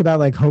nervous about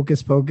like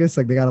Hocus Pocus.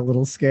 Like they got a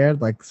little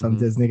scared, like some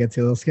Disney gets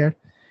a little scared.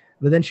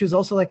 But then she was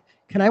also like,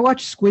 can I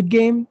watch Squid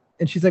Game?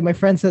 And she's like, my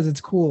friend says it's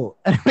cool.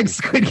 And I'm like,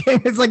 Squid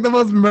Game is like the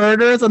most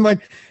murderous. I'm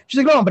like, she's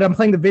like, no, but I'm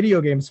playing the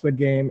video game Squid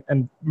Game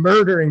and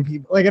murdering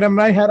people. Like, and in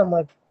my head, I'm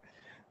like,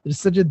 there's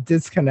such a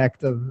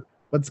disconnect of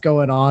what's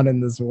going on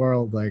in this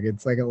world. Like,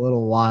 it's like a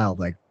little wild,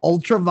 like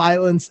ultra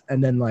violence.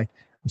 And then like,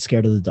 I'm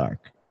scared of the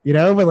dark, you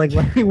know, but like,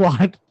 let me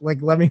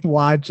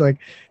watch like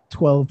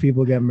 12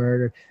 people get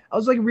murdered. I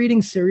was like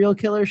reading serial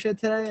killer shit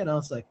today. And I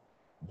was like,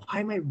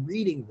 why am I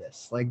reading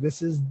this? Like,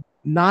 this is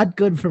not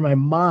good for my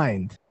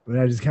mind. But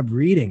I just kept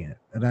reading it,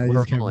 and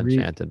We're all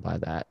enchanted by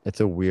that. It's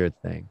a weird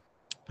thing.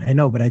 I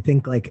know, but I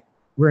think like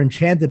we're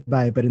enchanted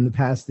by it. But in the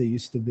past, it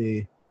used to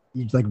be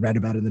you like read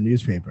about it in the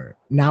newspaper.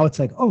 Now it's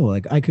like, oh,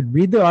 like I could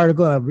read the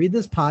article, I'll read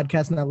this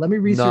podcast. Now let me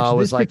research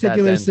this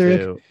particular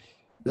series.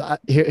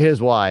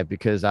 Here's why,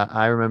 because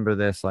I remember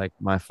this. Like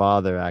my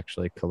father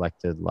actually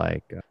collected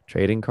like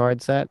trading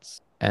card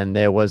sets, and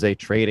there was a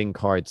trading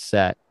card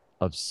set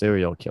of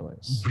serial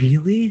killers.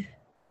 Really?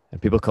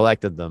 And people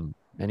collected them,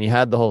 and he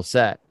had the whole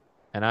set.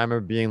 And I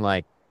remember being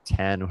like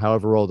 10,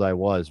 however old I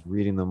was,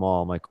 reading them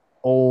all. I'm like,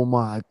 oh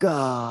my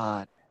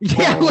God.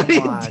 Yeah, what are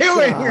you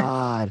doing?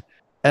 God.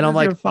 And I'm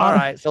like, all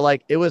right. So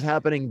like it was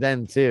happening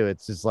then too.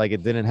 It's just like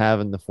it didn't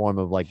have in the form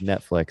of like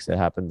Netflix. It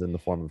happened in the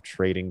form of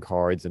trading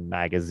cards and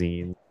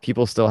magazines.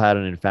 People still had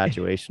an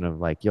infatuation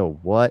of like, yo,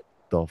 what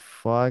the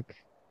fuck?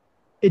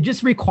 It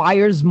just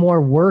requires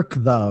more work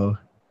though.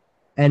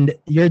 And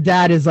your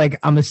dad is like,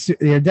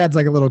 your dad's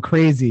like a little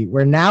crazy,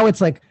 where now it's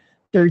like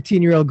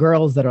 13-year-old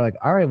girls that are like,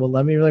 all right, well,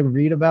 let me like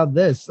read about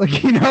this.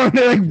 Like, you know,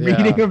 they're like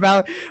reading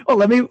about, oh,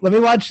 let me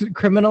watch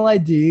Criminal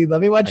ID, let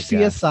me watch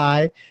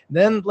CSI,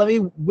 then let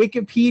me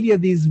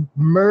Wikipedia these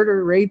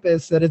murder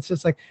rapists. That it's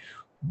just like,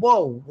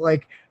 whoa,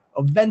 like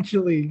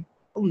eventually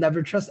I'll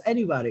never trust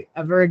anybody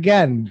ever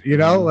again. You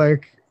know,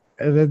 like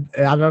I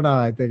don't know.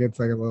 I think it's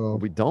like a little.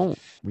 We don't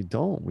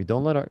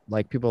let our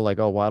like people are like,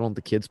 oh, why don't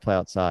the kids play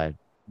outside?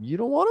 You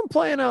don't want them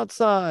playing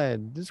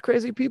outside. There's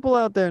crazy people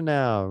out there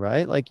now,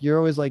 right? Like you're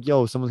always like,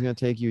 yo, someone's gonna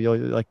take you. Yo,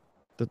 like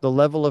the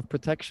level of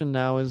protection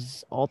now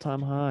is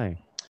all-time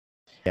high.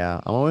 Yeah,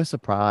 I'm always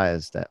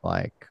surprised that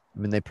like, I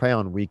mean, they prey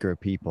on weaker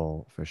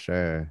people for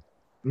sure,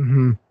 but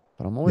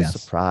I'm always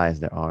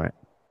surprised there aren't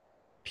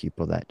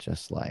people that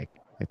just like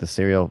the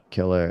serial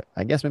killer.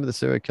 I guess maybe the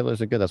serial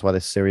killers are good. That's why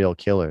they're serial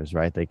killers,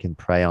 right? They can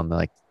prey on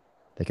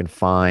they can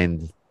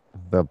find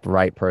the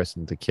right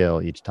person to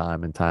kill each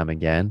time and time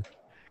again.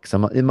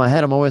 Because in my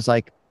head, I'm always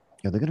like,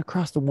 yo, they're going to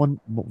cross the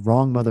one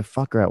wrong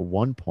motherfucker at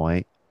one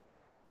point.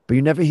 But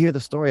you never hear the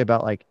story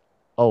about like,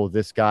 oh,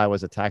 this guy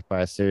was attacked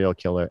by a serial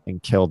killer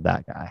and killed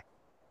that guy.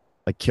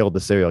 Like killed the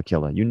serial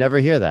killer. You never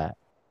hear that,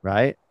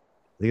 right?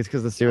 I think it's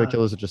because the serial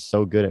killers are just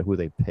so good at who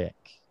they pick.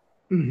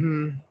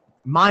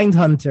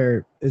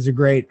 Mindhunter is a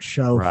great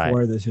show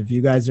for this. If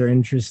you guys are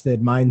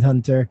interested,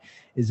 Mindhunter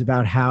is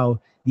about how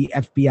the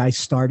FBI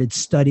started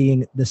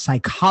studying the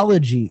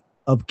psychology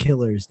of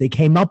killers. They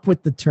came up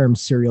with the term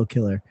serial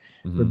killer,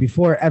 but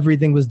before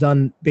everything was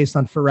done based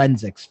on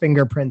forensics,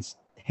 fingerprints,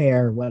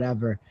 hair,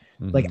 whatever,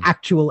 like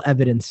actual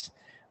evidence,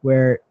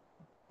 where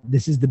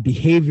this is the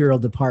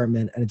behavioral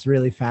department, and it's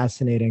really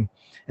fascinating.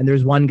 And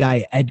there's one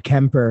guy, Ed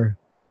Kemper,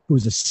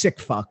 who's a sick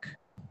fuck.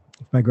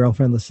 If my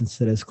girlfriend listens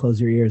to this,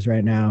 close your ears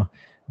right now.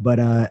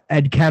 But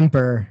Ed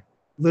Kemper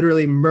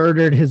literally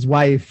murdered his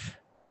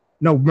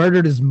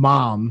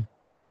mom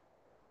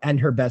and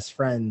her best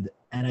friend.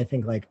 And I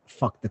think like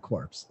fuck the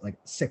corpse, like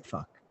sick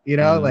fuck, you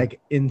know, like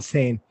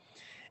insane.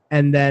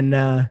 And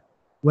then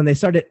when they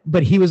started,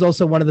 but he was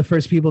also one of the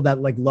first people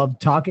that like loved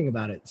talking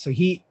about it. So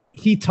he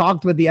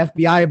talked with the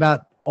FBI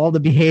about all the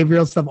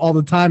behavioral stuff all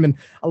the time. And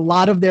a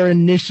lot of their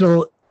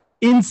initial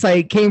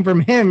insight came from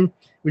him,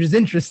 which is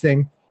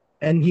interesting.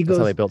 And he goes, that's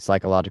how they built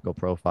psychological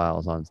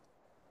profiles on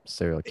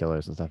serial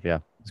killers and stuff. Yeah,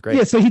 it's great.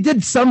 Yeah, so he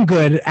did some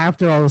good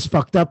after all this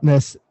fucked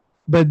upness.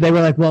 But they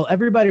were like, well,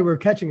 everybody we're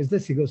catching is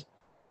this. He goes,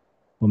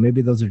 well,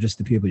 maybe those are just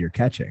the people you're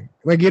catching.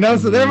 Like, you know,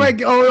 so they're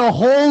like, oh, the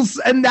holes.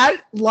 And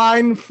that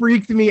line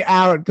freaked me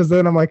out, because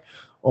then I'm like,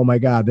 oh my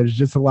God, there's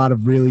just a lot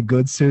of really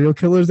good serial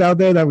killers out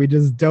there that we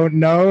just don't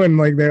know. And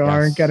like, they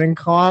aren't getting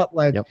caught.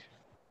 Like,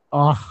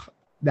 oh,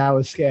 that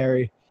was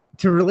scary.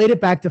 To relate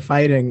it back to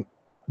fighting,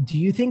 do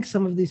you think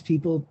some of these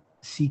people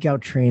seek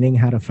out training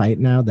how to fight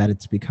now that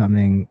it's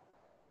becoming?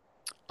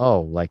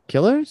 Oh, like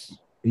killers?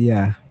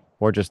 Yeah.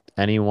 Or just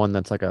anyone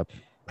that's like a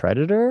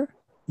predator?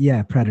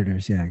 Yeah,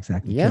 predators. Yeah,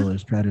 exactly. Yeah.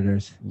 Killers,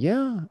 predators.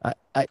 Yeah,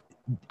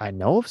 I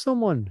know of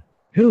someone.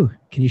 Who?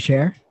 Can you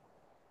share?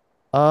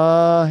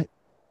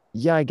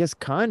 Yeah, I guess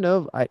kind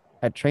of.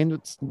 I trained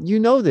with, you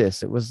know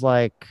this. It was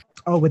like,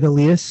 oh, with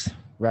Elias.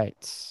 Right.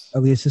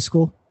 Elias's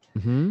school.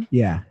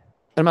 Yeah.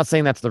 I'm not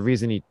saying that's the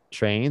reason he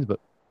trained,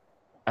 but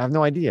I have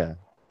no idea.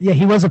 Yeah,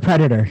 he was a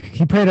predator.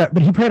 He preyed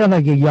on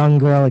like a young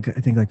girl, like I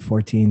think like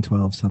 14,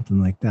 12,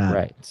 something like that.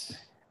 Right.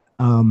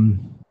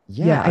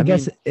 Yeah, I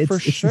guess it's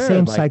the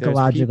same like,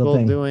 psychological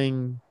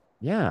thing.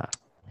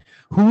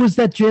 Who was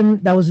that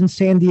gym that was in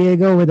San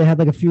Diego where they had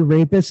like a few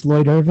rapists?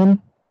 Lloyd Irvin?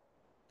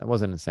 That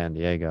wasn't in San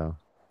Diego.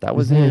 That His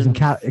was name was in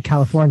in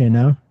California,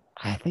 no?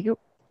 I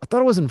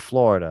thought it was in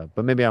Florida,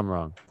 but maybe I'm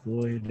wrong.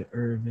 Lloyd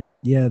Irvin.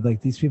 Yeah, like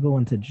these people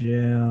went to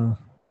jail,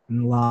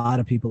 and a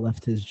lot of people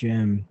left his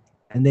gym.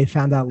 And they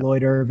found out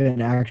Lloyd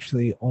Irvin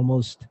actually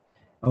almost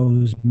it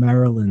was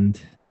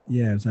Maryland.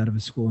 Yeah, it was out of a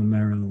school in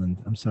Maryland.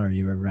 I'm sorry,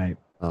 you were right.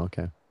 Oh,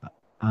 okay.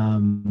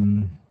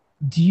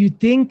 Do you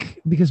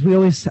think, because we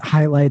always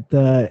highlight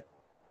the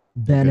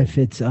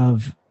benefits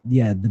of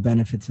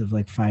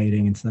like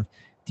fighting and stuff,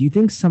 do you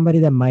think somebody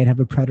that might have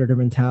a predator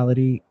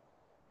mentality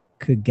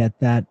could get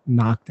that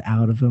knocked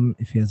out of him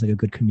if he has like a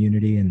good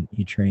community and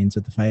he trains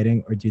with the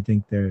fighting? Or do you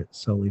think they're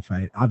solely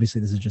fight? Obviously,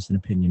 this is just an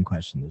opinion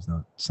question. There's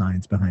no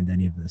science behind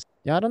any of this.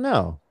 Yeah, I don't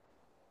know.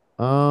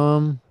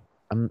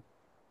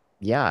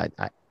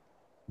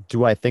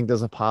 Do I think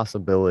there's a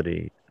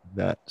possibility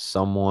that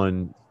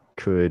someone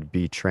could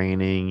be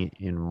training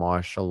in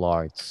martial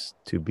arts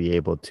to be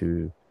able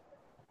to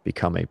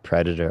become a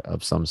predator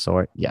of some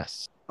sort?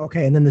 Yes.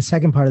 Okay, and then the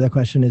second part of that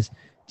question is,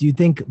 do you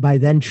think by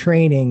then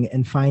training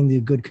and finding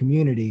a good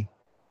community,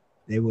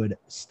 they would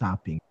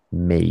stop being?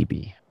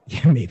 Maybe.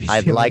 Yeah, maybe.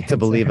 I'd like to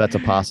believe that's a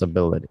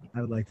possibility.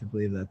 I would like to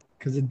believe that,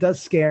 because it does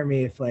scare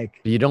me if like...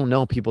 You don't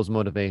know people's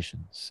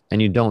motivations,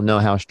 and you don't know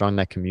how strong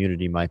that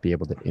community might be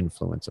able to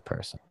influence a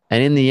person.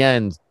 And in the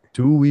end,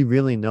 do we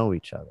really know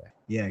each other?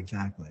 Yeah,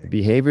 exactly. The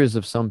behaviors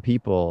of some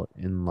people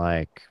in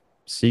like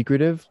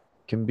secretive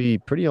can be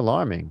pretty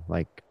alarming.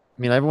 Like,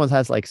 I mean, everyone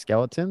has like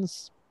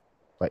skeletons,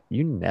 but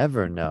you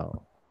never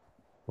know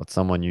what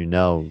someone you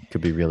know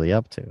could be really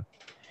up to.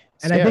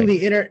 And I think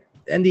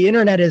the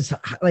internet is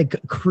like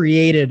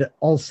created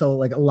also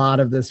like a lot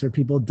of this where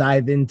people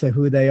dive into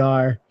who they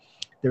are.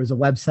 There was a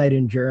website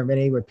in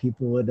Germany where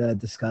people would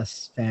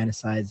discuss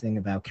fantasizing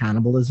about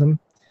cannibalism.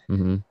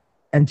 Mm-hmm.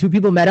 And two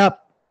people met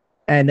up,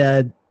 and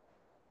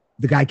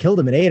the guy killed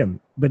him and ate him.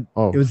 But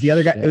it was the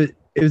other guy.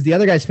 It was the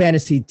other guy's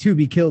fantasy to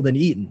be killed and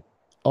eaten.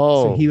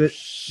 Oh, so he was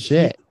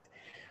shit.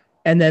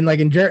 And then like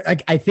in Germany,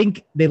 like I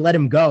think they let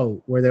him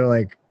go, where they're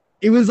like,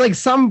 it was like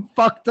some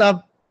fucked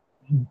up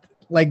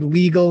like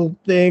legal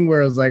thing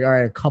where it was like, all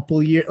right, a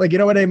couple years, like, you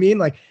know what I mean?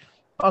 Like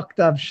fucked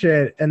up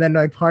shit. And then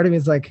like part of me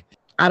is like,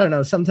 I don't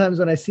know. Sometimes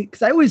when I see,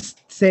 because I always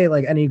say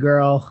like any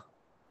girl,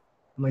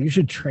 I'm like, you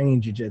should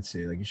train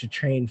jiu-jitsu. Like you should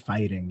train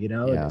fighting, you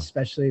know, yeah. Like,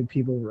 especially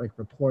people like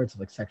reports of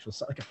like sexual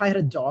stuff. Like if I had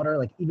a daughter,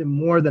 like even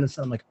more than a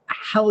son, I'm like,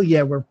 hell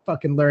yeah, we're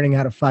fucking learning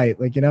how to fight.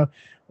 Like, you know,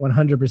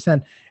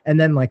 100%. And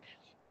then like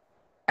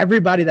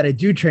everybody that I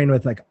do train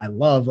with, like I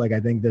love, like I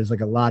think there's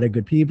like a lot of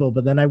good people,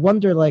 but then I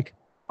wonder like,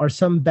 are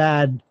some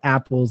bad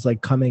apples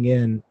like coming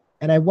in?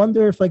 And I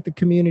wonder if like the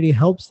community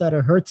helps that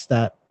or hurts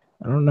that.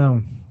 I don't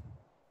know.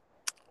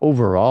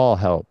 Overall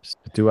helps.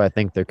 Do I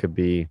think there could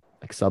be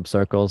like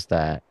subcircles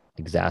that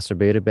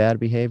exacerbated bad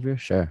behavior?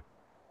 Sure.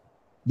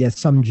 Yeah,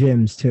 some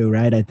gyms too,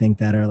 right? I think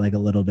that are like a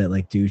little bit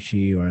like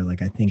douchey, or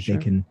like I think they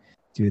can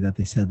do that.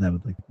 They said that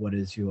with like, what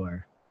is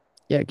your...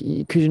 Yeah,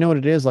 because you know what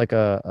it is, like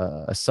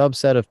a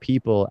subset of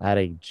people at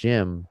a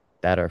gym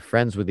that are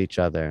friends with each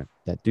other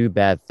that do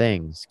bad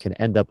things can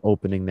end up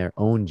opening their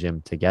own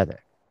gym together.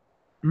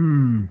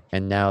 And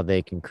now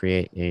they can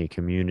create a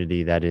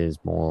community that is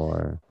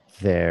more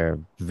their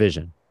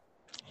vision.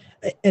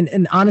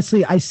 And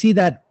honestly, I see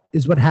that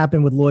is what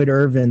happened with Lloyd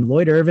Irvin.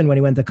 Lloyd Irvin, when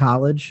he went to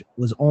college,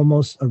 was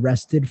almost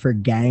arrested for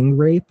gang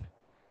rape.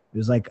 It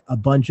was like a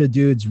bunch of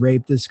dudes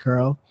raped this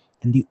girl.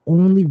 And the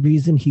only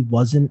reason he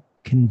wasn't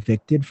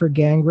convicted for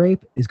gang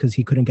rape is because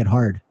he couldn't get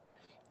hard.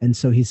 And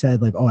so he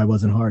said like, oh, I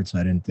wasn't hard, so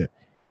I didn't do it.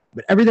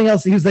 But everything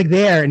else, he was like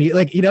there, and he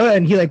like, you know,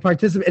 and he like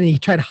participated, and he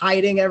tried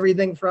hiding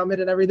everything from it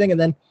and everything. And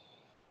then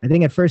I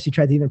think at first he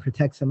tried to even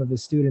protect some of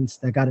his students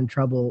that got in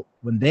trouble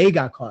when they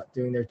got caught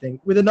doing their thing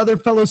with another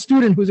fellow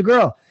student who's a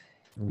girl,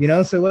 you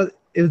know? So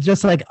it was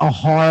just like a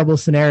horrible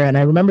scenario. And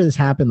I remember this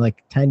happened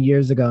like 10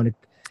 years ago, and it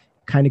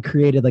kind of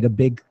created like a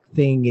big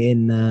thing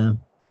in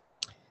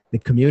the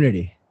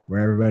community where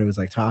everybody was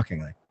like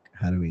talking, like,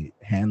 how do we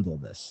handle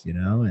this, you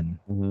know?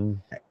 And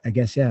I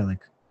guess, yeah, like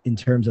in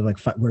terms of like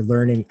we're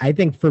learning, I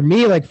think for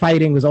me, like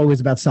fighting was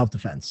always about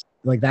self-defense.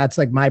 Like that's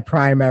like my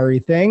primary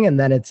thing. And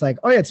then it's like,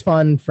 oh yeah, it's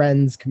fun,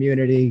 friends,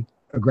 community,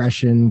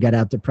 aggression, get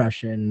out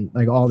depression,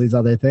 like all these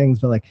other things.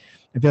 But like,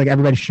 I feel like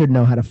everybody should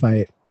know how to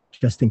fight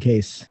just in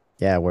case.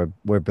 Yeah,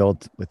 we're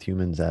built with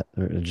humans that,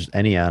 or just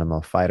any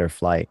animal, fight or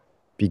flight.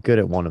 Be good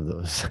at one of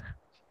those.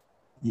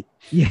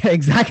 Yeah,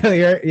 exactly.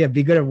 Yeah,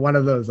 be good at one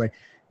of those. Like,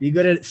 be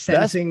good at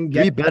sensing.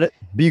 Be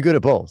good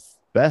at both.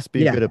 Best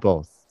be good at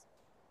both.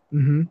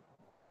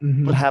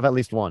 But have at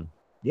least one.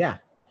 Yeah.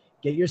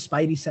 Get your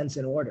spidey sense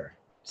in order.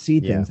 See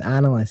things,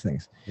 analyze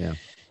things. Yeah.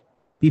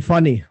 Be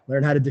funny.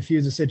 Learn how to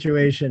diffuse a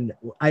situation.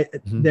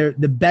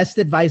 The best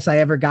advice I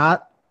ever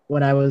got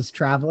when I was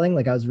traveling,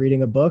 like I was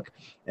reading a book,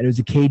 and it was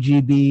a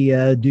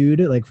KGB dude,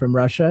 like from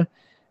Russia,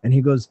 and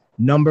he goes,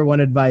 number one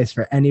advice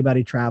for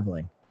anybody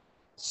traveling: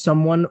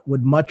 someone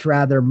would much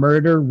rather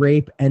murder,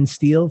 rape, and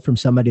steal from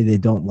somebody they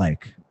don't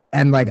like.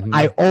 And like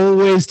I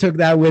always took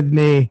that with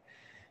me,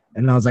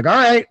 and I was like, all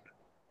right,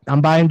 I'm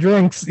buying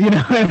drinks, you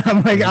know, and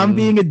I'm like, I'm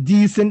being a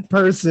decent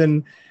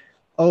person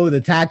oh,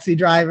 the taxi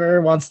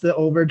driver wants to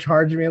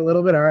overcharge me a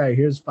little bit. All right,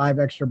 here's $5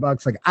 extra.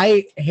 Like,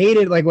 I hate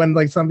it. Like when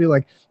like some people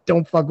like,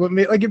 don't fuck with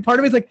me. Like part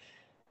of me is like,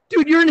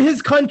 dude, you're in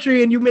his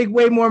country and you make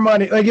way more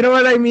money. Like, you know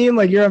what I mean?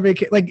 Like you're on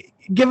vacation. Like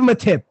give him a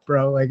tip,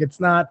 bro. Like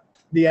it's not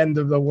the end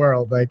of the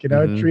world. Like, you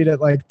know, treat it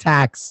like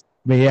tax.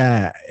 But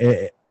yeah,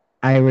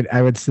 I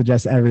would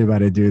suggest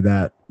everybody do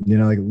that. You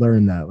know, like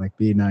learn that, like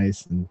be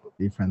nice and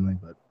be friendly.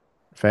 But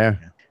fair.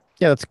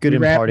 Yeah, that's good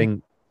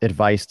imparting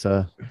advice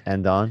to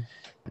end on.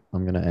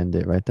 I'm going to end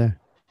it right there.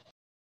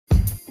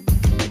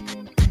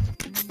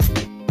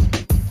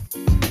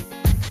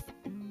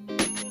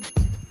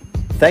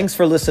 Thanks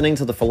for listening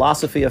to the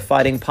Philosophy of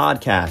Fighting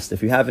podcast.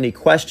 If you have any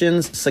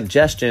questions,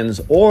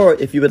 suggestions, or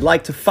if you would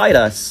like to fight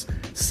us,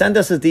 send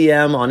us a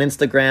DM on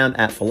Instagram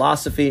at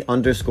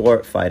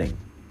philosophy_fighting.